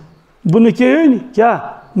بہٕ نہٕ کِہیٖنۍ کیٛاہ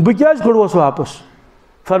بہٕ کیٛازِ کھوٚڑوس واپس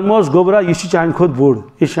فرموس گوبرا یہ چانہ کھت بوڑ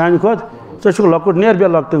یہ چانہ کھت ژٕ چھُکھ لۄکُٹ نیر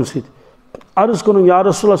بیٚیہِ لۄکٹٮ۪ن سۭتۍ عرض کوٚرُن یا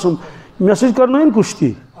رسول اللہ صٲب مےٚ سۭتۍ کرنٲیِن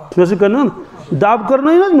کُشتی مےٚ سۭتۍ کرنٲیِن دب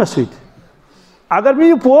کرنٲیِن حظ مےٚ سۭتۍ اگر مےٚ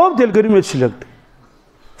یہِ پوو تیٚلہِ کٔرِو مےٚ سِلیکٹ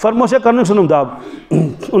فرموس ہے کرنٲیِن ژھٕنُم دب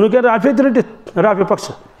اوٚنُن کیٛاہ رافع تہِ رٔٹِتھ رافع پک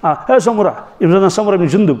سا ہے سمرا ییٚمِس زن سمرا بن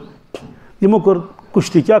جُندُب یِمو کوٚر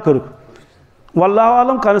کُشتی کیٛاہ کٔرٕکھ واللہ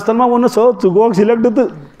عالم کنس تل ما ووٚن نہٕ ژٕ گوٚوکھ سِلیکٹ تہٕ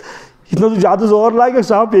یِتھ نہٕ ژٕ زیادٕ زور لاگٮ۪کھ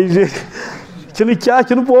سُہ آو پیٚجے چھُنہٕ کیٛاہ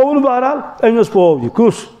چھُنہٕ پووُن بہرحال أمِس پوو یہِ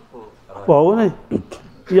کُس پووُن ہے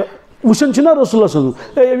یہِ وٕچھان چھِنہ رسول اللہ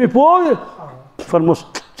صٲب ہے أمۍ پوو یہِ فرموس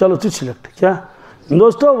چلو ژٕ سِلیکٹ کیٛاہ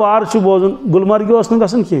دوستو وار چھُ بوزُن گُلمرگہِ اوس نہٕ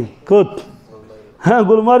گژھُن کینٛہہ کوٚت ہاں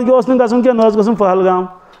گُلمرگہِ اوس نہٕ گژھُن کینٛہہ نہ اوس گژھُن پہلگام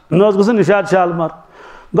نہ اوس گژھُن نِشاط شالمار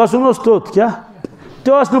گژھُن اوس توٚت کیٛاہ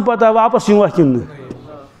تہِ اوس نہٕ پتہ واپس یِموا کِنہٕ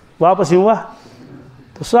نہٕ واپس یِموا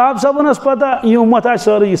تہٕ صاحب صٲبن ٲس پتہ یہِ اُمت آسہِ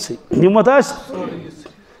سٲرٕے یِژھٕے یِمت آسہِ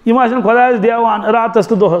یِم آسن خۄدایس دیوان راتس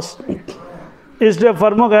تہٕ دۄہس اسلیے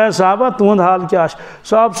فرموکھ اے صحابہ تُہُنٛد حال کیٛاہ چھُ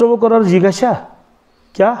صاحب صٲبو کوٚر عرض یہِ گژھیٛا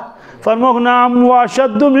کیٛاہ فرموکھ نعم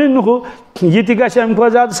واشد منہُ یہِ تہِ گژھِ اَمہِ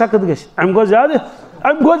کھۄتہٕ زیادٕ سخت گژھِ اَمہِ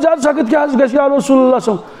کھۄتہٕ زیادٕ سخت کیٛاہ حظ گژھِ یا رسول اللہ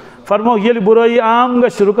صٲب فرموکھ ییٚلہِ بُرٲیی عام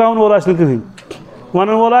گژھِ رُکاوُن وول آسہِ نہٕ کٕہٕنۍ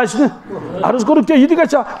ونن وول آسہِ نہٕ عرض کوٚرُکھ کیٛاہ یہِ تہِ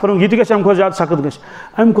گژھیٛا فرموکھ یہِ تہِ گژھِ اَمہِ کھۄتہٕ زیادٕ سخت گژھِ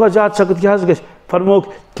اَمہِ کھۄتہٕ زیادٕ سخت کیٛاہ حظ گژھِ فرموکھ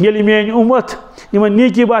ییٚلہِ میٲنۍ اُمت یِمن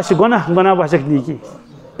نیٖکی باسہِ گۄناہ گۄناہ باسٮ۪کھ نیٖکی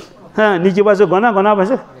ہاں نیٖکی باسٮ۪کھ گۄناہ گۄناہ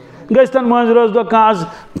باسٮ۪کھ گٔژھتن مٲنٛزِ رٲژ دۄہ کانٛہہ آز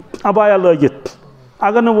ابایا لٲگِتھ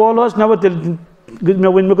اگر نہٕ وول اوس نٮ۪بر تیٚلہِ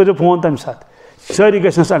مےٚ ؤنۍ مےٚ کٔرۍزیو فون تمہِ ساتہٕ سٲری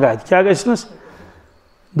گژھنس اگادِ کیٛاہ گژھنس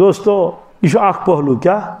دوستو یہِ چھُ اکھ پہلوٗ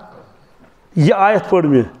کیٛاہ یہِ آیت پٔر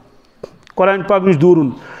مےٚ قرآن پاک نِش دوٗرُن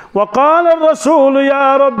وقال الرسول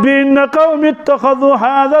يا ربي إن قوم اتخذوا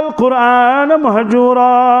هذا القرآن مهجورا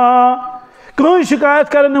کٕہٕنۍ شِکایت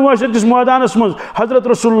کرن نہٕ معاشر کِس مٲدانس منٛز حضرت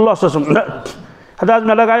رسول اللہ صلی اللہ علیہ وسلم حضرت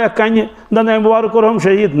مےٚ لگایکھ کنہِ دپن اَمہِ وارٕ کوٚرہم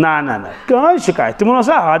شہیٖد نہ کٕہٕنۍ شِکایت تِمن اوس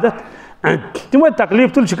عادت تِمے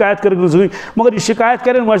تکلیٖف تُل شِکایت کٔرٕکھ نہٕ زٕہٕنۍ مگر یہِ شِکایت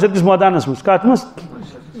کرن معاشر کِس مٲدانس منٛز کتھ منٛز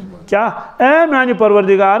کیٛاہ اے میانہِ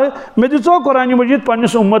پروردِگار مےٚ دِژو قرآنہِ مجیٖد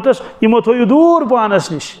پننِس اُمتس یِمو تھٲیِو دوٗر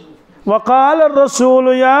پانس نِش وقال الرسول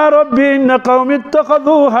يا ربي إن قوم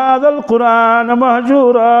اتخذوا هذا القرآن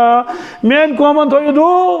مهجورا میٲنۍ قومن تھٲیِو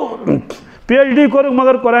دوٗر PhD کوٚرُکھ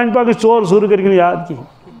مگر قرآن پاکٕچ 4 سوٗرٕ کٔرِکھ نہٕ یاد کِہیٖنۍ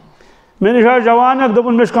مےٚ نِش آو جوان اکھ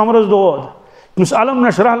دوٚپُن مےٚ چھُ کمرس دود تٔمِس علم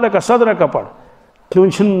نشرح لك صدرك پر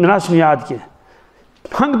تِمن چھُنہٕ مےٚ نہ چھُنہٕ یاد کینٛہہ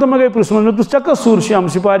ہنٛگ تہٕ منٛگے پرٛژھمَس مےٚ دوٚپُس ژےٚ کۄس سوٗر چھِ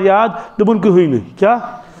آمٕژ سِپار یاد دوٚپُن کٕہٕنۍ نہٕ کیٛاہ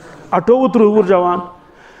 28 وُہُر جوان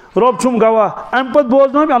رۄب چھُم گواہ اَمہِ پتہٕ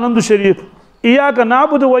بوزنٲو مےٚ الحمدُ شریٖف اِیاکَ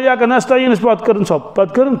نعبُدُ وَاِیاکَ نَسْتَعیٖن پتہٕ کٔرٕن ژھۄپ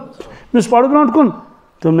پتہٕ کٔرٕن مےٚ پَرٕ برونٛٹھ کُن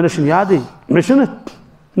تہٕ مےٚ نہ چھُنہٕ یادٕے مےٚ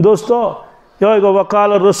چھُنہٕ دوستو یِہوے گوٚو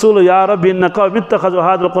وقال الرسول یا ربی إن قوم اتخذوا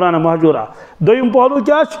هذا القرآن مهجورا دوٚیِم پہلوٗ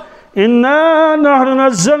کیٛاہ چھُ إنا نحن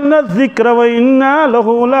نزلنا الذِّكْرَ وإنا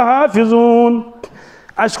له لحافظون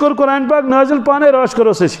اَسہِ کوٚر قرآن پاک نٲزِل پانے رٲچھ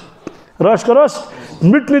کٔرٕس أسۍ رٲچھ کٔرٕس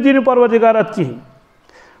مِٹنہٕ دِی نہٕ پروردِگار اَتھ کِہیٖنۍ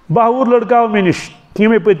 12 وُہُر لڑکہٕ آو مےٚ نِش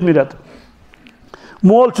ییٚمے پٔتمہِ رٮ۪تہٕ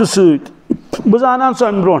مول چھُ سۭتۍ بہٕ زانان سُہ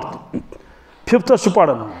اَمہِ برونٛٹھ تہِ 5تھس چھُ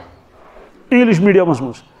پران انگلش میڈیمس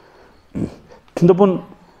مز دپن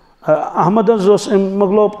احمد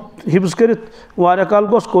مکلو حفظ کرت واریاہ کال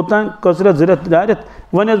گوس کوتان کٔژ رٮ۪تھ 2 رٮ۪تھ 3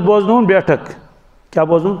 رٮ۪تھ وۄنۍ بوزنون بیٹھک کیا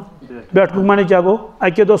بوزن بیٹھک معنی کیا گو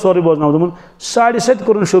اکے دۄہ سورُے بوزناو دوٚپُن 7:30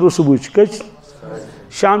 کوٚرُن شروع صبحٕچ کٔژِ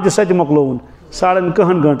شام چہِ 7 مۄکلووُن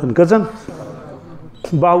 10:30 گٲنٛٹن کٔژن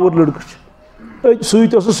 12 وُہُر لڑکہٕ چھُ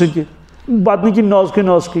سۭتۍ اوسُس سُہ تہِ پتہٕ کِنۍ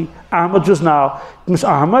نوزکٕے احمد چھُس ناو تٔمِس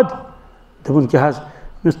احمد دوٚپُن کیٛاہ حظ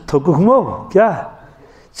مےٚ تھوٚکُکھ مو کیٛاہ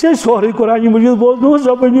ژےٚ سورُے قرآنہِ مجیٖد بوزنووُس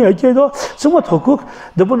زبٲنی اکے دۄہ ژٕ ما تھوٚکُکھ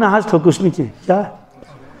دوٚپُن نہ حظ تھوٚکُس نہٕ کینٛہہ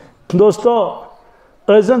کیٛاہ دوستو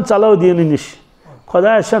أسۍ زن ژلو دیٖنہٕ نِش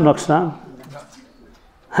خۄدایس چھا نۄقصان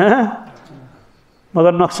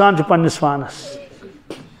مگر نۄقصان چھُ پننِس پانس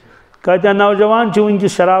کۭتیاہ نوجوان چھِ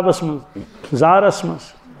وٕنکٮ۪س شرابس منٛز زارس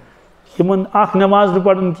منٛز یِمن اکھ نٮ۪ماز نہٕ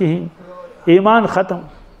پران کِہیٖنۍ ایمان ختم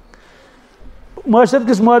معاشرت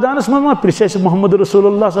کِس مٲدانس منٛز ما پرٛژھ اَسہِ محمد رسول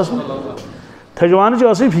اللہ صلی اللہ علیہ وسلم تھجوانٕچ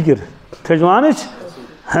ٲسٕے فِکر تھجوانٕچ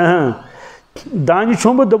دانہِ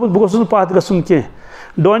چھوٚمبُت دوٚپُس بہٕ گوٚژھُس نہٕ پتھ گژھُن کینٛہہ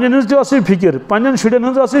ڈونٮ۪ن ہٕنٛز تہِ ٲسٕے فِکر پننٮ۪ن شُرٮ۪ن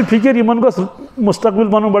ہٕنٛز ٲسٕے فِکر یِمن گوٚژھ مستقبل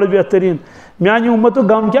بنُن بڑٕ بہتریٖن میانہِ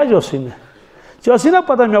اُمتُک غم کیٛازِ اوسُے نہٕ ژےٚ ٲسٕے نا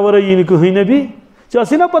پتہ مےٚ ورٲے یی نہٕ کٕہٕنۍ نبی ژےٚ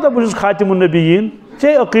ٲسٕے نا پتہ بہٕ چھُس خاتمُ النبیٖن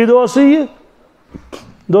ژےٚ عقیٖدٕ اوسُے یہِ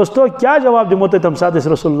دوستو کیا جواب دِمو تۄہہِ تمہِ ساتہٕ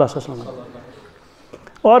أسۍ رسول اللہ صلی اللہ علیہ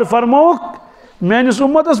وسلم اور فرمووُکھ میٲنِس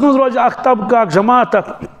اُمتس منٛز روزِ اکھ طبقہٕ اکھ جماعت اکھ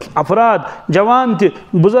افراد جوان تہِ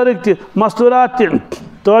بُزرگ تہِ مستوٗرات تہِ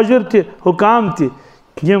تٲجر تہِ حُکام تہِ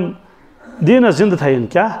یِم دیٖنس زندٕ تھاون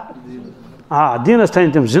کیٛاہ دیٖنس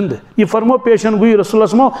تھاون تِم زندٕ یہِ فرمو پیشن گویی رسول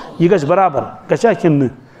اللہ یہِ گژھِ برابر گژھیٛا کِنہٕ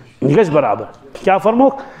نہٕ یہِ گژھِ برابر کیٛاہ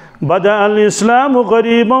فرموکھ بدأ الاسلام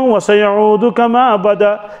غریبا وسيعود كما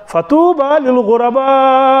بدا فطوبى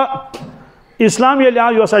للغرباء اسلام ییٚلہِ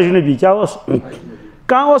آو یہِ اوس اجنبی کیٛاہ اوس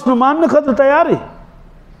کانٛہہ اوس نہٕ ماننہٕ خٲطرٕ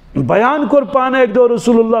تیارٕے بیان کوٚر پانے اکہِ دۄہ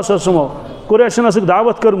رسول اللہ صلی اللہ علیہ وسلم قریشن ٲسٕکھ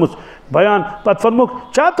دعوت کٔرمٕژ بیان پتہٕ فرموکھ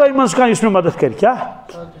چھا تۄہہِ منٛز کانٛہہ یُس مےٚ مدد کرِ کیٛاہ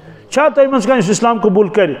چھا تۄہہِ منٛز کانٛہہ یُس اسلام قبوٗل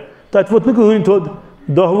کرِ تتہِ ووٚتھ نہٕ کٕہٕنۍ تھوٚد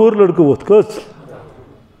 10 وُہُر لڑکہٕ ووٚتھ کٔژ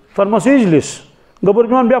فرموس اجلس گوٚبُر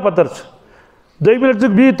میون بے پتر ژٕ دوٚیمہِ لٹہِ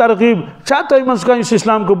دِژٕکھ بیٚیہِ ترغیٖب چھا تۄہہِ منٛز کانٛہہ یُس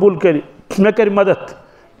اسلام قبوٗل کرِ مےٚ کرِ مدد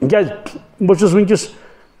کیٛازِ بہٕ چھُس وٕنکٮ۪س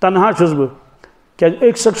تنہا چھُس بہٕ کیٛازِ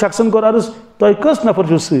أکۍ شخصن کوٚر عرض تۄہہِ کٔژ نفر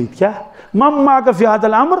چھِو سۭتۍ کیٛاہ مم معاک فی ہذا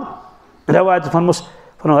الامر رٮ۪وایت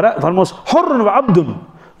فرموس حُرٌ و عبدُن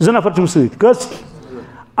 2 نفر چھِم سۭتۍ کٔژ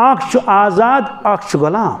اکھ چھُ آزاد اکھ چھُ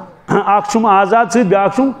غلام اکھ چھُم آزاد سۭتۍ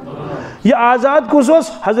بیٛاکھ چھُم یہ آزاد کُس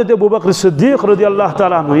اوس حضرت ابوبکر صدیق رضی اللہ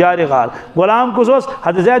تعالیٰ عنہ یارِ غار غلام کُس اوس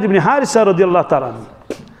حضرت زید بن حارثہ رضی اللہ تعالیٰ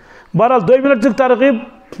عنہ بہرحال دوٚیمہِ لٹہِ دِژٕکھ ترغیٖب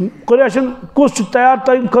قریشن کُس چھُ تیار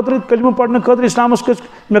تۄہہِ خٲطرٕ کلمہٕ پرنہٕ خٲطرٕ اسلامس کٔژ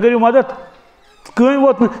مےٚ کٔرِو مدد کٕہٕنۍ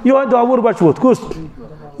ووت نہٕ یِہوے 10 وُہُر بچہٕ ووت کُس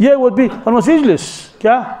یِہوے ووت بیٚیہِ فرموس اجلس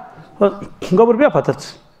کیٛاہ گوٚبُر بیٚہہ پتھر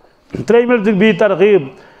ژٕ ترٛیٚیِمہِ لٹہِ دِژٕکھ بیٚیہِ ترغیٖب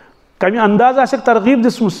کمہِ انداز آسٮ۪کھ ترغیٖب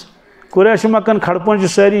دِژمٕژ قریش مکن کھڑپٲنٛچہِ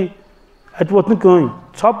سٲری اتہِ ووت نہٕ کٕہٕنۍ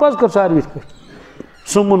ژھۄپ حظ کٔر ساروی یِتھ پٲٹھۍ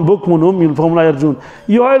سُمُن بُکمُن ہُم فہم لا یرجوٗن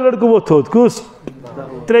یِہوے لڑکہٕ ووت تھوٚد کُس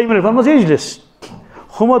ترٛیٚیِمہِ لٹہِ فرموس اجلس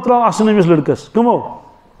ہُمو ترٛوو اَسُن أمِس لڑکس کٕمو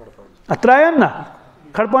اتھ ترٛایَن نا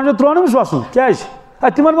کھڑپانٛچو ترٛوو نہٕ أمِس وسُن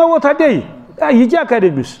کیٛازِ تِمن ما ووت ہٹے یہِ کیٛاہ کرِ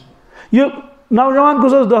أمِس یہِ نوجوان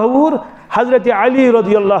کُس اوس 10 وُہُر حضرت علی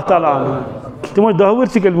رضی اللہ تعالیٰ عنہ تِم ٲسۍ 10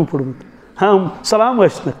 وُہرۍ کلمہٕ پوٚرمُت سلام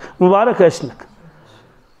ٲسنکھ مُبارک ٲسنکھ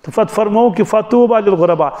تہٕ پتہٕ فرمووُکھ کہِ فطوبى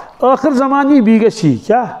للغرباء ٲخر زمان یی بیٚیہِ گژھِ یی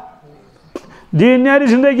کیٛاہ دیٖن نیرِ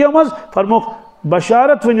زندگیو منٛز فرمووُکھ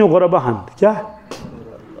بشارت ؤنِو غرباہن کیٛاہ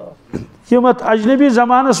یِم اتھ اجنبی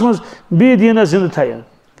زمانس منٛز بیٚیہِ دیٖنس زندٕ تھاون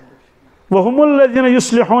وهم الذين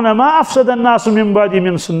يصلحون ما افسد الناس من بعدي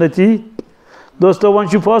من سنتي دوستو وۄنۍ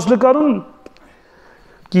چھُ فٲصلہٕ کرُن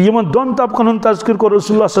کہِ یِمن 2 طبقن ہُنٛد تذکر کوٚر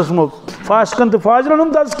رسول اللہ صلی اللہ علیہ وسلم فاسقن تہٕ فاجرن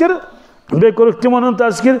ہُنٛد تذکر بیٚیہِ کوٚرُکھ تِمن ہُنٛد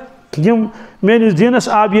تذکر یِم میٲنِس دیٖنس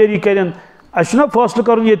آبیٲری کرن اَسہِ چھُنہ فٲصلہٕ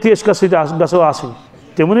کرُن ییٚتہِ أسۍ کَس سۭتۍ گژھو آسٕنۍ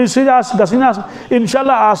تِمنٕے سۭتۍ گژھٕنۍ آسٕنۍ انشاء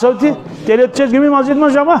اللہ آسو تہِ تیٚلہِ چھِ أسۍ گٔمٕتۍ مسجد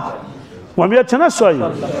منٛز جمع وۄمید چھَنہ سۄے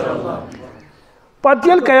پتہٕ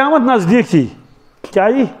ییٚلہِ قیامت نزدیٖک یی کیٛاہ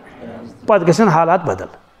یی پتہٕ گژھن حالات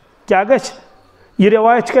بدل کیٛاہ گژھِ یہ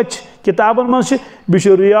روایت کتہِ چھِ کِتابن منٛز چھِ بیٚیہِ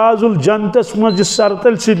چھُ ریاض الجنتس منٛز یہِ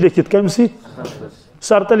سرتل سۭتۍ لیکھِتھ کمہِ سۭتۍ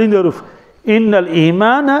سرتل ہِنٛدِ حروٗف ان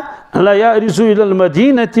الايمان لا يأرز الى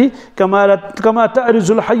المدينة كما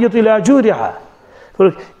تأرز الحية الى جورها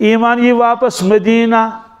ایمان یی واپس مدینہ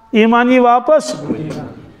ایمان یی واپس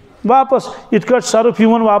یِتھ کٲٹھۍ سرف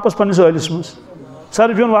یِوان واپس پننِس ٲلِس منٛز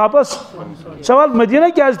سرف یِوان واپس سوال مدینہ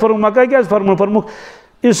کیٛازِ پھٔرمُکھ مکہ کیٛازِ پھٔرمُکھ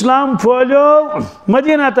اسلام پھٔہلیو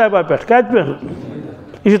مدینہ طیبہ پٮ۪ٹھ کتہِ پٮ۪ٹھ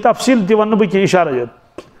یہِ چھِ تفصیٖل تہِ ونہٕ نہٕ بہٕ کینٛہہ اِشارے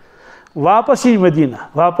یوت واپس یی مدینہ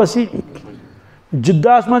واپس یی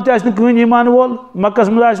جداس من تہ کہین ایمان وول مکس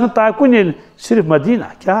من تا کن صرف مدینہ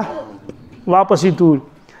کیا واپس ہی توٗرۍ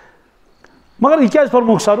مگر یہ کیا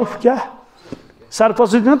فرموک صرف کیا صرف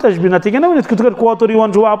سی تشبیہ نہ کیا نا کت کوتر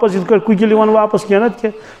واپس یت کُکِل واپس کی نا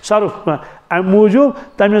صرف ام موجود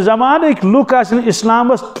تمہ زمانک لُکھ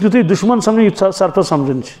اسلامس تیُتھُے دشمن سمجھ یُتھ صرف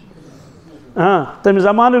سمجھن ہاں تمہ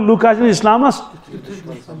زمانک لُکھ اسلامس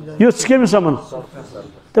یُتھ کٔمِس سمجھن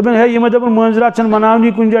دپن ہے یہ دپن مٲنٛزِ راتھ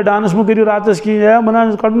مناونی کُنہِ جایہِ ڈانس مہ کٔرِو راتس کِہیٖنۍ ہے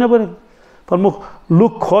مناو کڑ نٮ۪بر فرموک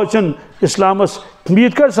لُکھ کھوژن اسلامس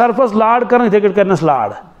یِتھ کٲٹھۍ صرفس لاڈ کرن یِتھے کٲٹھۍ کرنس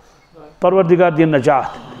لاڈ پروردگار دین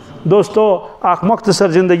نجات دوستو اخ مختصر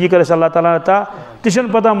زندگی کر اللہ تعالیٰ عطا تشن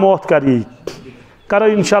پتہ موت کر یہ کرو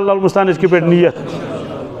انشاءاللہ المستعان کی پہ نیت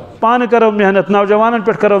پان کرو محنت نوجوانن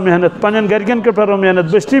پہ کرو محنت پنن گرکن پہ کرو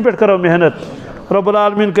محنت بستی پہ کرو محنت رب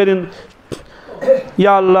العالمین کرن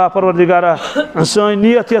یا اللہ پروردگارہ سن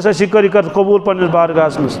نیت یہ کر قبول پنس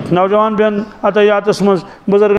بارگاہس مز نوجوان بہن عطیاتس مز بزرگ